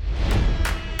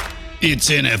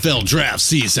 It's NFL draft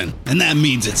season, and that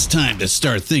means it's time to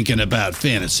start thinking about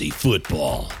fantasy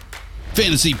football.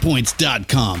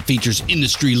 FantasyPoints.com features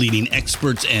industry-leading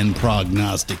experts and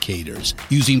prognosticators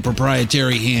using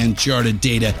proprietary hand-charted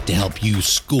data to help you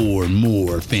score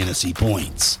more fantasy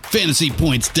points.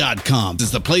 FantasyPoints.com is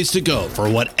the place to go for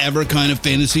whatever kind of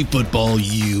fantasy football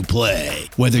you play.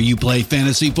 Whether you play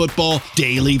fantasy football,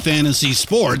 daily fantasy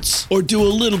sports, or do a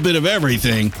little bit of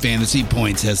everything, Fantasy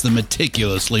Points has the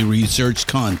meticulously researched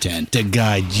content to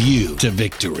guide you to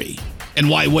victory. And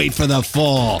why wait for the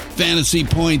fall? Fantasy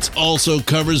Points also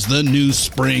covers the new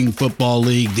spring football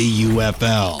league, the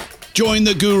UFL. Join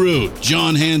the guru,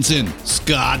 John Hansen,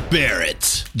 Scott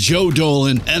Barrett, Joe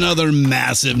Dolan, and other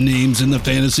massive names in the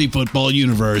fantasy football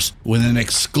universe with an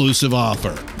exclusive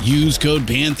offer. Use code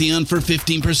Pantheon for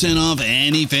 15% off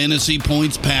any Fantasy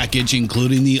Points package,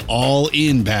 including the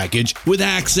all-in package, with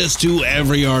access to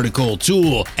every article,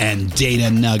 tool, and data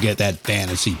nugget that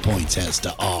Fantasy Points has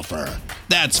to offer.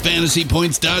 That's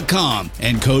FantasyPoints.com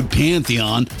and code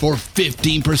Pantheon for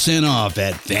 15% off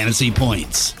at Fantasy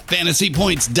Points.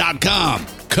 FantasyPoints.com,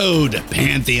 code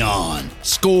Pantheon.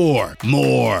 Score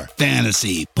more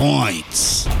fantasy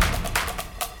points.